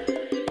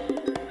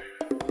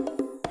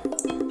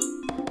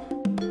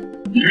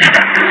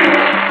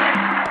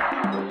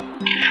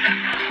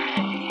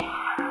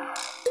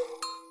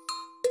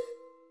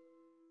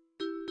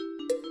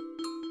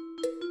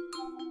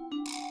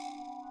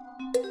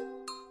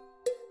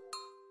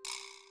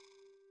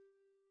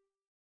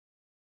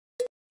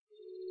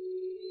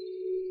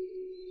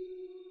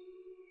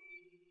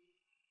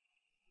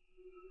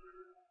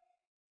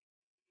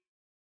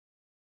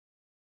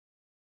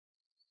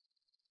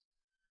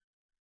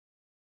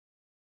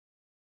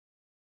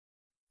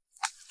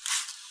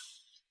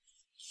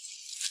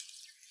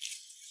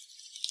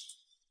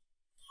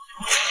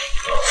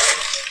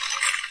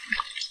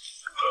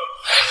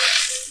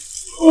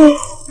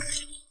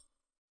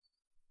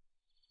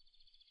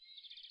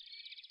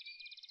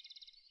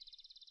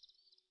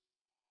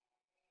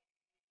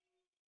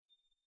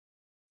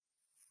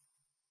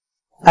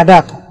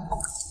 Adaku.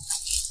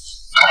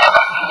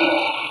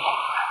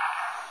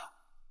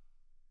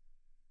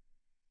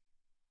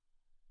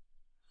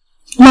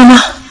 Mama,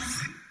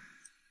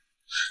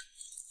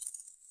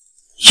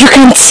 you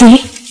can't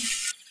see?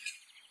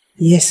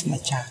 Yes, my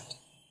child.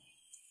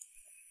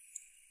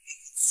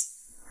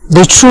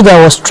 The truth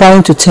I was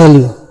trying to tell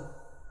you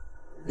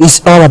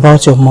is all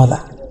about your mother.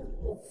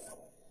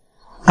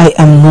 I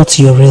am not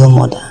your real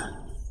mother.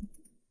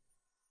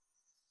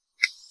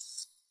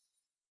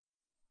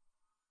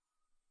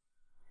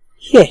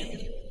 Here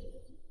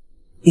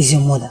is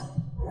your mother.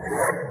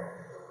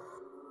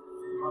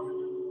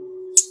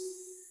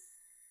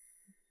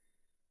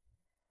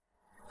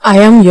 I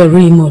am your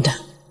real mother.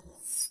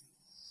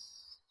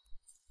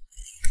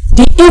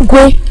 The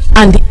Igwe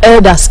and the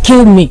elders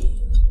killed me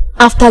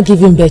after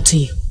giving birth to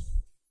you.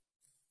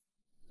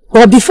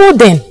 But before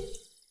then,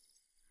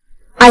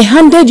 I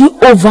handed you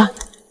over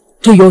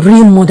to your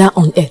real mother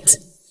on earth.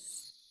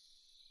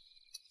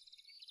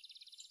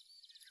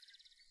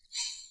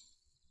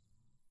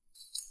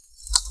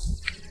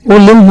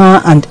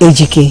 Olimma and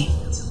Ejike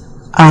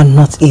are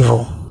not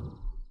evil.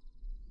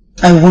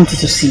 I want you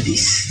to see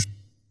this.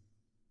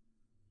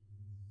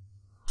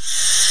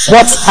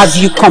 What have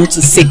you come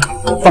to seek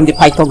from the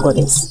Python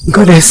goddess?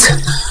 Goddess,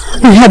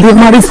 we have been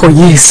married for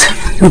years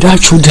without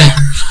children.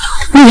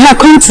 We are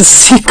going to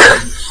seek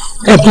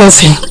a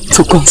blessing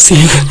to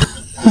conceive.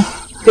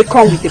 They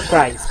come with a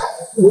price.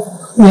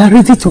 We are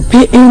ready to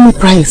pay any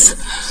price,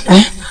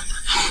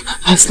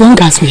 as long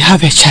as we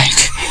have a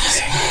child.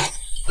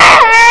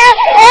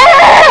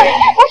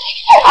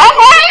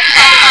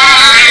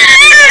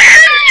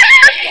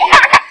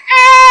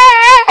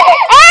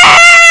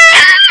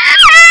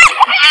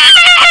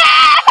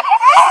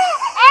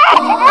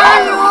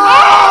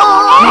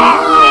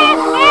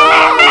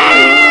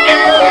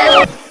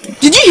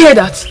 Did you hear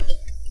that?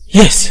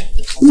 Yes.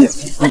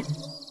 Yes.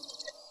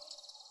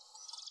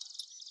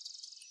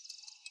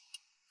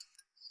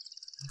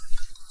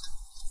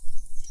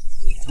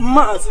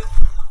 Mazi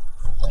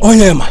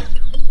Onyema.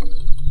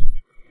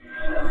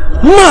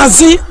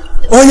 Mazi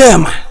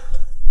Onyema.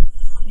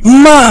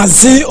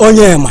 Mazi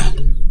Onyema.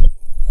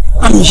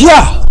 I'm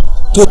here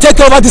to take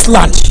over this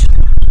land.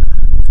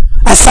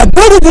 As I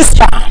bury this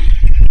land,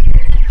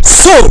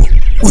 so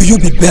will you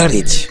be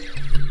buried.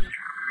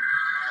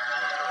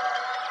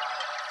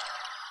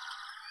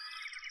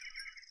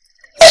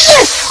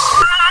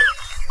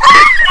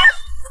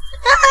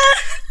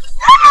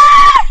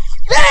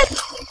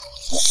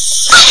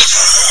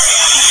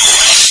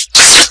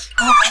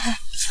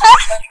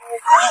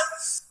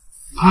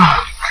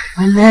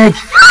 My leg.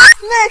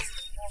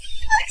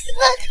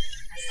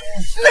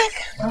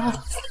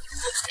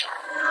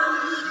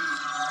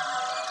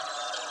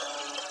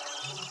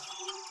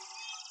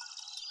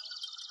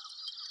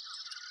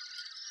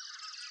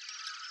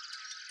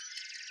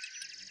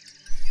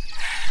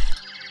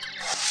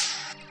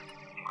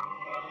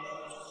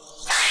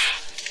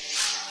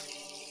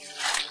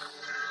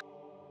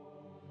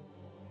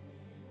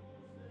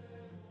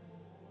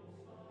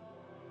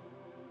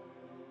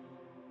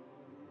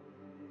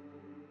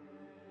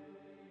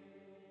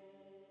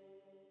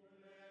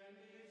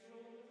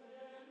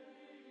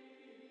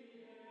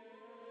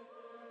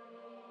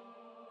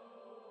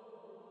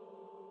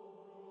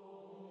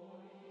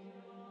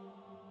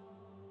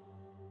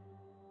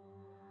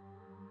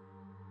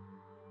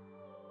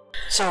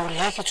 So I would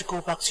like you to go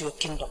back to your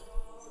kingdom.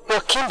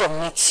 Your kingdom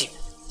needs you.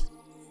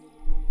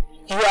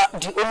 You are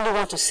the only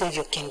one to save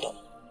your kingdom.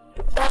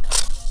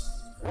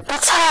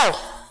 But how?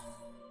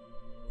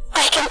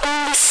 I can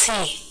only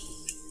see.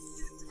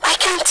 I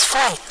can't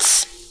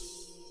fight.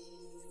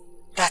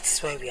 That is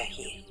why we are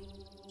here.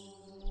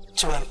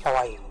 To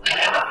empower you.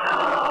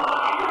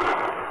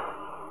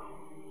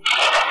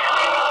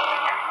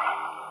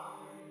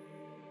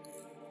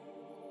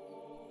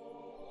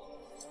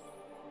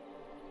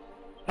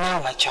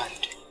 Now, my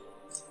child,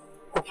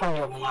 open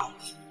your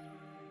mouth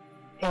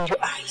and your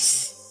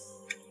eyes.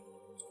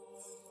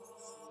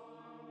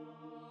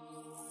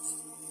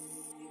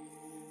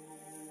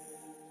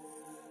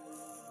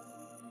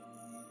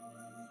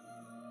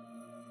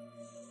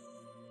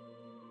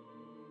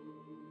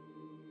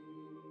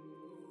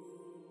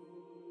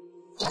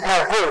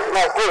 Now go,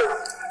 now go.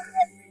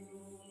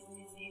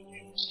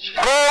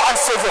 Go and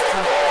save your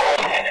kingdom.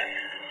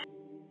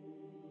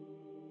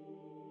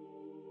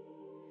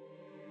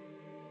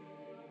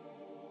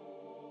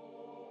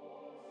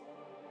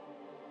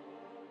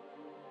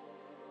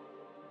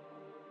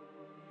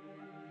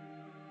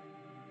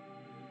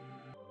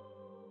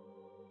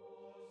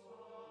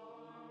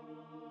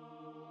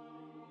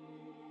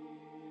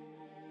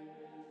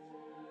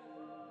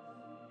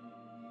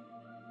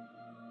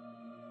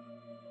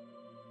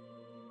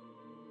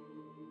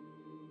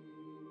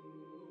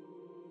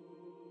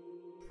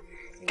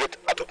 Get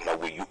out of my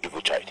way, you evil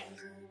child.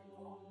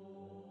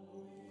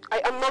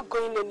 I am not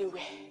going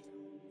anywhere.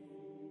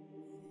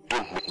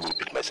 Don't make me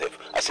repeat myself.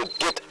 I said,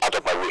 get out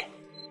of my way.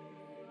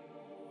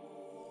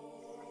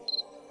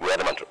 You are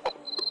the man to...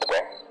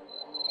 Okay.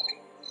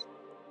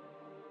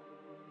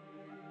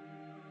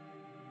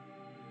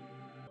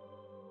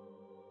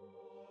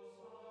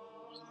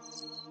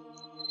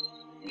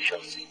 We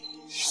shall see.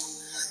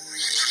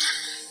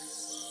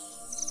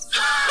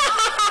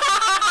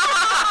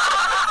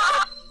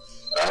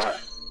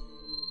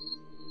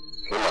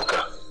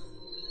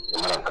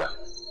 Imanka.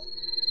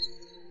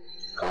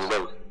 Come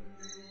down.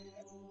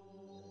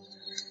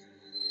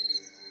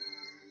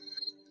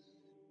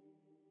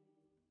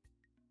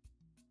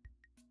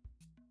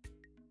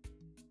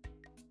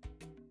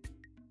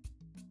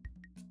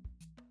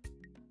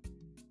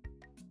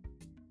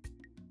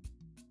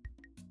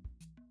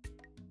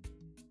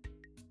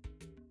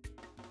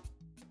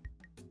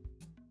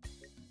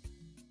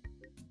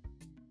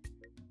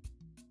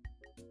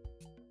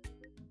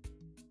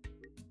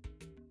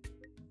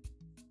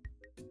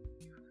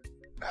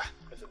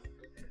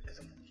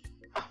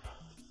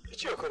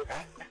 It's your call.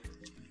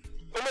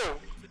 Hello.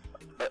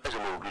 As I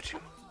will greet you.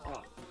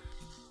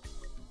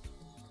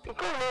 You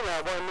can't know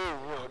about me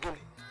again.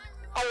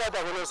 I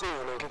want to say you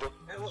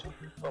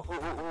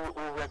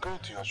we are going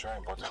to your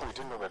shrine, but we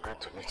didn't know we were going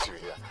to meet you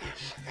here.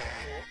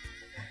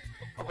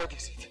 What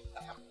is it?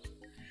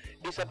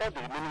 It's about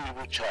the remaining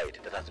evil child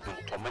that has been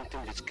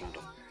tormenting this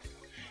kingdom.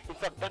 In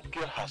fact, that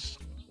girl has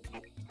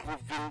been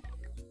proven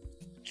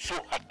so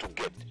hard to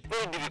get,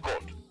 very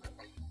difficult.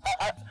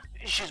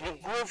 She's been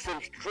growing from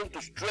strength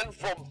to strength,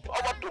 from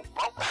power to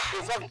power.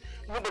 In fact,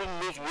 nobody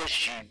knows where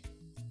she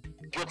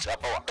gets her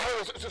power.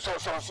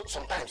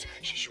 Sometimes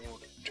she will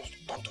just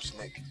turn to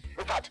snake.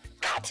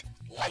 Cat,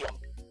 lion.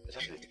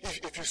 Exactly.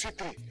 If you see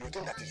 3, you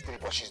think that is 3,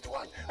 but she's the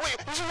one.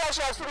 Wait, you see how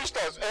she has finished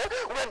us?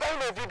 We are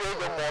dying every day,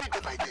 no more. Day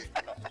by day.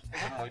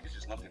 This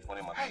is not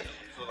funny, man.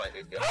 It's so like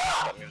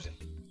amusing.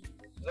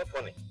 It's not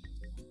funny.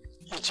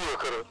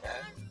 Ichiyokoro.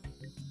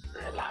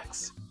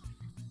 Relax.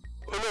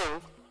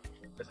 Hello.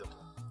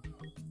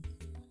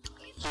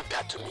 Leave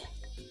that to me.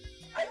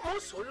 I'm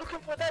also looking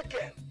for that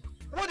girl.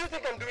 What do you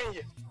think I'm doing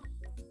here?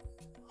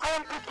 I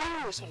am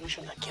preparing a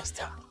solution against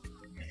her.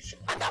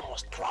 And I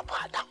must trap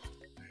her down.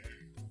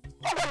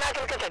 I'm going to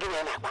get her.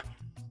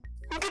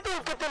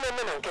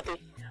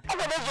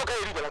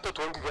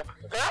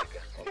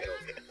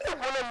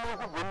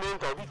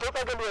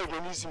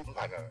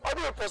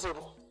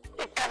 Possible.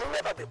 It can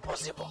never be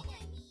possible.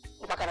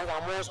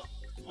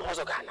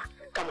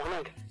 Come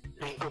on,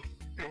 Ringo.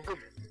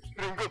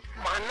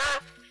 Mana,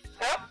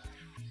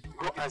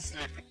 go and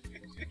sleep.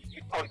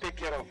 I'll take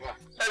care of her.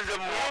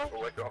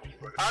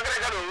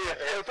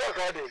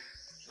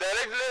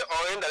 Directly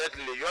or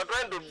indirectly, you are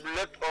trying to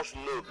let us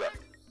know that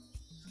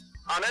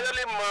an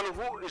elderly man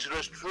who is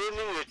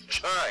restraining a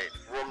child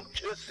from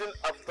chasing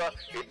after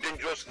a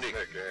dangerous snake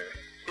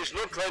is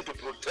not trying to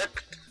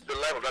protect the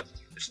life of that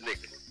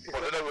snake, but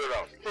the other way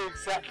around.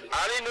 Exactly.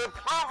 And in a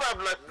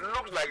proverb that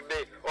looks like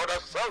or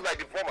that sounds like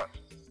the former,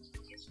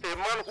 a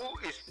man who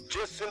is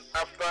chasing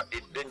after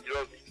a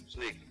dangerous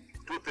snake,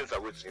 2 things are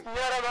with him.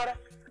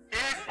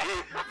 If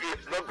he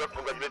is not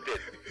congratulated,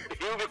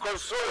 he will be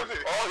consoled,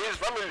 or his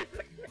family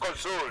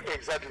consoled.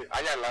 Exactly.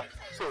 Ayala.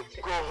 So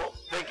go home.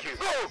 Thank you.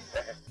 Go!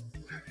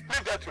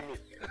 Leave that to me.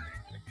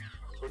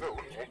 So no,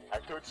 I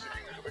told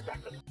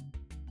you.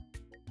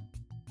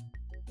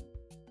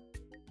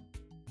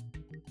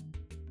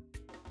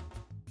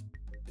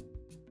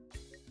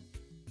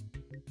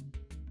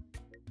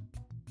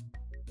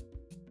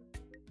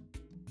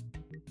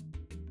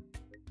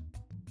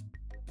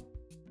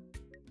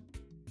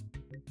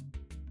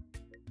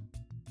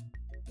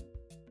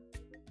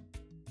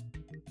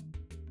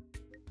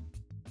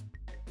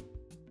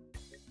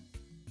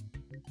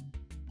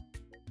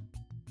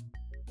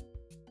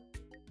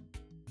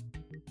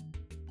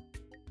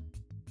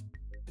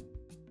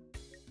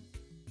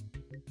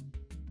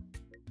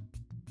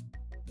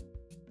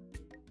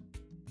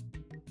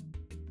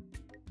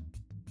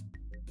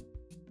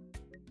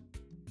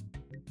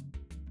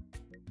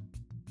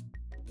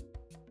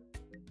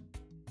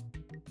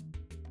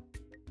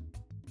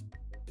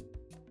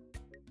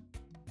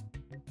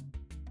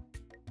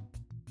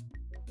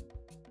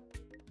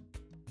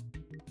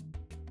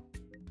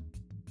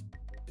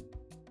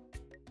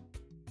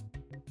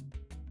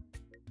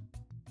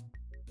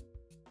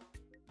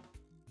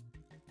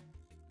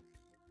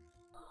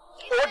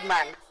 Old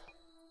man!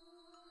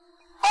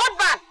 Old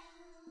man!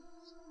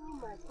 Oh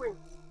my queen.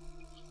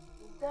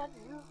 Is that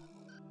you?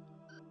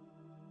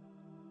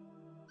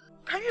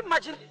 Can you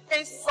imagine the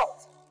insult?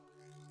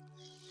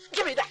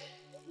 Give me that!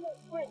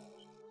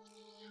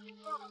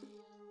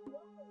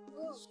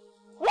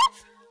 What?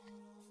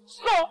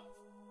 So,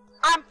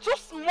 I'm too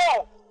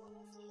small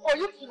for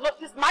you to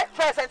notice my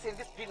presence in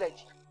this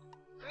village.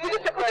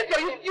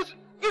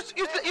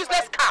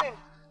 Useless cow.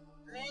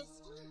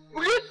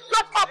 Will you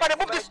shut up and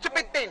remove this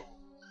stupid thing?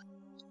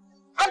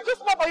 I'm too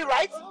small for you,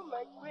 right? Oh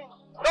my queen.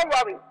 Don't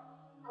worry.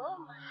 Oh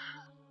my.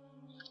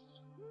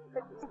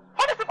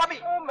 Hold this for me.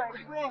 Oh my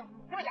queen.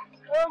 Give me that.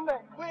 Oh my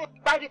queen.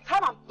 By the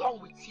time I'm done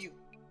with you,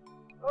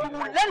 you will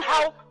learn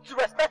how to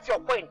respect your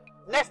queen.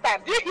 Next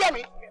time, do you hear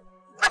me?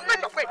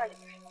 Respect your queen.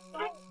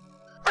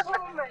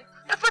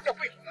 Respect your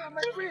queen.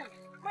 My queen.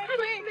 My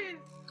queen.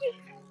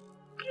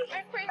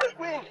 My queen. My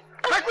queen.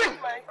 My queen.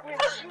 My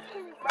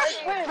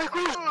queen. My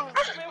queen. My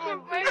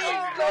queen.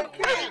 My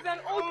queen. He's an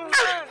old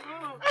man.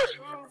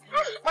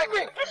 My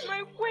queen.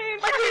 My queen.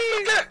 My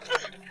queen.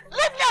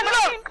 Leave me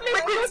alone.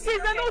 Please.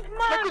 He's an old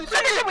man. Let me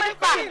deal with this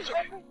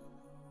man.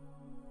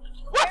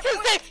 What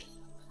is it?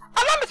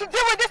 Allow me to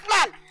deal with this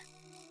man.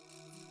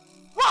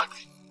 What?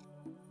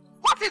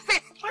 What is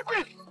it? My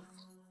queen.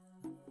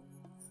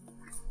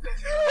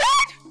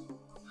 Dead?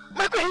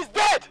 My queen, he's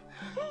dead.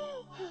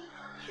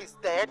 He's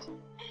dead?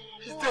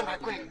 He's dead, my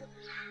queen.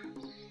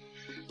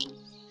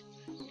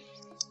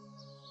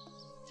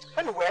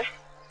 Anyway,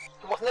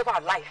 he was never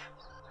alive.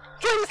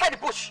 Join him inside the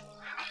bush.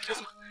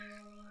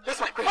 Yes,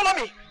 my queen. Follow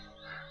me.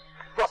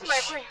 Rubbish.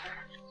 My queen.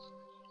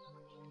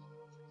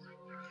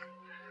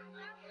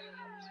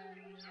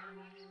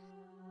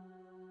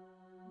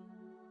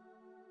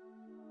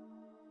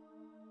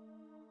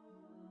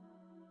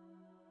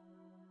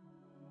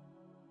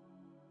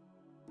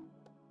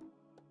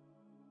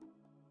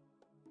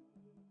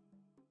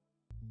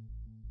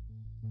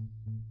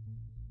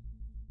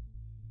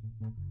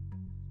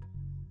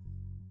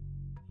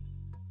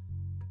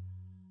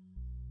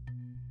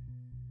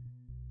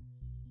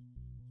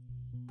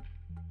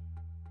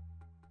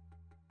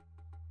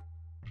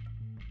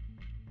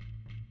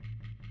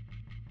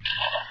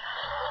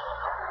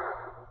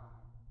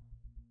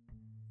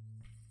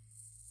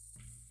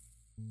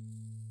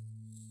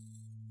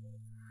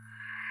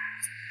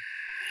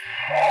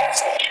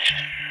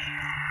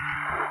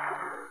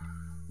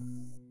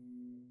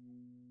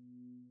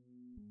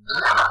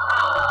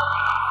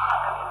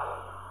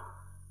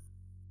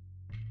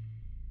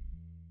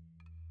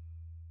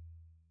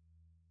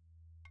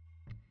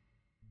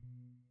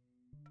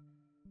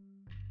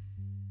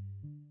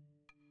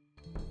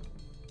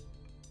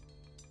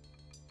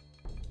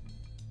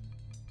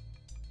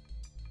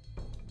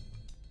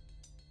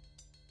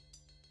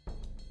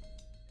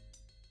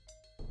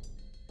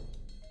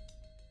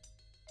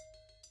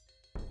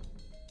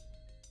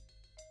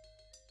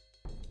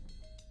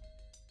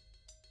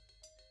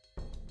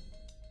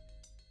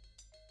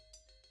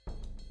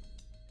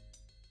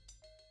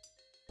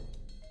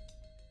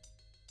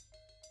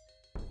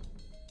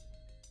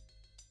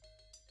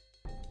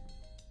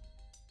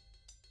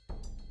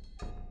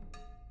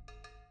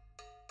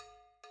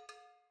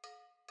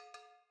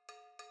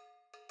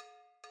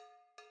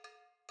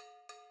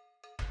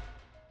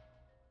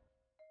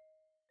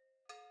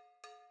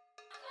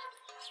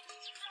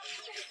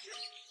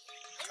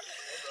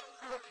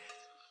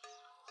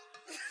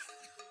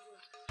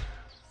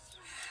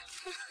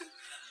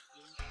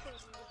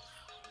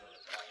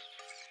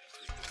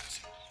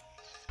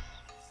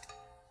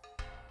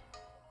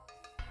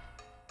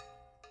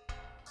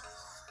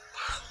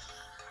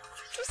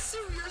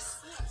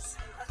 seriousness.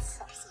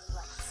 That's absolutely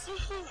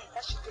right.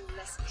 That should be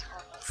less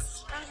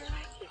honest. I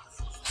like it.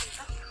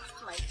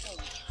 That's my thing.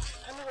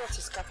 I know what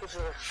is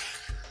capable of.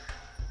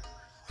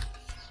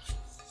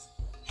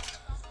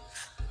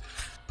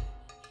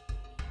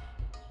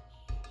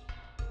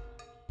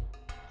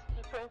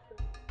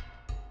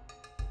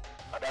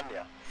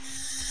 Madam,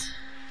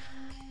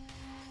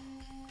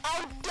 how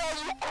dare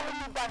you call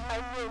me by my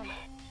name?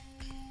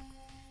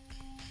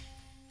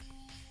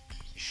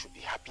 You should be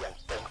happy and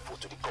thankful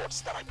to the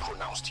gods that I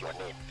pronounced your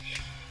name.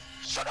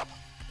 Shut up!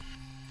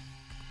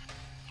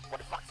 But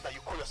the fact that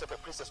you call yourself a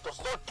princess does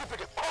not give you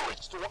the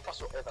courage to offer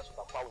your elders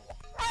without bowing down.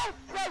 How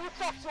dare you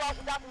talk to us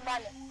without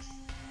manner?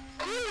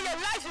 You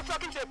realize you're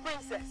talking to a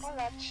princess?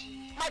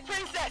 Olachi. My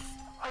princess!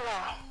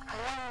 Ola, I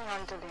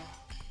want you handling.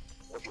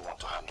 What do you want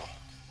to handle?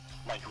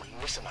 Now you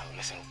listen and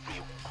listen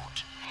real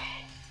good.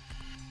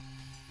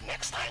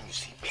 Next time you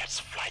see birds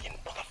flying,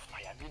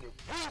 butterfly, I mean a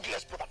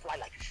wingless butterfly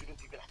like you shouldn't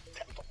even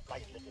attempt to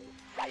fly, let alone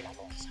flying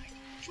alongside.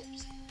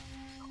 Jobs.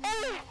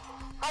 Oh,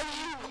 are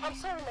you? I'm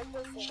sorry, my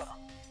princess. Shut up.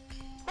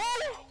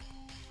 Oh,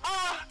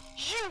 are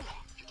you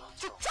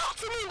to talk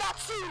to me in that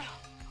scene?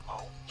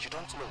 Oh, you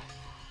don't know.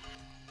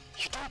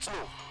 You don't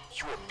know.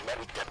 You are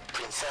married dead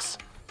princess.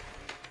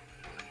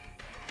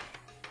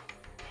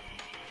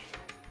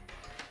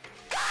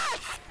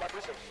 My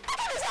princess.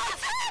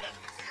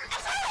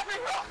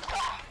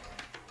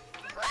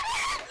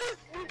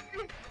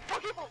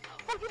 Forgive us.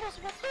 Forgive us.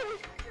 We're sorry.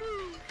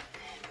 Please.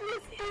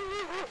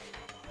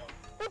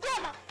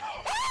 Udoma.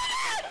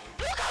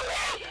 Look at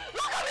me.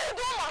 Look at me,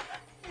 Udoma.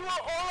 You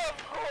are all of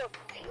God.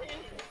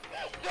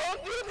 Don't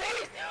do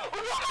this.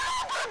 Udoma,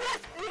 don't do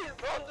this. Please,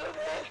 don't do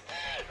this.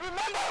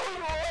 Remember who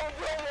you are,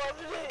 Udoma,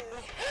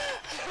 please.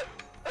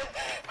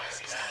 My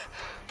sister.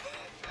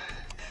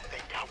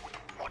 Think I would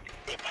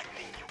whatever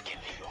thing you can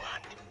lay your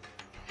hand.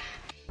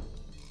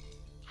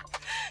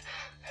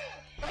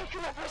 Thank you,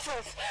 my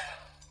princess.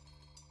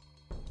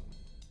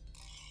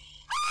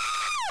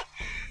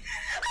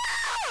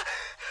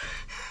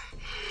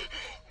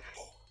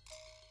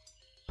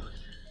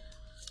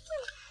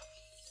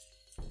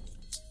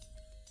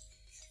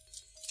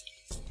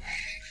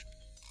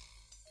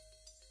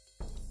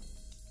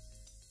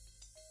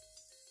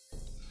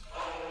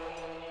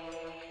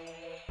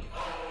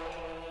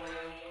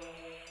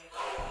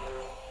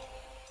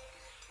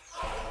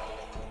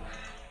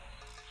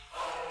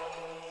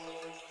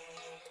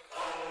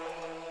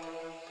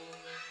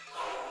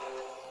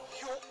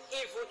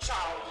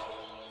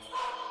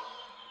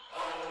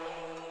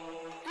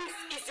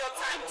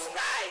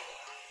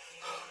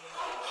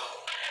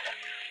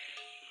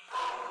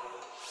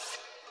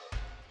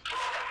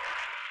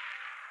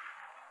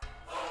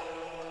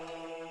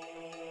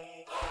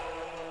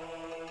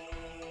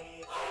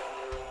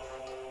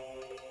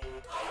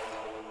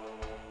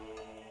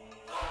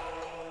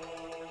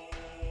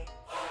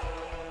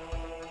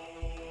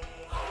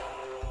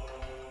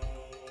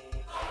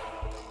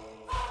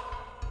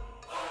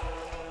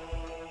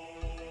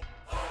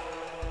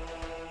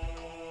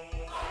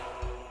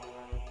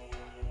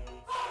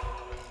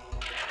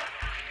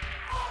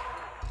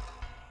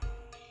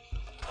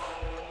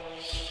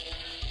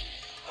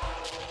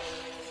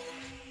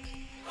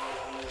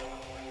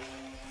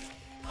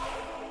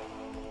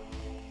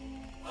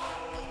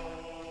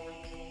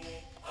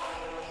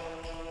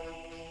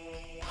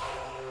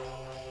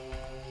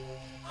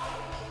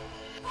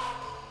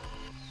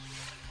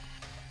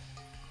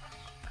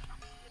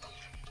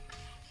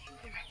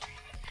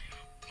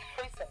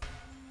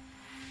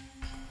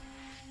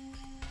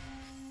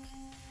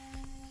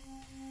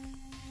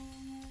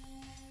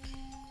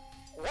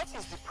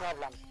 What is the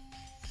problem?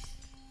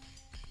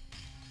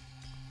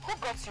 Who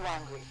got you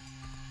angry?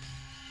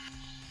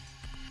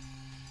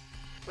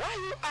 Why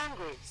are you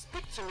angry?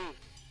 Speak to me.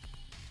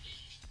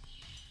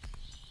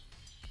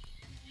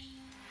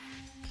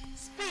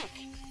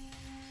 Speak!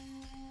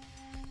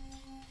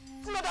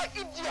 Another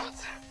idiot!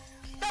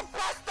 That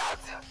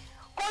bastard!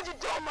 Called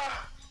Idoma!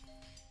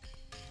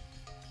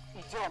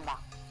 Idoma?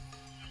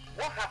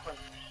 What happened?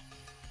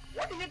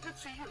 What did he do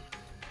to you?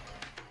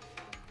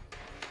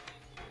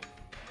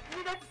 You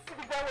needed to see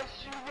the guy was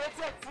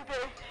humiliated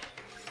today.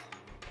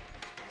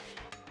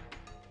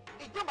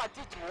 Idoma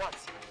did what?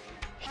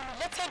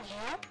 Humiliated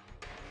you?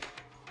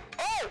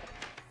 Oh!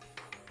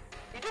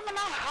 Idoma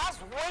now has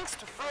wings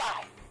to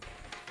fly.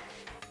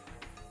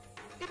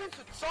 Even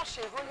to touch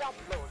a royal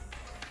blood.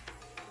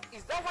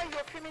 Is that why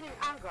you're feeling in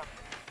anger?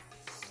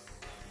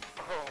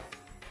 Oh.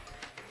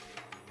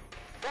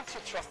 Don't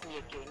you trust me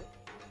again?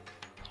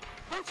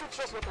 Don't you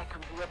trust what I can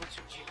be able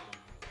to do?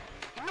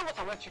 You know what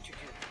I want you to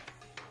do?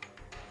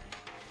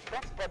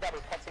 Don't bother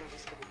reporting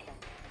this to the king.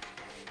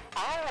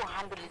 I will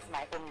handle it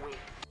my own way.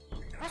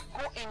 Just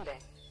go in there,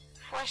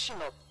 freshen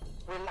up,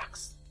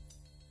 relax.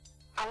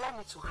 Allow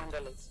me to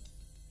handle it.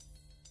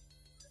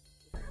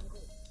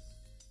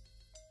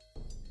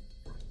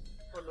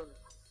 Follow me.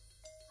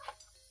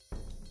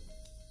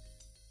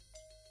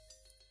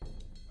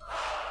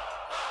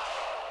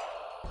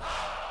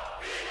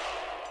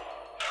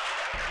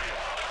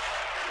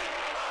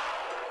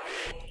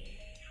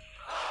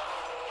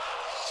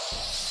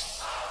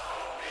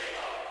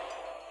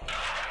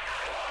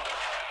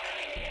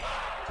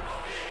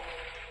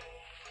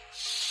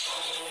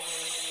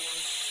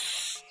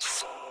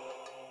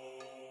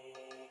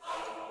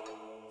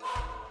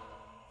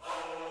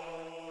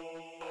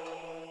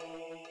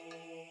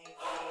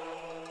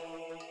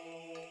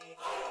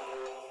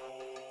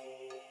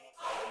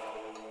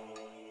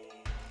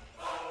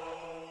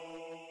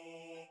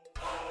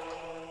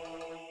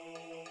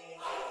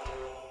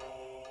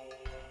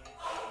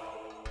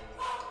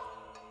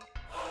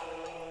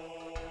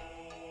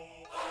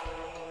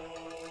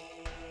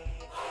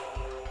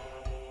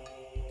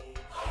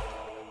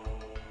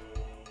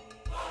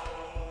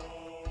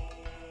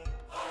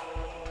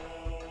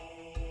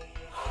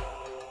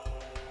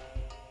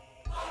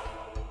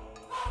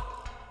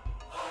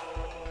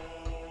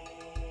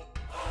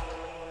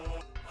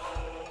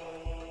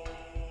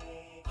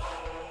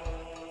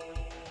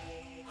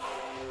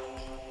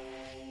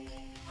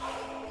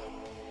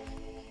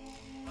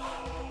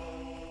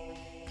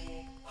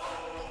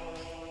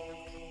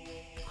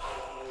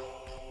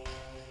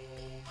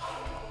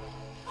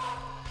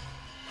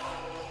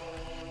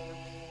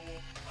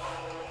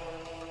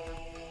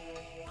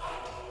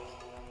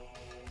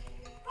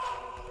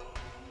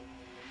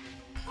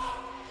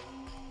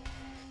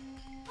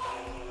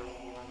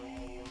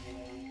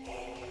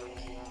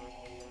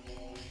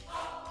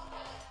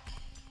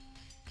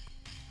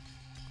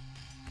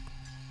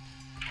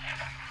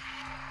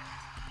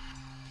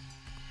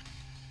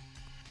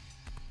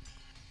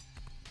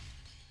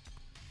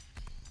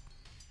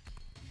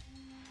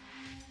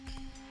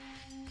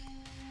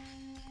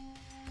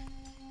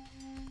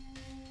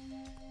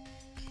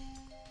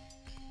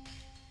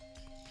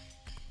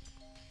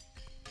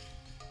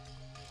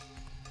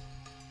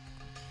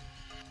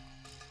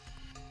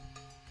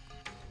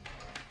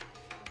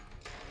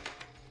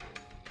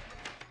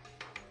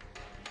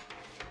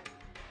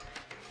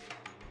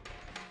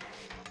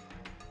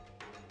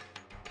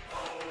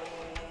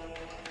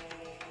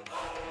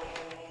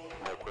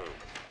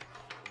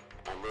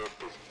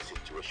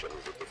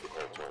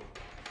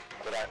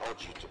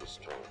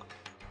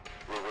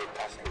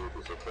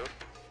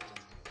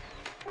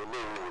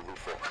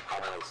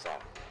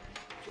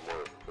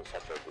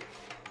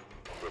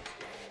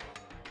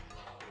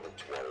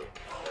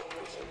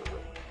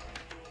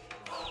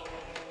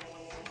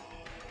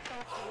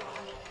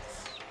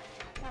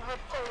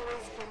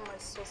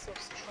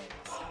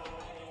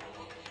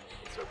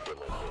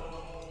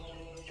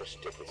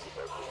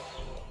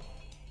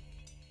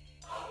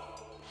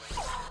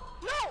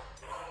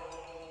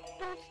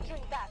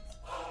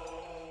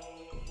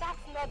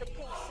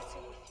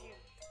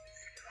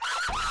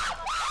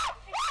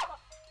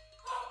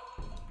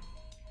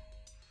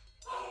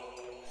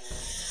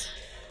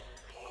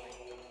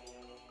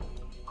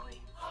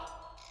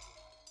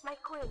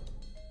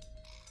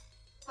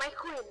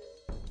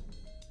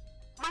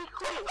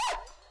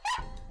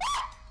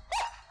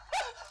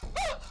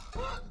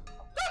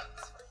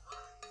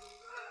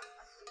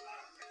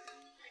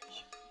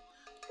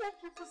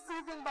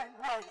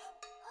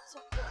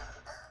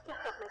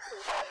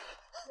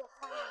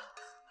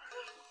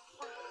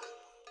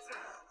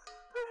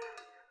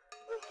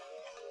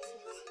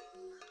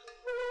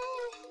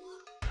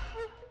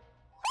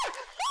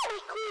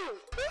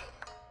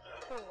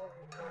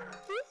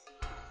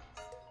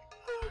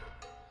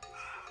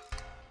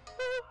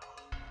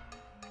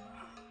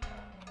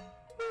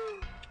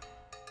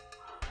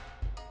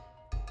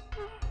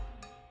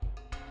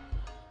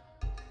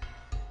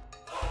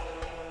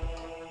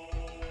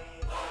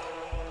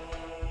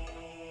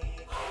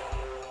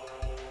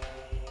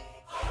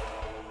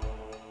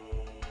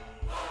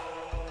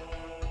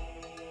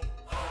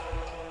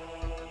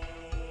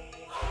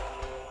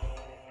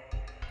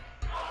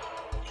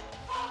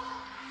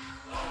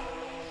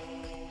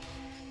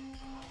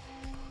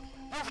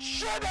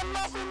 shed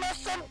enough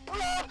innocent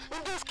blood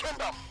in this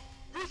kingdom.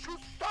 You should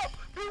stop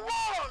the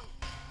war.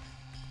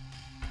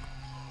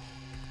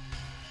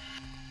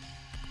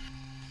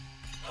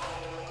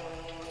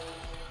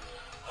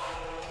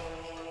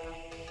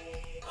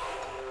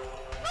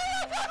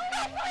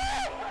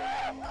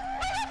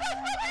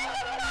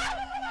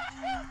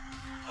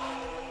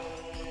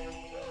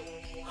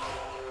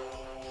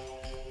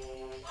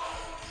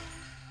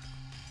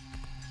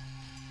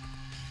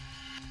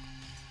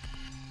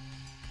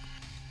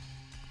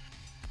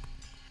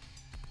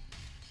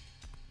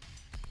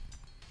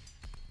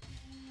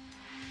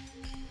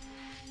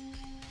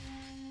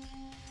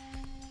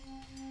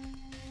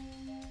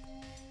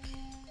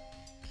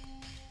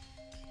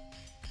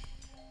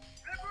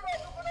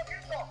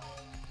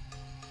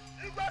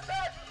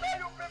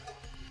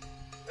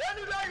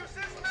 Anywhere you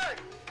see snake,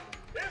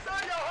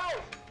 inside your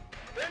house,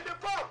 in the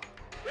park,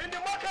 in the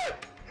market,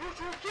 you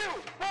should kill,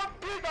 both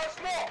big and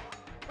small.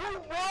 Who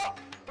walk,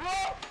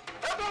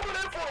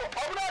 everybody follow.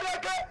 I'm not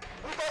there,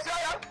 because I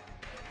am.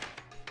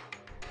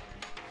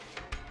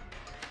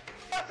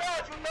 That's how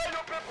you know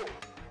your people.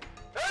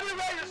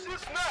 Anywhere you see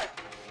snake,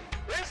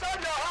 inside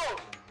your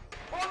house,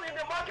 both in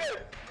the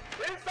market,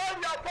 inside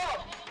your park,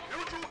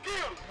 you should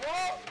kill,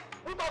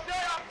 because I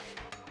am.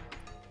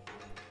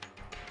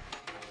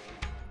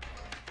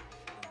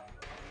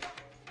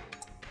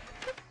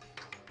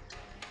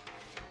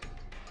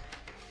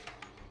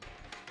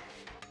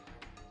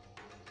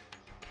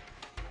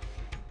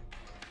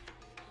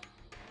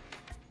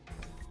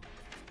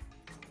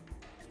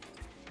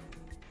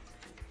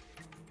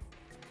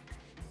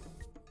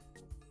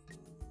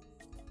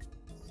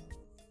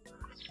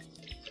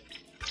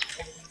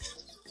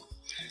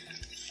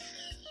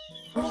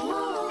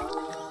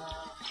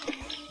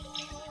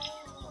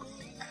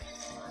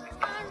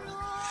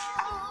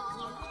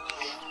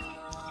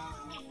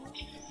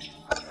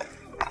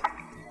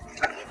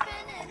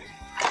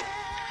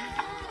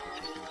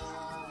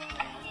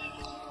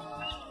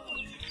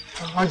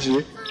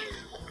 Aji.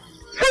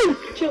 Hey!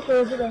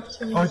 Choko, good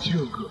afternoon.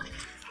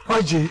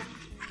 Aji.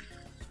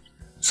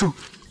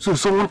 So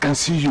someone can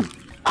see you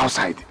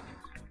outside.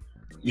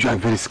 You are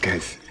very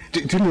scarce. Do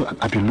you know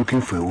I've been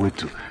looking for a way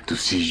to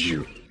see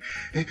you?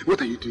 Hey,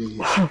 what are you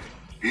doing here?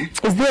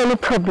 Is there any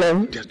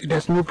problem?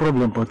 There's no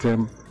problem, but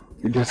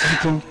there's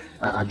something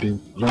I've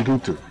been longing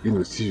to,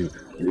 see you,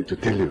 to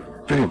tell you.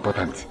 Very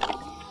important.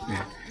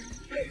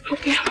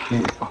 Okay.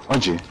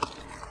 Aji,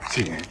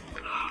 see,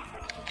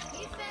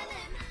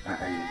 I've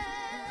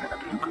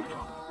been looking for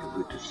a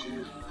way to see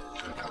you,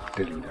 so that I'll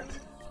tell you that.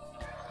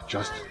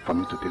 Just for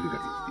me to tell you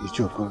that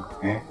Ichoko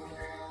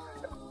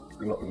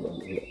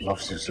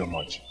loves you so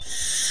much.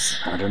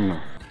 I don't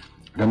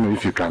know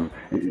if you can.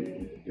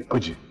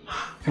 Oji,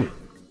 hey,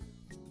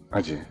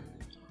 Aji,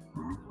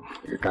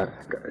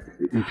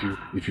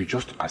 if you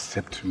just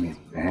accept me,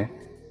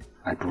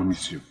 I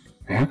promise you,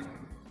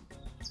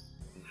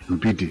 you'll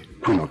be the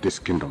queen of this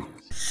kingdom.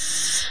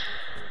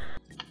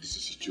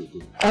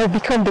 I'll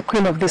become the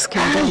queen of this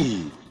kingdom.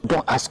 Hey,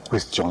 don't ask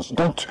questions.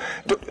 Don't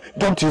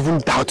even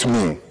doubt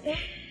me.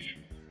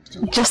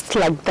 Just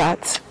like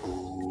that.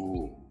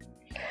 Oh,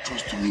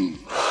 trust me.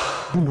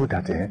 You know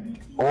that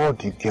all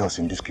the girls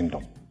in this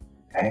kingdom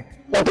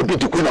want to be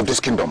the queen of this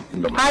kingdom.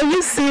 Are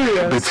you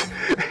serious?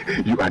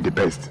 But you are the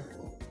best.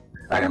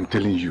 I am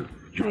telling you,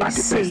 you are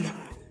the best.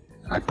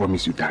 I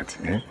promise you that.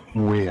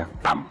 Where,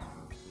 bam,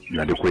 you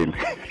are the queen.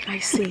 I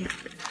see.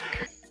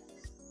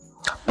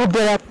 But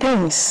there are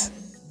things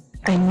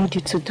I need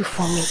you to do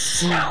for me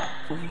now.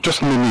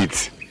 Just name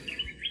it.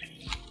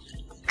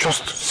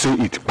 Just say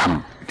it,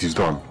 bam, it is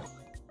done.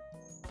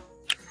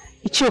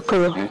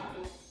 Ichiokoro,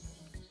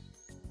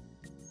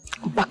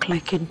 back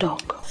like a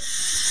dog.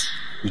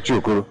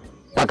 Ichiokoro,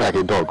 back like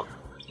a dog.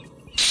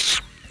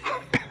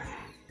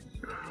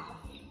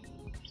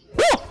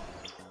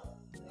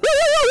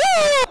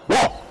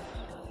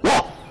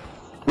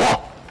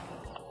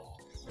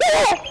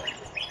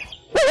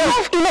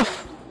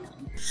 Enough.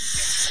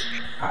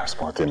 I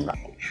spotted that.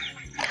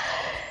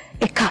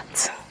 A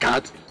cat.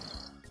 Cat?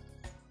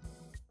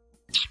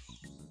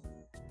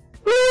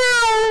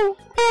 Meow!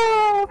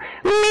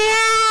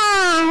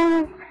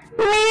 Meow!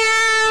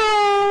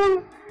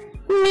 Meow!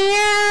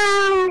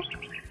 Meow!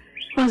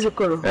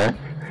 Mazukoro.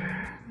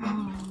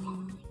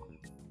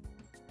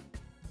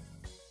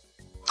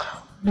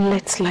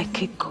 Let's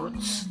like a goat.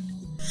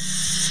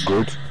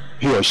 Goat?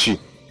 He or she?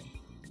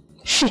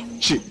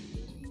 She. She.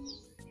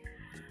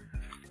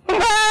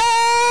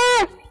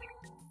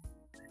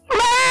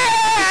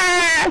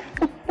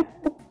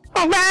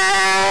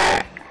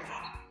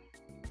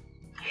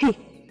 He.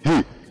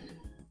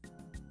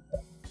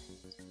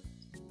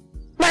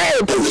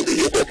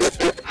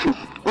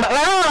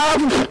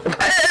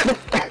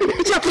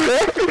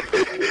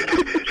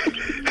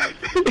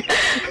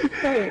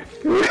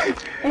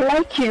 I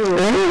like you.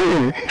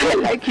 I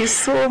like you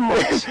so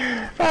much.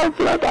 I'm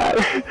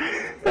flattered.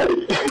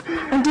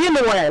 And do you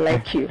know why I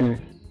like you?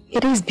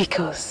 It is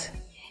because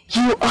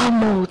you are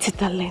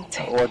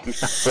multi-talented. What is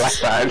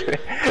flattered?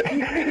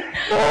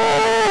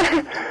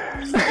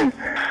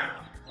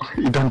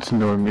 You don't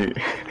know me.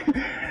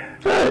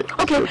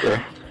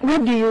 Okay, where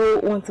do you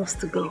want us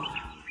to go?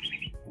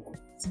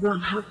 To go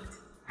and have it.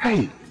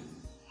 Hey!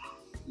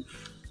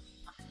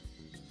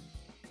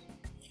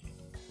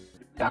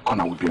 That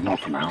corner would be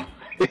enough now.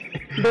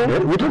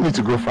 We don't need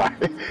to go far.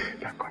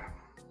 That corner.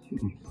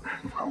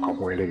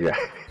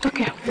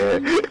 Okay.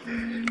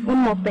 One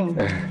more thing.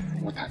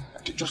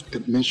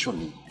 Just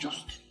mention it.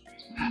 Just.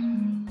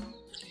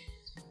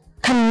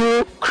 Can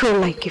you crow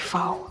like a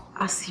fowl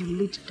as you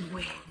lead the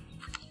way?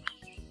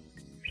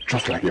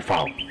 Just like a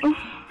fowl.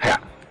 Here.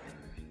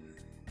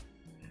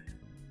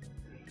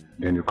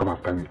 Then you come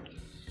after me.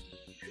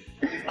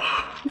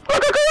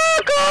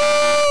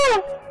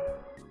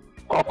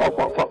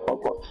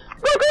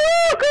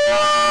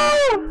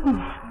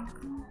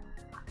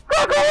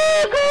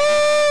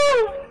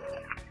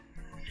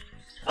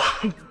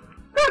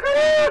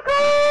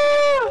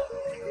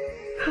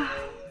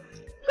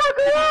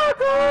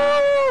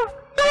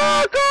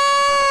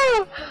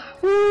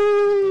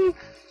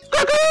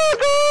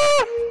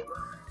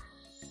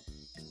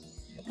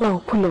 Now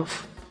pull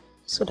off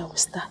so that we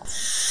start.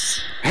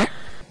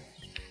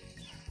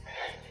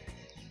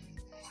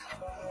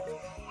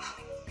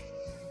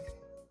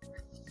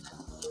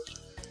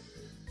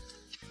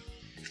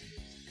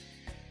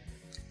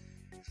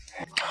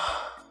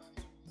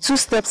 Two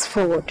steps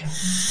forward.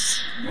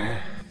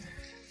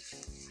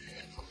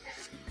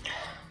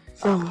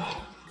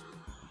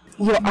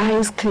 Your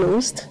eyes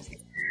closed.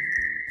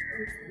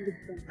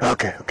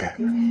 Okay.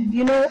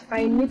 You know,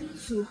 I need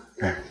to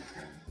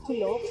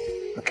pull off.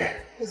 Okay.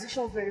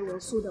 Position very well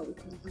so that we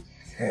can do it.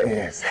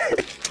 Yes.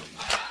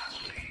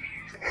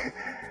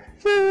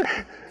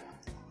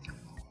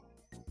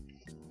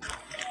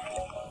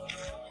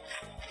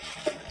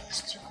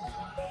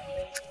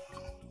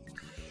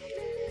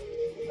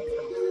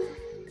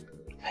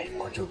 Hey,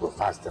 won't you go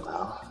faster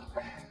now?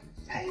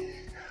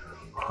 Hey.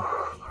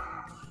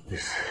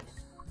 Yes.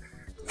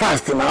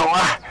 Faster now,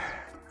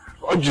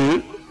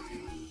 Oju.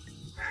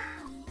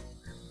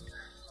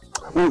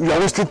 You are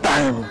wasting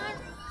time.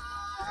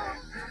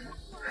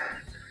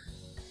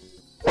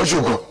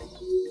 Oju go.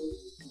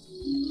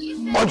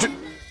 Oju.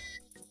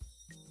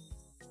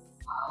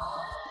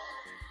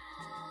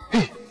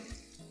 Hey.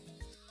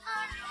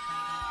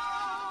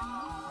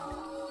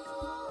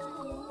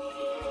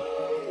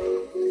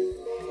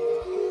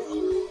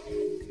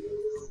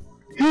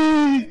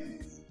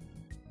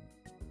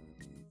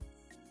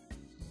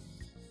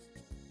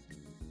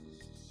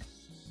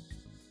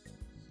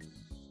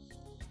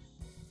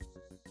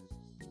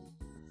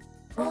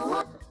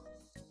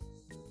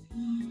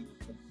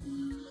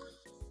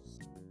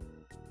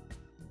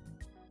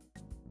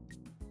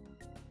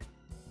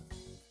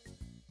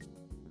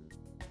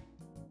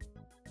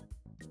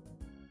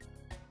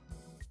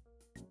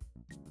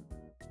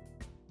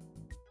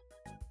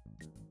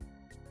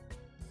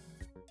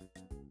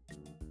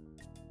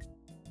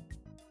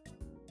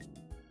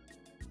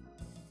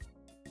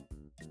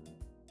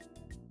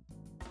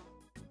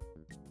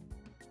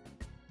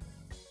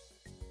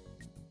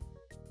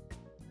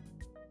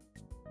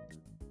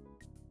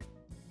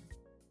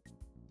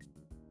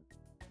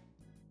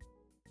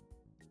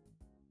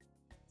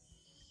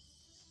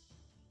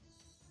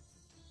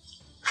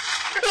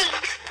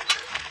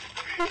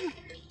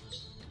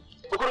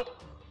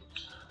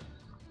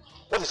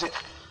 What is it?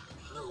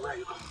 No, where are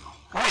you coming from?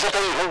 Who is after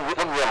you?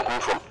 Tell me where I'm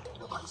coming from.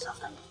 Nobody's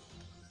after me.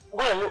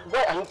 Where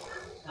are you?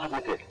 Not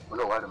naked. Oh,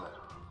 no, wait a minute.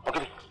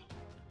 Okay.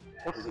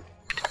 What is it?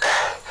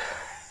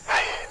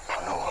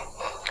 No,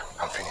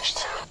 I'm finished.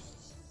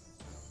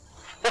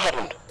 What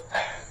happened?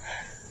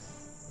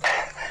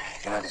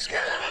 You know this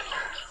girl?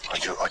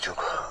 Oju.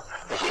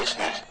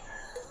 Yes.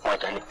 My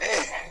darling.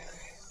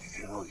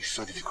 You know, it's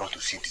so difficult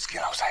to see this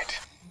girl outside.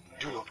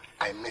 Do you know,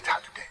 I met her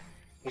today.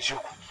 It's you.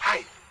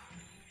 Hi.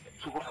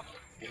 So what happened?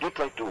 Did you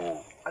try to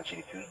answer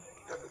the phone?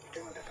 Do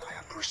you know that I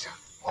approached her?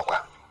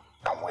 Okwa,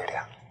 come where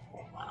there.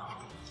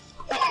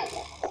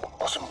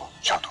 Osmo,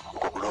 shout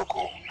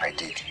out, I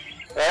did.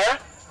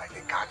 Like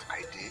a cat,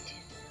 I did.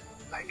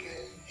 Like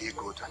he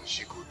goat and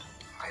she goat,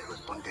 I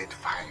responded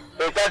fine.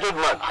 A titled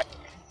man.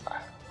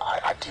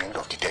 At the end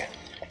of the day,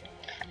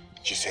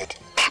 she said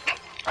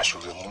I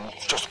should remove,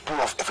 just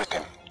pull off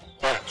everything.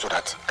 So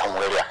that come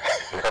where there.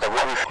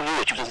 Including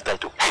your chieftaincy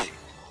title.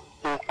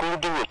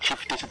 Including your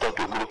chieftaincy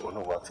title. Oh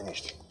no, we're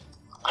finished.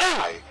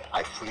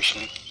 I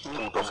foolishly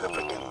pulled off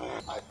everything.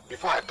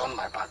 Before I turned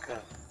my back,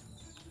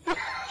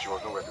 she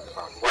was nowhere to be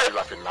found. Why are you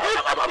laughing now?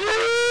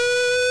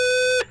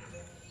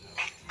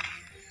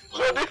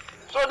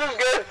 So this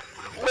girl,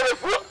 what a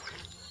fool.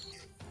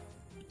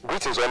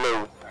 Greetings,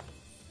 hello.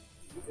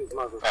 Greetings,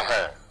 Mazo.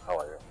 How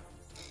are you?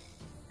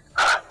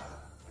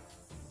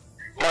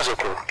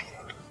 Mazoko,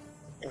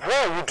 why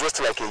are you dressed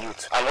like a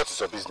youth? And what is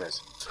your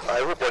business? I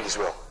hope all is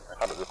well.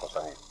 How does it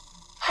concern you?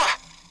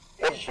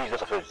 What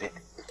business of yours is it?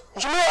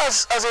 You know,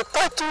 as a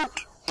titled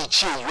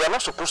Ichie, you are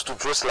not supposed to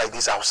dress like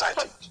this outside.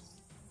 Is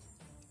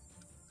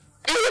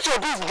it your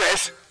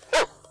business?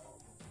 Oh!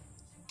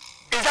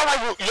 Is that why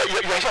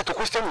you are here to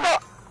question me?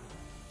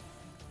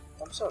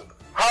 I'm sorry.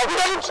 How did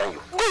I concern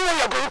you? Go where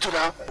you are going to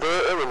now.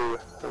 Anyway.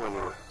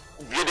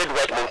 Bearded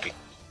white monkey.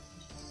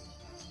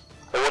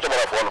 And what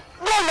about a phone?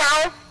 Go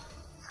now.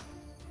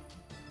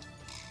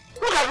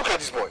 Look at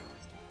this boy.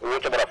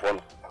 What about a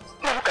phone?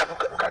 No, look at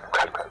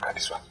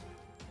this one.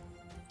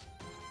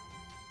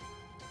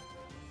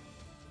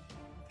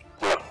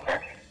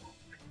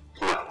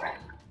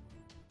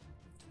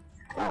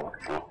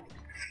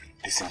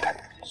 This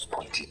internet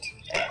spotted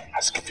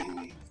has given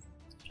me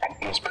an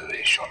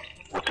inspiration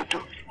what to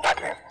do. But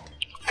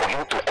for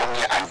him to come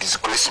here and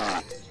disgrace me,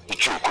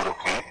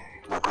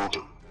 we're going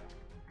to.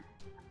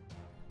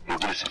 He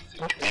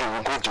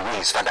will go to where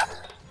his father.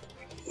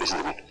 Listen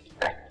to me.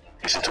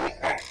 Listen to me.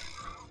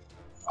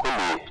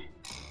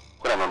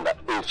 When I'm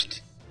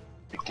underaged,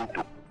 begin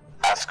to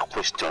ask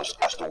questions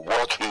as to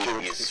what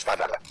killed his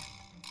father,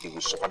 he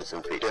will suffer the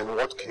same fate. Then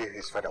what killed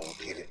his father will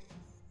kill him.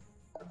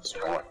 That's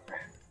one.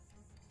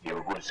 He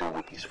will go the same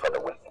way his father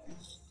went.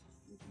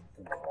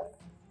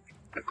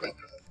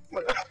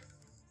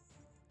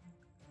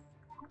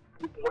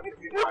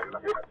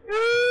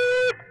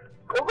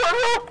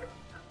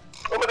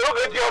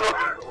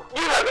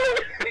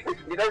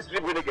 Did I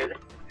sleep with again?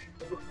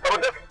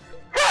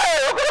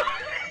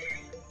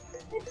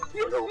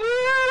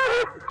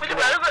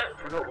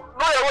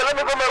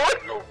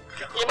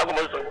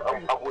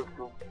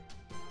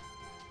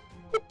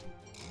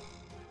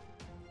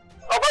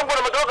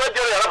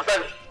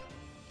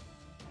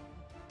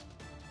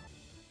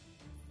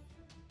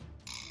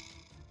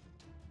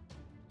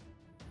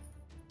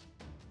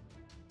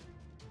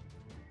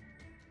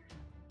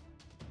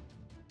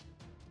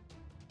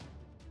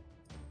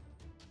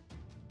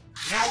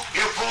 You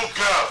evil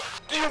girl!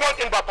 Do you want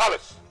in my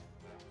palace?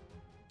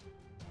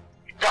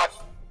 God!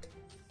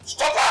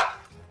 Stop her!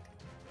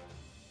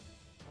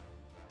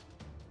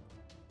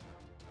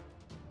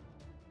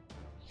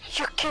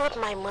 You killed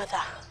my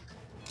mother.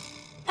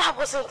 That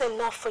wasn't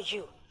enough for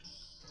you.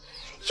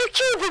 You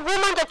killed the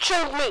woman that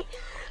trained me.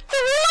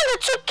 The woman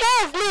that took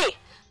care of me.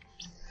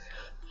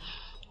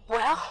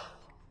 Well,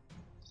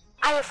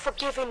 I have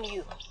forgiven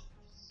you.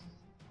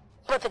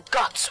 But the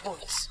gods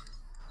won't.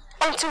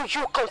 Until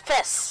you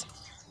confess.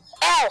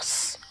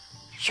 Else,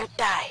 you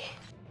die.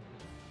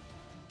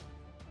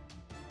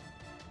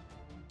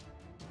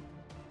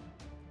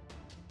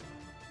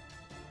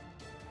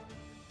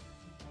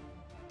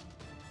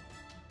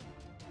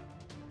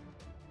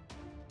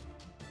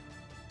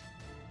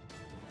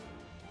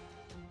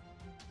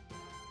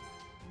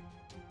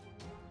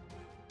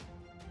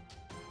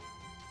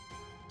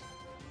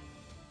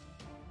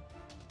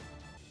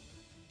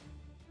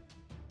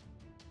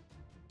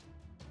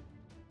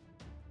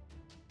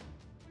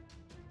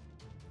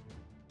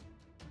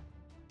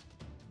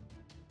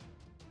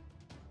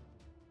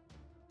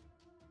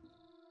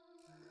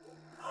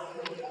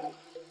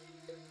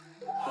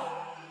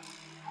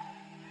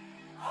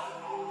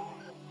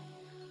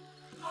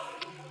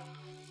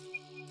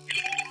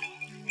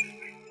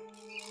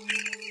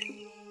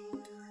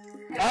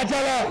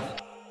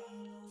 Ajala,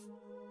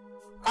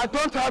 I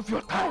don't have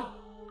your time.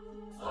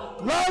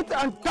 Light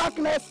and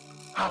darkness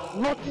have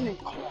nothing in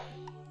common.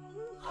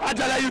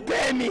 Ajala, you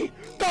dare me,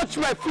 touch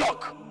my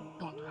flock.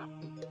 Don't have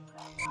it.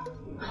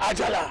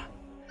 Ajala,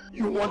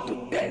 you want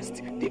to test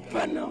the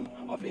venom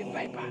of a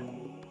viper.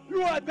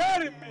 You are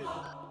daring me.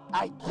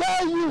 I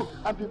dare you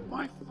and be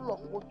mindful of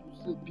what you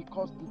say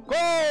because the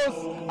gods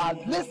are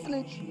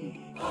listening to you.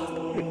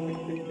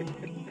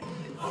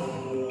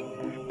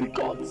 The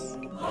gods?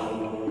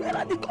 Where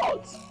are the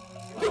gods?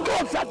 The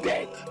gods are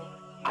dead.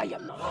 I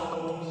am not the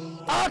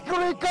gods.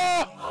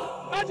 Africa!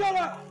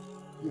 Angela!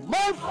 Be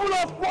mindful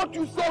of what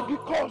you say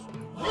because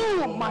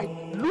you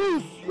might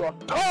lose your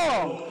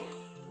tongue.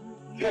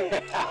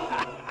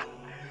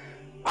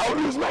 I'll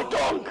lose my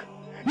tongue.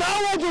 Now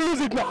I want to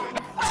lose it now.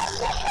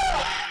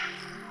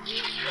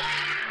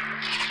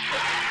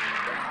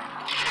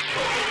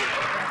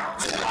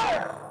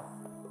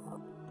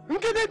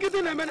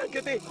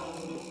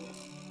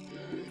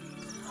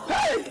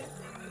 Hey!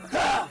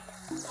 Ha!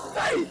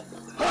 Hey!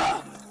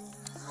 Ha!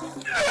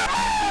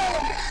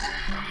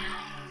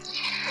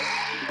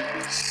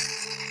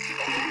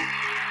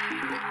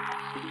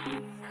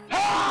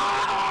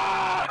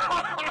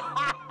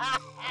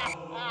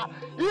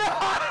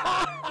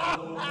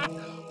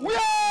 Where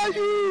are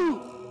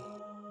you?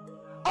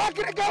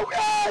 Africa, where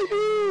are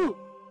you?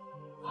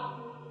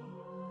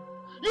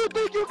 You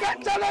think you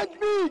can challenge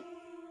me?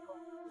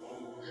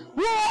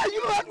 Who are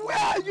you and where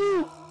are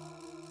you?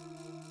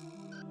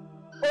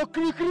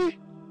 Okrikri,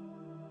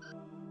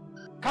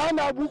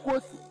 kana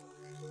bukosi,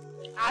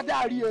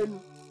 adari enu.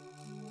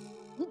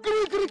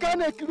 Okrikri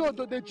kana ekiri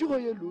odode jiho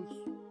yelus.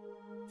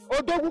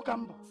 Odogu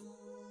kambo.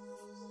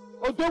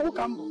 Odogu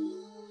kambo.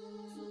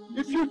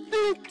 If you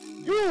think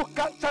you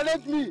can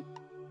challenge me,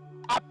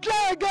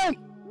 apply again.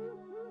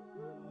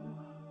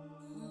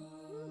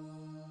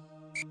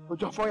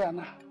 Ojo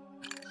foyana.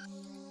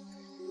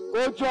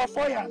 Ojo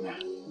foyana.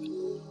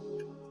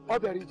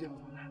 Oberi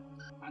jemuna.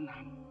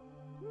 Anam.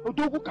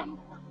 Odogu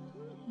kambo.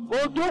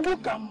 Odogu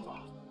kambo.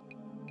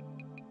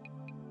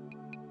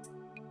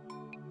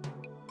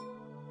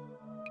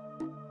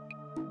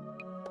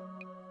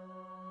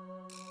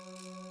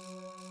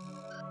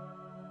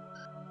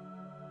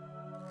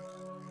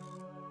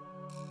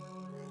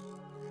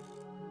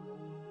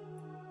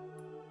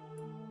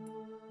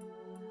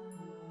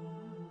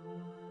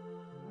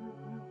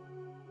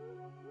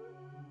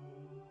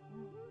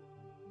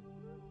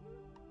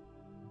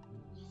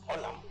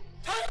 Olam.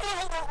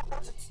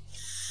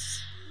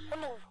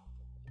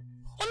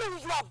 Onowu,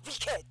 you are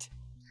wicked.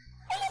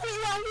 Onowu,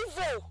 you are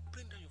evil.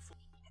 Bring down your phone.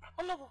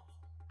 Onowu,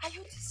 are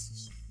you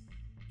this?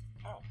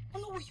 How?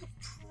 Onowu, you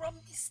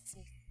promised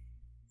me.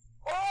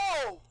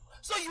 Oh,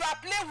 so you are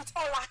playing with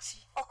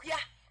Olachi, Okuya?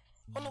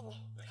 Onowu,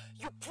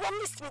 you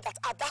promised me that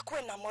Adako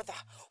and her mother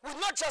will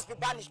not just be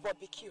banished but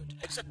be killed.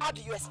 Except, how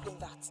do you explain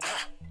that?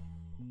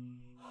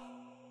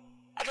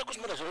 Adako's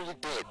mother is already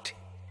dead.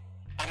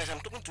 And as I'm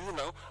talking to you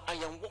now, I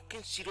am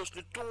working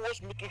seriously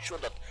towards making sure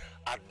that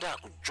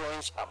Adako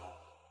joins her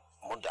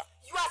mother.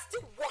 You are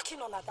still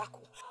working on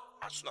Adako?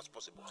 As soon as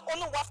possible.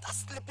 Onowu, after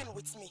sleeping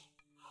with me.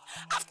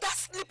 After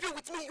sleeping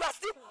with me, you are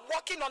still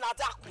working on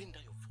Adako. Bring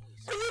down your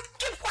voice. Will you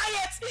keep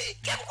quiet?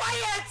 Keep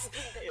quiet!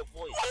 Bring down your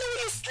voice.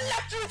 Onowu, you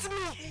slept with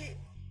me.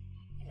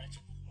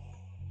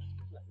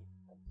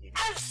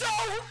 I'm so...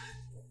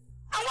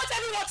 I want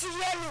everyone to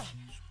hear me.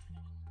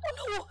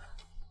 Onowu.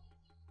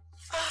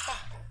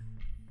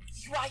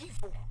 You are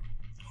evil.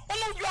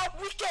 Onowu, you are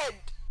wicked.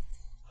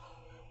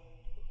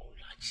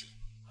 Olachi,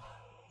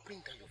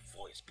 bring down your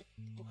voice.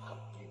 People can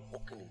be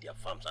walking in their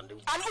farms and they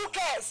will... And who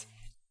cares?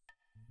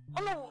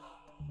 Onowu,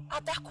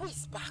 Adako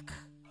is back.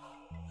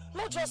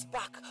 Not just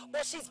back,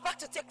 but she's back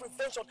to take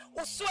revenge on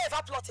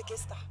whosoever plot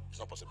against her. It's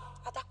not possible.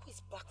 Adako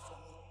is back for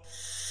me.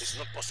 It's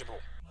not possible.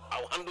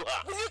 I'll handle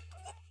her. Will you...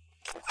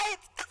 Quiet!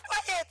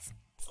 Quiet!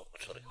 Oh,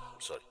 I'm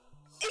sorry.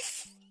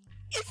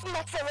 If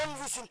not for one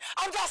reason,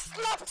 I'll just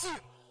slap you.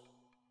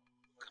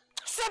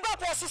 Seba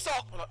Posiso.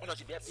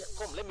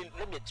 Come, let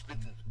me explain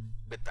things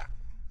better.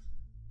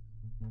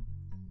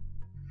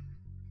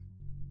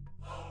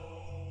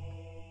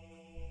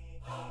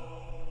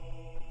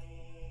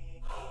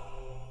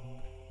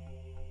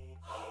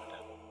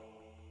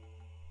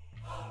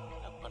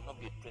 That cannot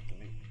be a threat to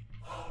me.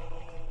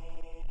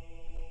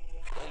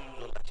 Should I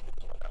lose all that to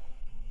madam?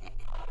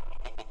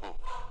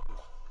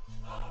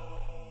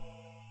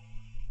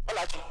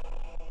 Olachi.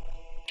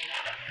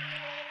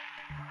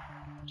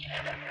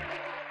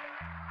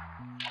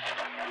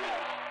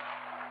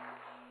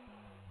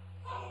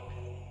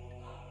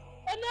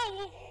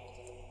 Onowu.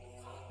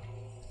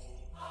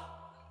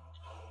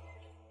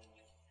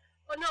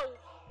 Onowu.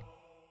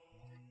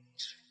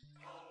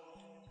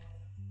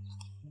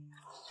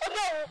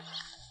 Onowu.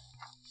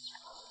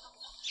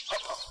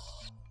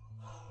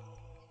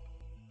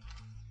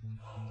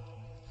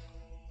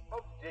 How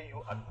dare you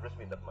address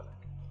me in that manner?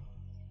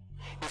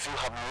 If you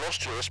have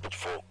lost your respect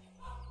for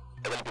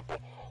elderly people,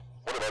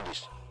 what about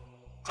this?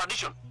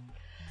 Tradition.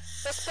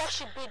 Respect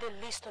should be the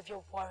least of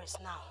your worries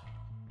now.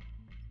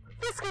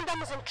 This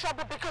kingdom is in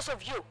trouble because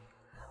of you.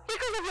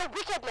 Because of your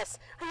wickedness.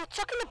 And you're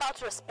talking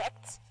about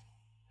respect?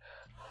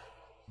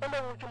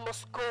 Onowu, you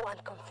must go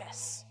and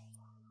confess.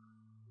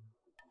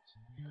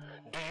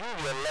 Do you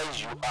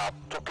realize you are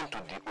talking to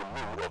the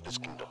Olu of this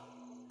kingdom?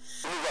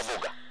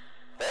 Uluwaboga.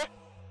 Eh?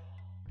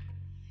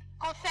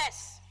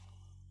 Confess.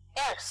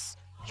 Else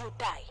you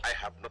die. I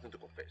have nothing to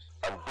confess.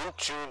 And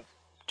don't you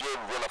dare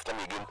run after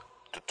me again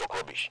to talk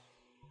rubbish.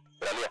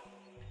 Ralia.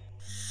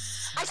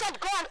 I said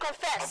go and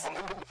confess. Is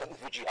anything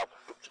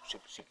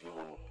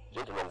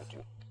wrong with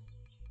you?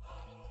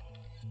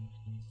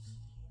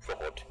 From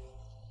what?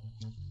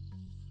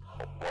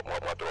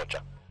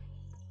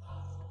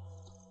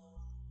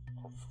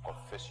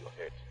 Confess your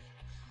head.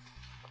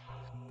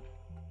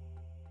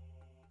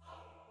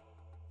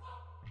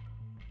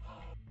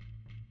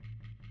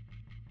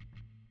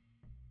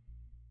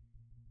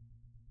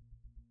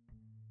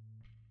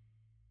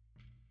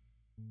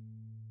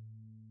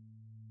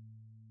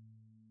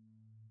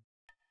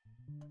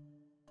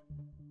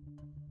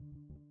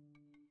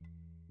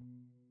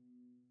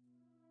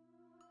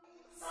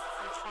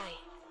 I'm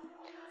fine.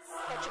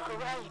 Ochuku,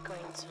 where are you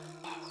going to?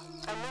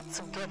 I need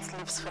to get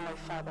leaves for my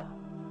father.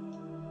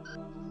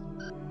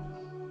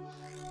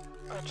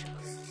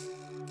 Ochuku,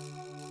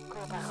 go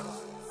back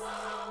home.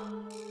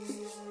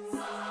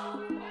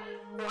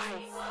 Why?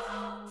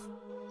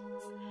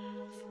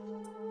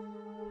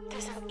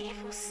 There's an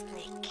evil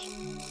snake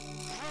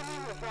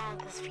running around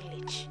this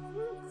village.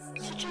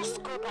 So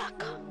just go back.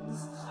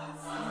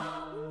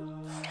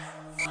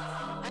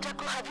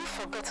 Adako, have you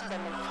forgotten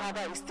that my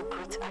father is the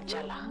great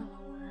Ajala?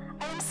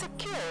 I am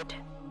secured.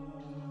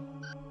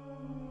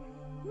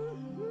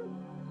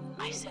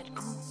 I said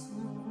go.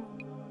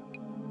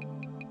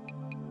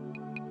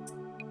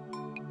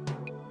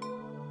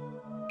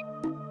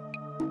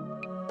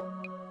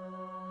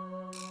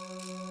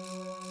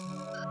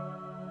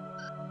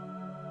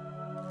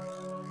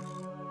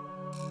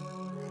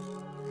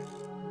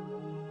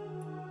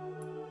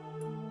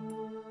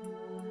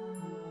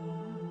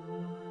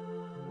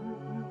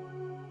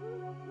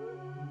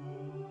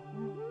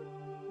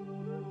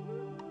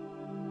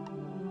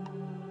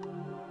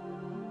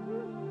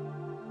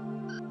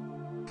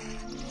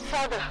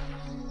 Father,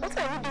 what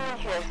are you doing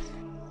here?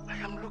 I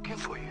am looking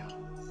for you.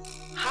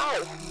 How?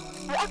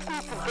 You asked me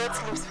to get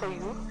leaves for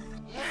you?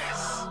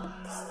 Yes.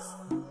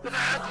 But I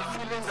had the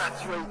feeling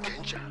that you were in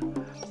danger.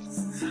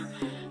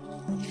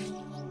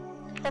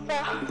 Papa,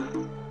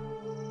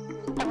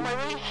 On my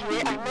way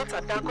here, I met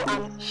Adako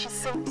and she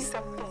said the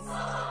same thing.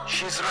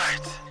 She's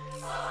right.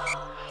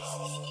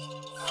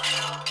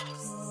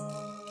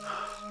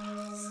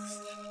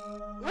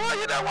 Why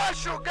you don't want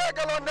to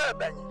gaggle on that,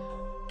 Benny?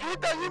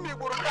 Keep the Yimi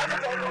Burkani.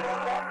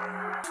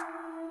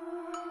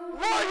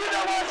 Why you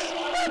don't want to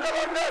gaggle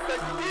on that,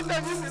 Benny? Keep the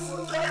Yimi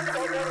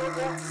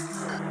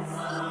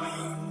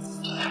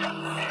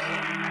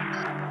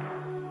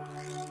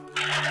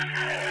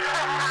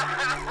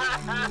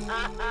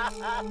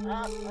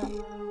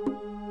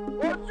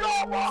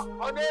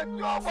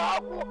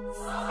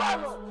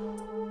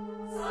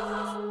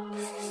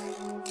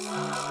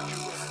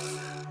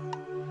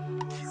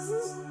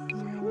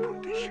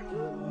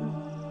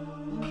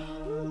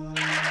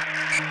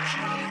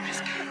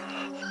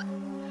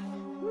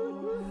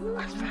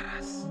As far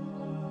as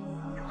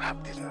you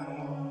have this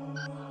law,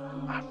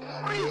 I'm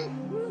free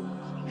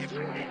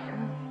every day.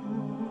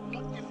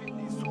 Not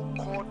even the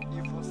so-called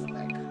evil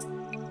snake.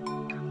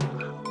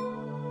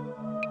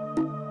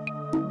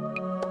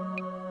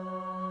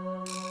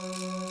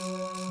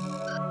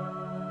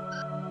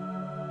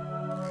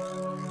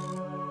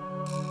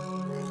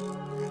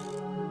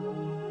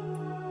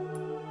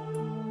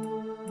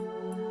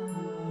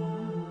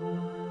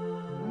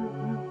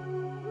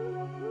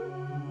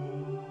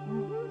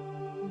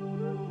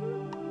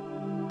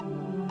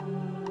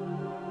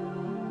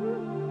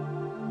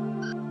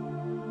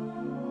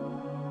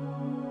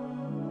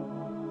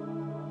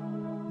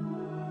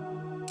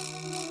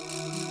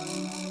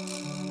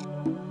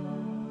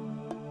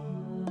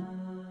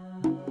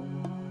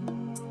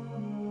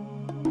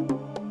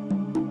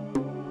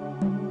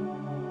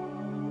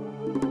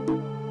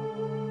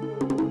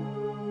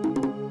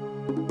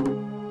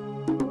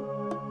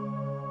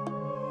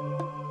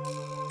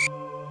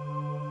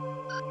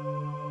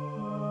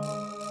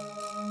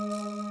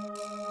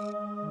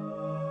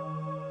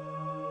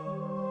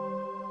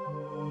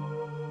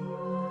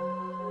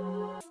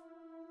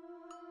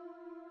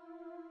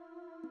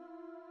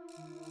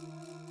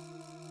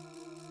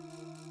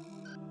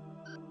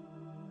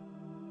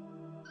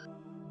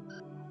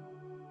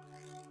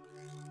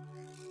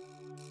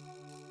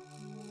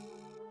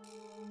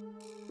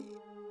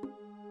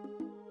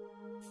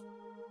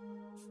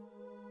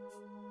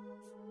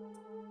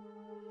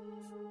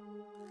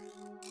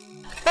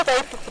 What are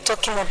you people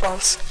talking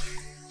about?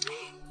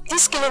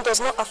 This killing does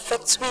not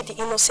affect we the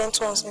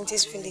innocent ones in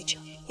this village.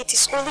 It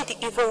is only the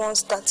evil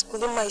ones that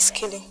Ulima is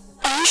killing.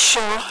 Are you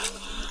sure?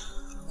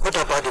 What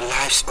about the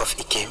lives of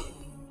Ikem,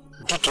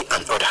 Diki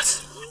and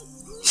others?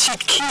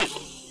 She'd kill.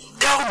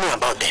 Tell me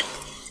about them.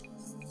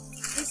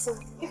 Listen,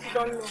 if you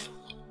don't know,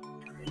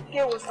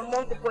 Ike was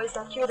among the boys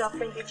that killed our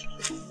friend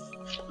Ejike.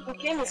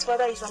 Ike, his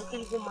father, is an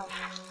evil man.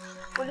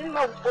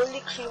 Ulima will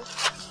only kill.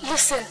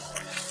 Listen,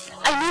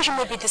 I know you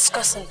may be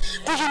discussing,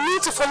 but you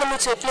need to follow me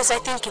to a place I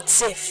think it's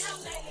safe.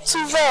 To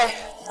where?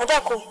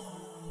 Adako?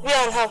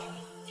 Where and how?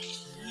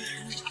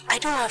 I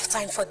don't have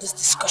time for this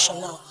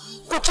discussion now,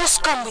 but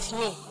just come with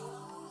me.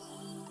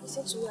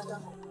 Listen to me,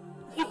 Adako.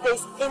 If there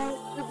is any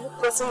evil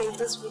person in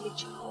this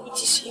village, it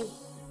is you.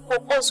 For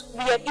us,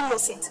 we are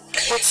innocent.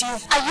 But you,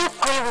 are you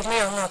going with me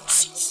or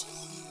not?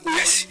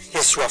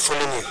 Yes, you are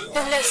following me.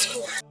 Then let's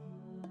go.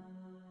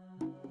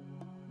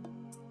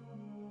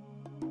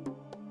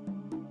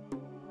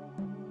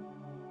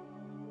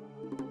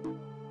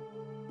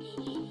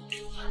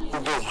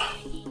 Udoma,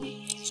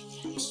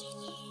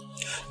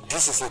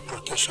 this is a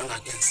protection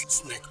against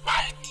snake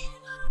bite.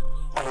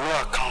 On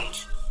no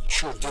account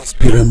should this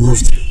be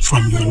removed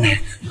from your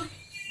neck.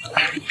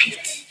 I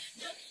repeat,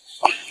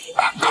 on no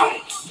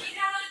account.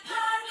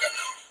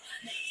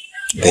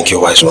 Thank you,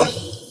 wise one.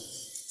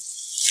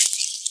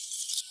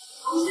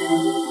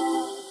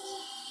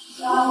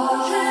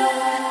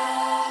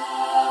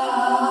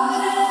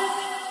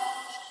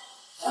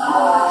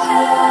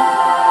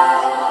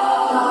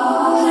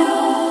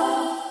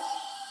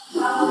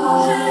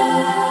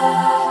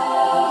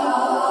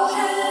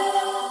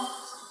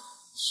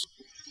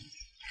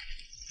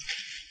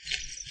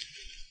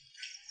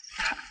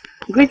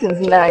 Greetings,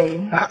 Nai.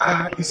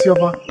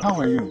 Isioma, how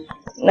are you?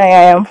 Nai,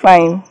 I am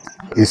fine.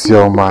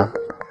 Isioma,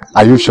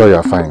 are you sure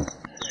you're fine?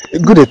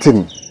 Good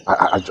thing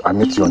I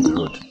met you on the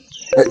road.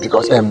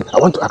 Because I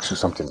want to ask you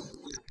something.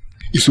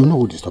 Is you know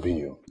who disturbing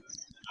you?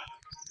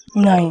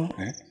 Nai.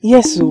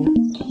 Yes, so.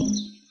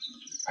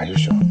 Are you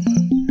sure?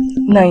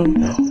 Nai.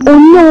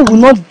 Ono will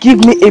not give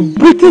me a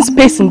breathing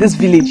space in this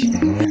village.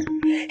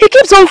 He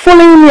keeps on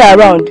following me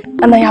around,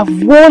 and I have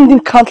warned him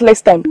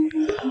countless times.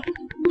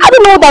 I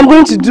don't know what I'm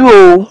going to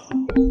do.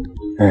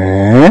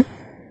 Do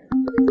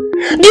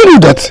you know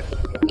that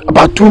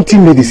about 20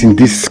 ladies in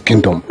this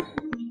kingdom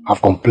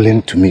have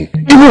complained to me?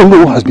 Even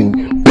though has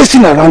been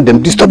pacing around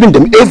them, disturbing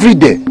them every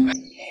day.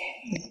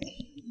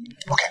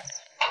 Okay,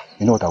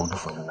 you know what I will do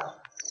for you now?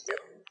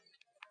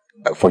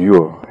 For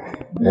you,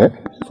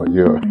 for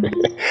you.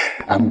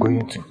 I'm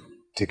going to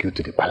take you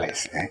to the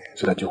palace,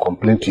 so that you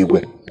complain to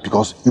Igwe,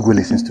 because Igwe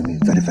listens to me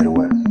very, very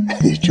well.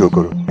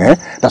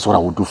 That's what I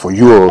will do for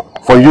you,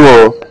 for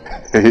you,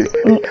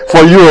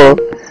 for you.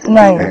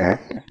 Nine.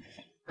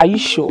 Are you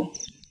sure?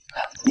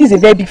 This is a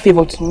very big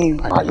favor to me.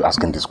 Why are you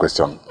asking this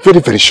question? Very,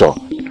 very sure.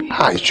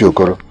 Hi,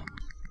 Chiokoro.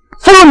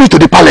 Follow me to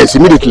the palace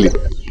immediately.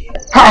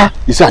 Ha!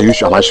 You say, are you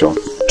sure? Am I sure?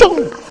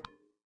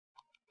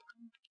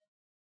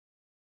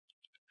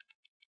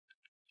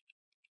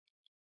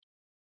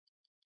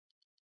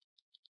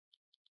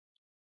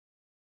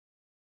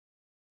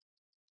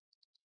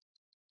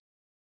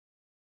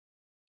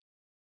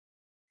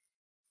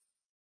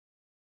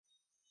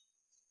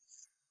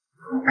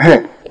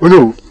 Hey,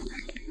 Olu.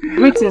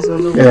 Greetings,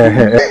 Olu.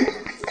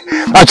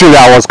 Actually,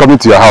 I was coming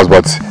to your house,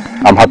 but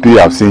I'm happy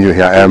I've seen you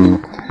here.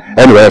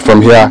 Anyway,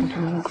 from here,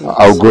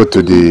 I'll go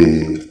to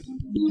the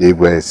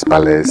Igwe's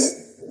palace.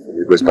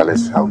 Igwe's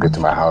palace. I'll get to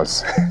my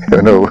house.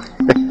 You know.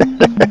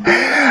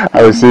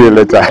 I will see you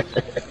later.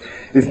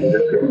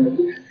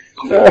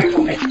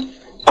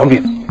 Come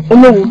here. Oh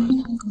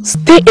no,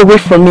 stay away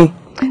from me.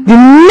 The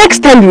next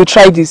time you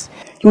try this,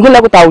 you won't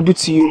like what I will do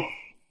to you.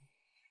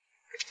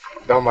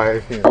 Down my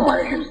head. Down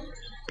my head.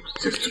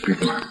 You're a stupid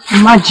man.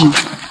 Imagine.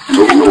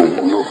 No.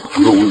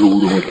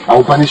 I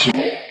will punish you.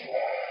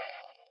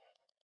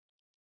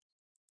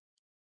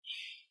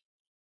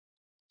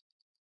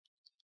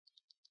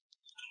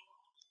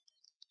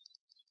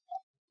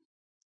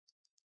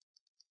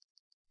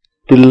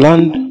 The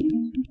land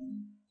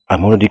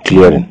I'm already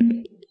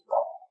clearing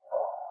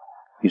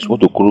is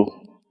what Okoro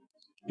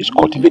is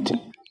cultivating.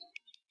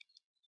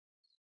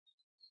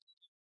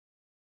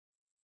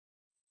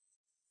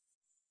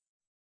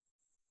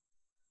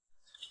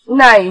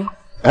 Nine.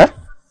 Huh?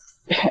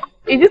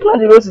 Is this not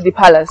the road to the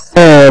palace?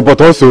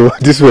 But also,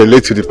 this will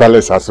lead to the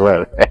palace as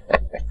well.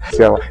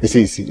 You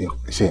see,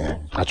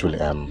 actually,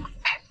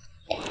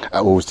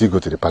 I will still go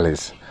to the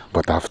palace,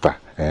 but after,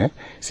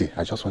 see,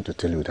 I just want to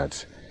tell you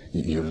that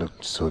you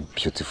look so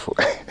beautiful.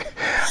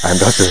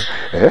 And also,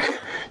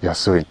 you're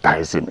so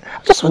enticing.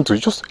 I just want to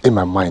aim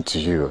my mind to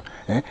you.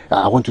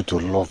 I want you to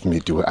love me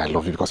the way I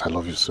love you, because I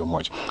love you so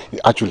much.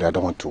 Actually, I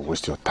don't want to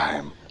waste your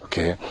time,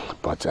 okay?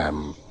 But,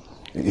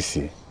 you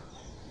see,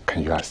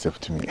 can you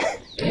accept me?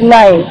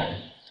 Nine.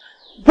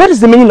 What is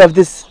the meaning of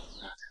this?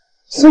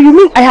 So you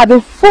mean I have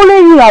been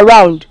following you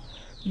around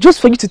just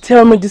for you to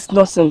tell me this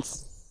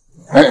nonsense?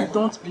 I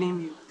don't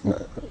blame you.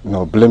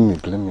 No, blame me.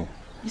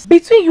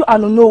 Between you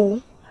and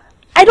Onowu,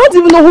 I don't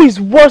even know who is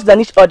worse than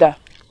each other.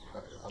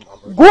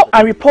 Go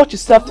and report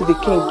yourself to the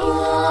king.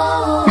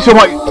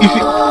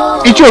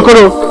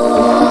 Ichiokoro.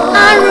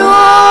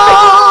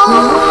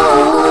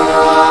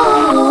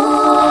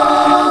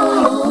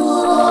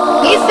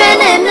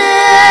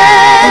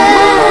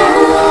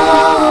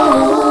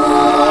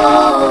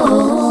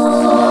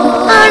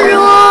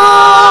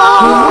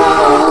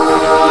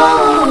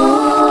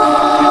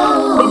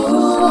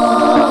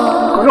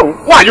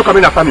 Why are you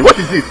coming after me? What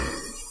is this?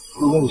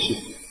 Where is she?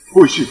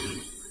 Who is she?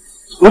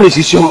 Where is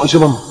she,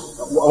 Mama?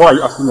 Why are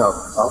you asking her?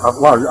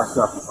 Why are you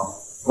asking her?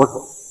 What?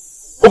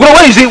 Okoro,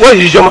 where is it? Where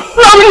is it, Mama?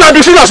 I mean, I've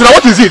been seeing her.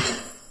 What is it?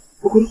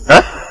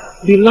 Huh?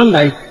 The land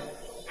I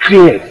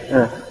cleared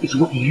is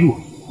what you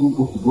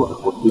want to go and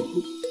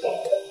cultivate.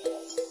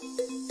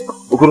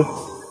 Okoro,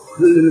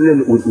 let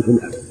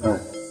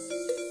me.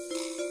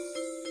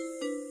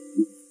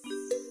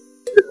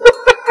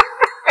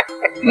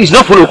 He's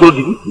not full of Okoro,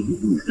 did you?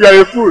 You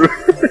are a fool.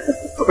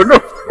 Oh no.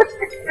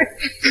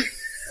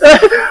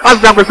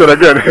 Ask that question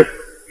again.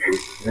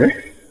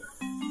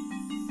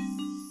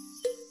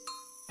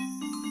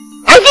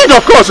 I did,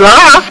 of course.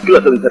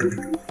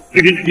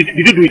 Did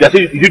you do it? I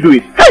said, did you do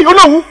it? Hey, you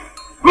know,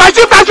 my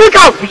chief dancing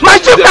cow! My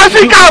chief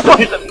dancing cow!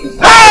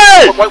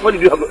 Hey! Why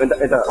did you have to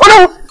enter? Oh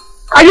no!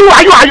 Are you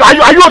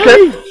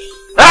okay?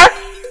 Huh?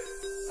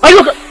 Are you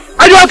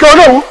okay? Oh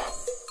no!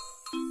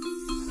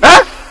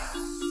 Huh?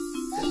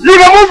 You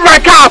removed my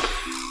cap!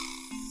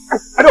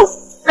 I know.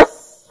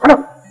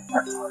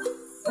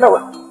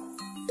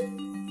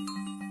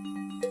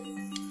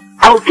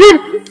 I'll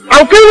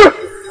kill you,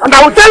 and I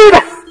will tell you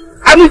that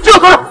I'm in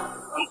trouble.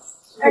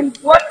 And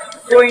what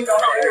is going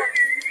on?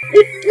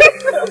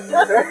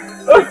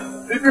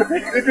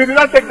 If you do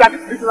not take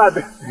this land,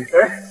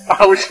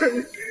 I will show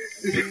you.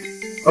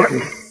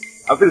 Okay.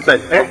 I'll put this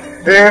side.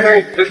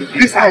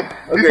 This side.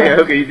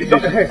 Okay.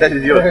 That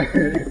is yours.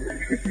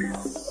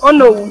 Oh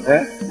no.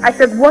 I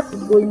said, what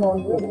is going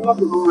on here?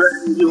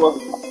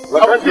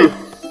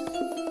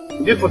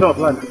 This photo of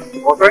land.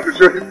 I'm trying to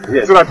show you.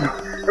 Yes. So that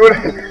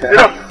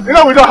you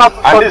know we don't have.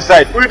 And this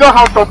side. We don't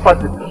have third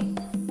party.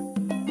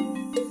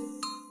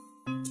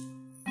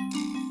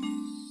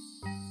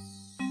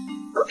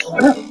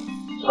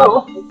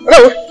 Hello.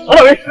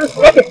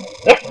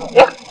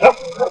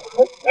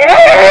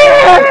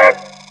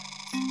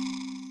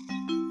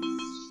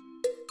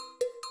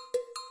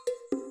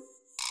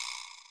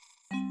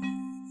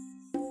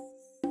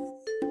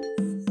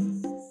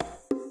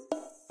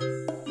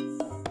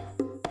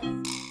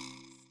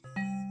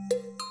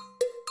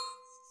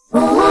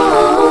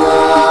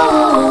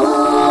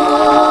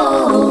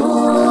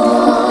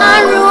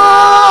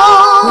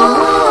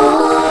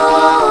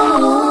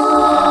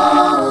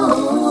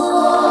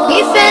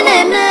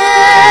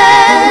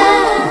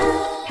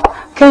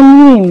 Can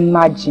you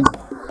imagine?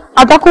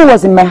 Adako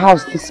was in my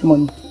house this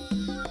morning.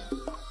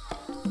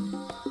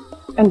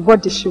 And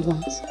what did she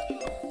want?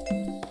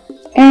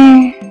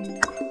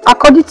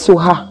 According to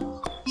her,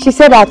 she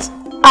said that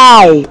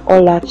I,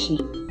 Olachi,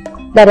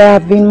 that I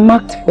have been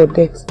marked for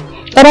death,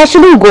 that I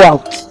shouldn't go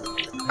out.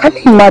 Can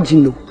you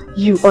imagine? No?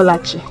 You,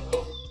 Olachi,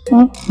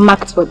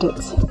 marked for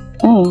death.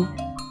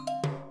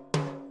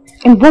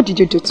 And what did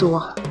you do to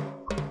her?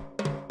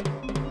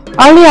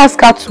 I only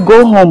asked her to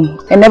go home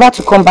and never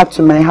to come back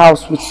to my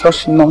house with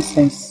such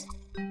nonsense.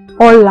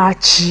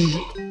 Olachi.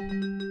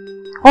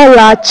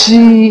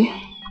 Olachi.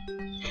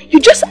 You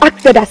just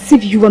acted as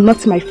if you were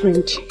not my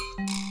friend.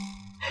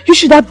 You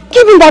should have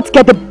given that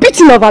girl the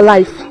beating of her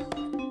life.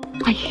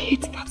 I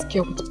hate that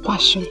girl with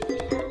passion.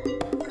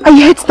 I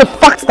hate the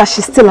fact that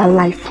she's still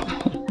alive.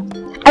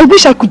 I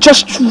wish I could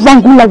just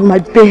strangle her with my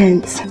bare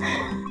hands.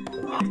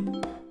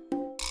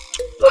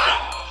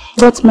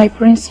 But my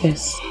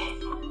princess,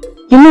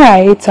 you know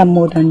I hate her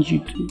more than you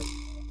do.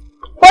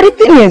 But the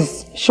thing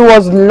is, she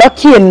was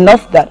lucky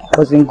enough that I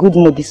was in good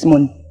mood this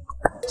morning.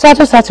 So I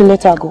just had to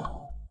let her go.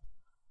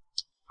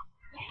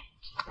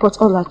 But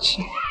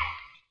Olachi,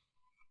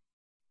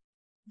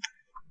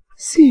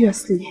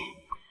 seriously,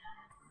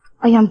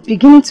 I am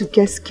beginning to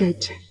get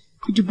scared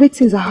with the way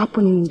things are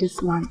happening in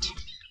this land.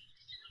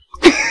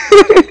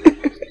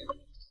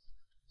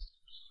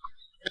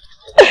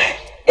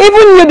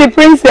 Even you, the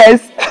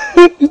princess.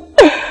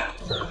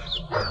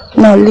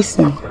 Now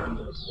listen,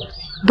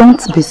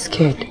 don't be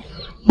scared.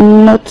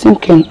 Nothing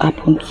can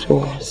happen to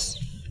us.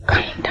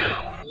 Calm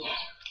down.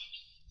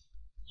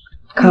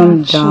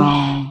 Calm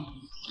down.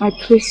 I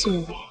pray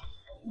so.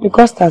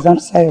 Because that's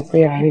answer your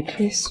prayer, I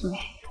pray so.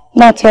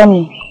 Now tell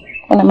me,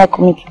 when am I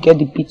coming to get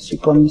the beats you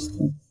promised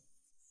me?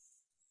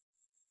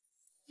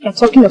 You're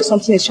talking of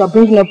something that you are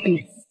bringing up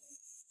beats.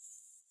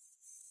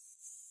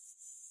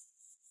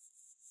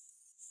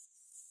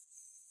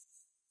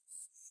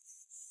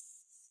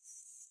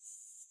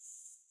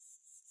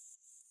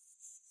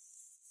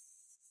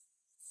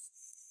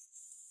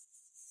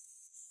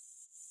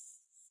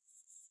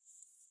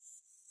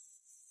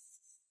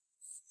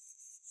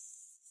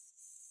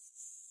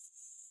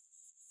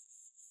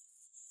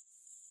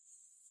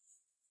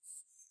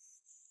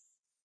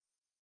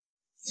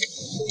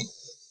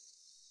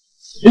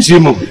 Isi,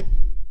 move.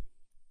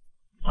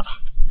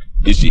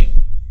 Isi,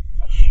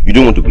 you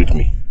don't want to greet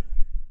me?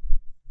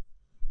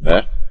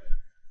 Eh?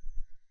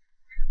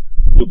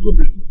 No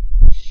problem.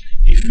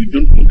 If you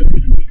don't want to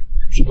greet me,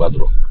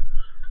 Subadro,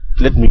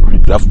 let me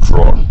greet you after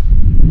all.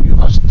 You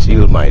are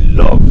still my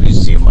love,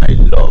 Isi, my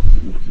love.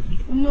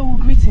 No,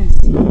 greetings.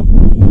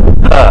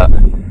 Ah,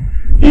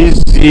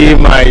 Isi,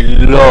 my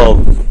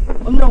love.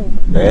 Oh no.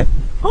 Eh?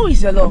 Who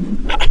is your love?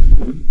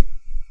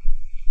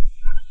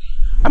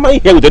 Am I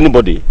here with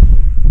anybody?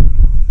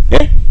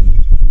 Eh?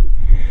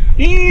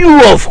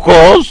 You, of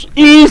course,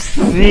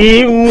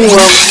 Isi.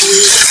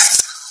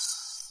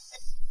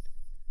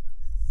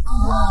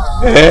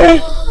 Eh?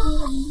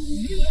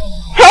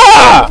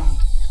 Ha!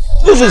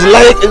 This is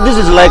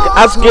like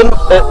asking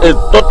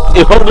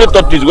a hungry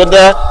tortoise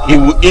whether he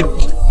will eat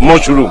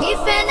mushroom. I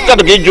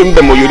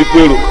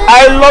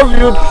love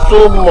you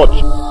so much.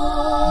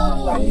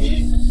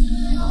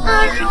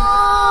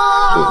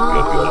 So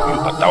you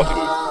are doubting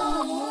me.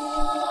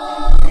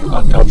 You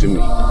are doubting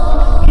me.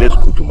 Let's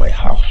go to my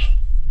house.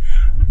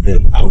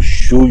 Then I'll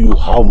show you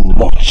how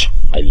much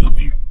I love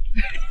you.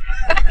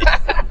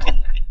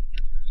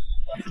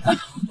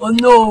 Oh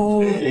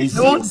no,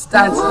 don't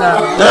start now.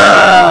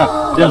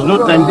 Ah, there's no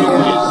time to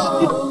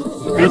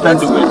waste. No time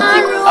to waste.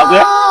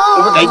 Okay?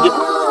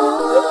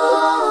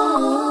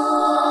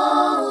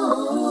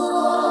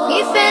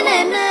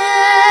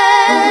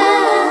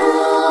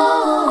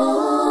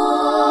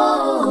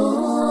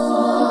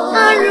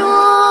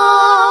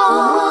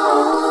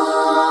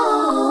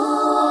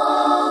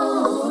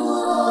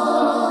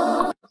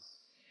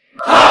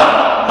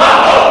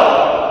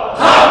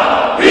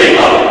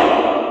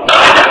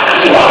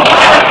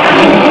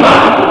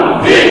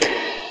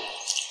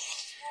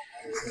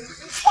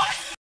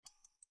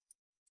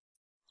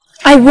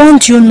 I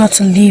warned you not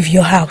to leave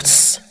your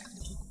house.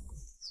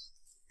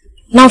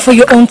 Now for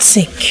your own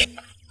sake,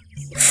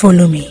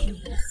 follow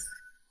me.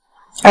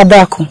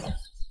 Adaku,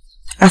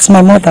 as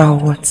my mother or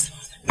what,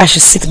 I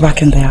should sit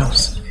back in the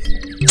house.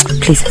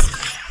 Please.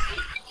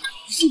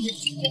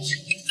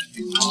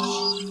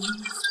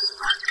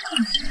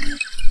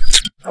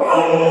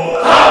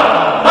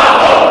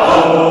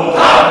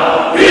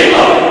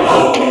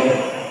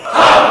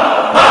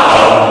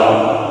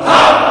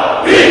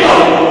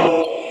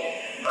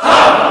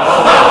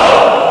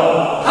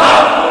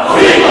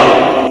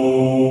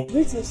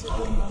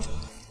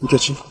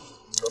 Nkechi.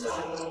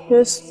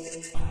 Yes.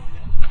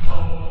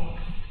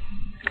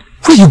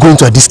 Where are you going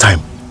to at this time?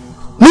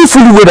 Knowing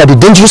fully well that the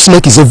dangerous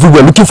snake is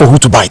everywhere looking for who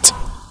to bite.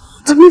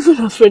 I'm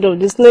even afraid of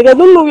this snake. I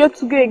don't know where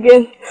to go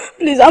again.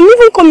 Please, I'm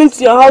even coming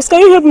to your house.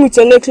 Can you help me with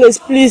your necklace,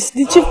 please?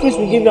 The chief priest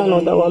will give you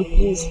another one,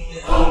 please.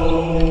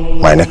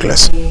 My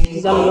necklace?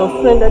 Please, I'm your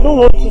friend. I don't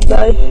want to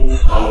die.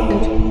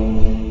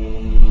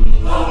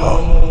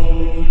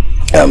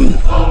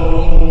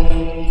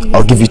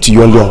 I'll give it to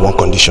you only on one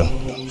condition.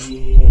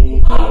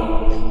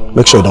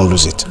 Make sure you don't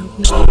lose it.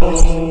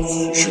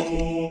 Sure.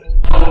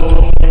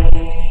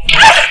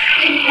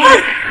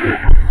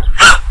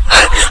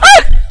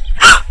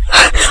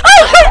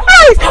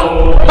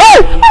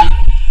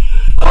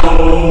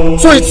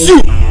 So it's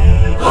you!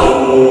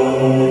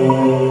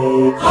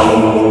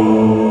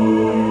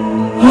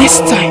 Next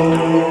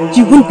time,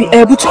 you won't be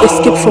able to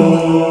escape from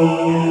me.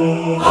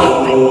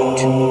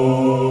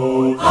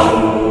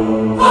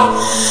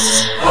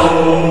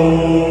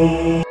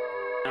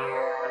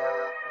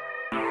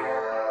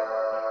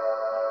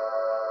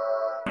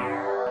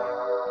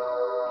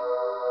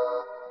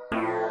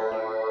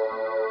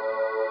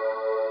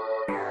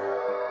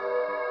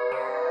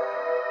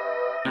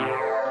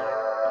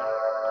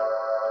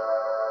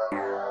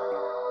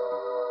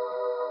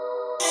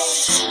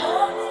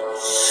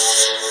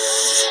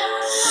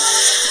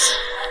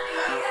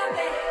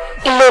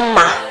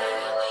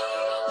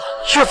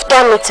 You've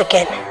done it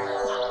again.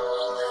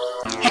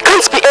 You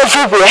can't be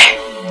everywhere.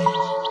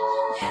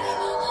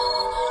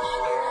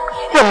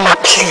 Mama,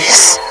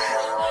 please.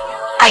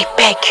 I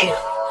beg you.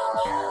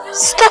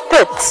 Stop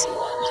it.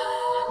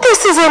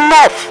 This is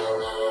enough.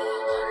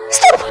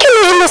 Stop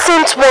killing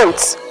innocent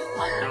ones.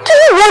 Do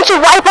you want to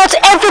wipe out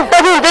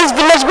everybody in this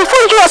village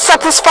before you are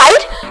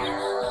satisfied?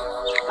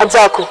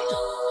 Adzaku,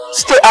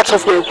 stay out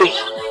of my way.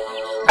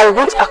 I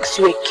won't ask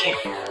you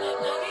again.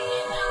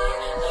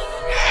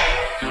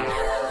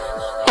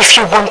 If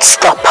you won't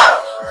stop,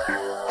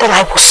 then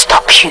I will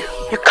stop you.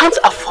 You can't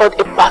afford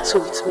a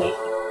battle with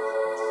me.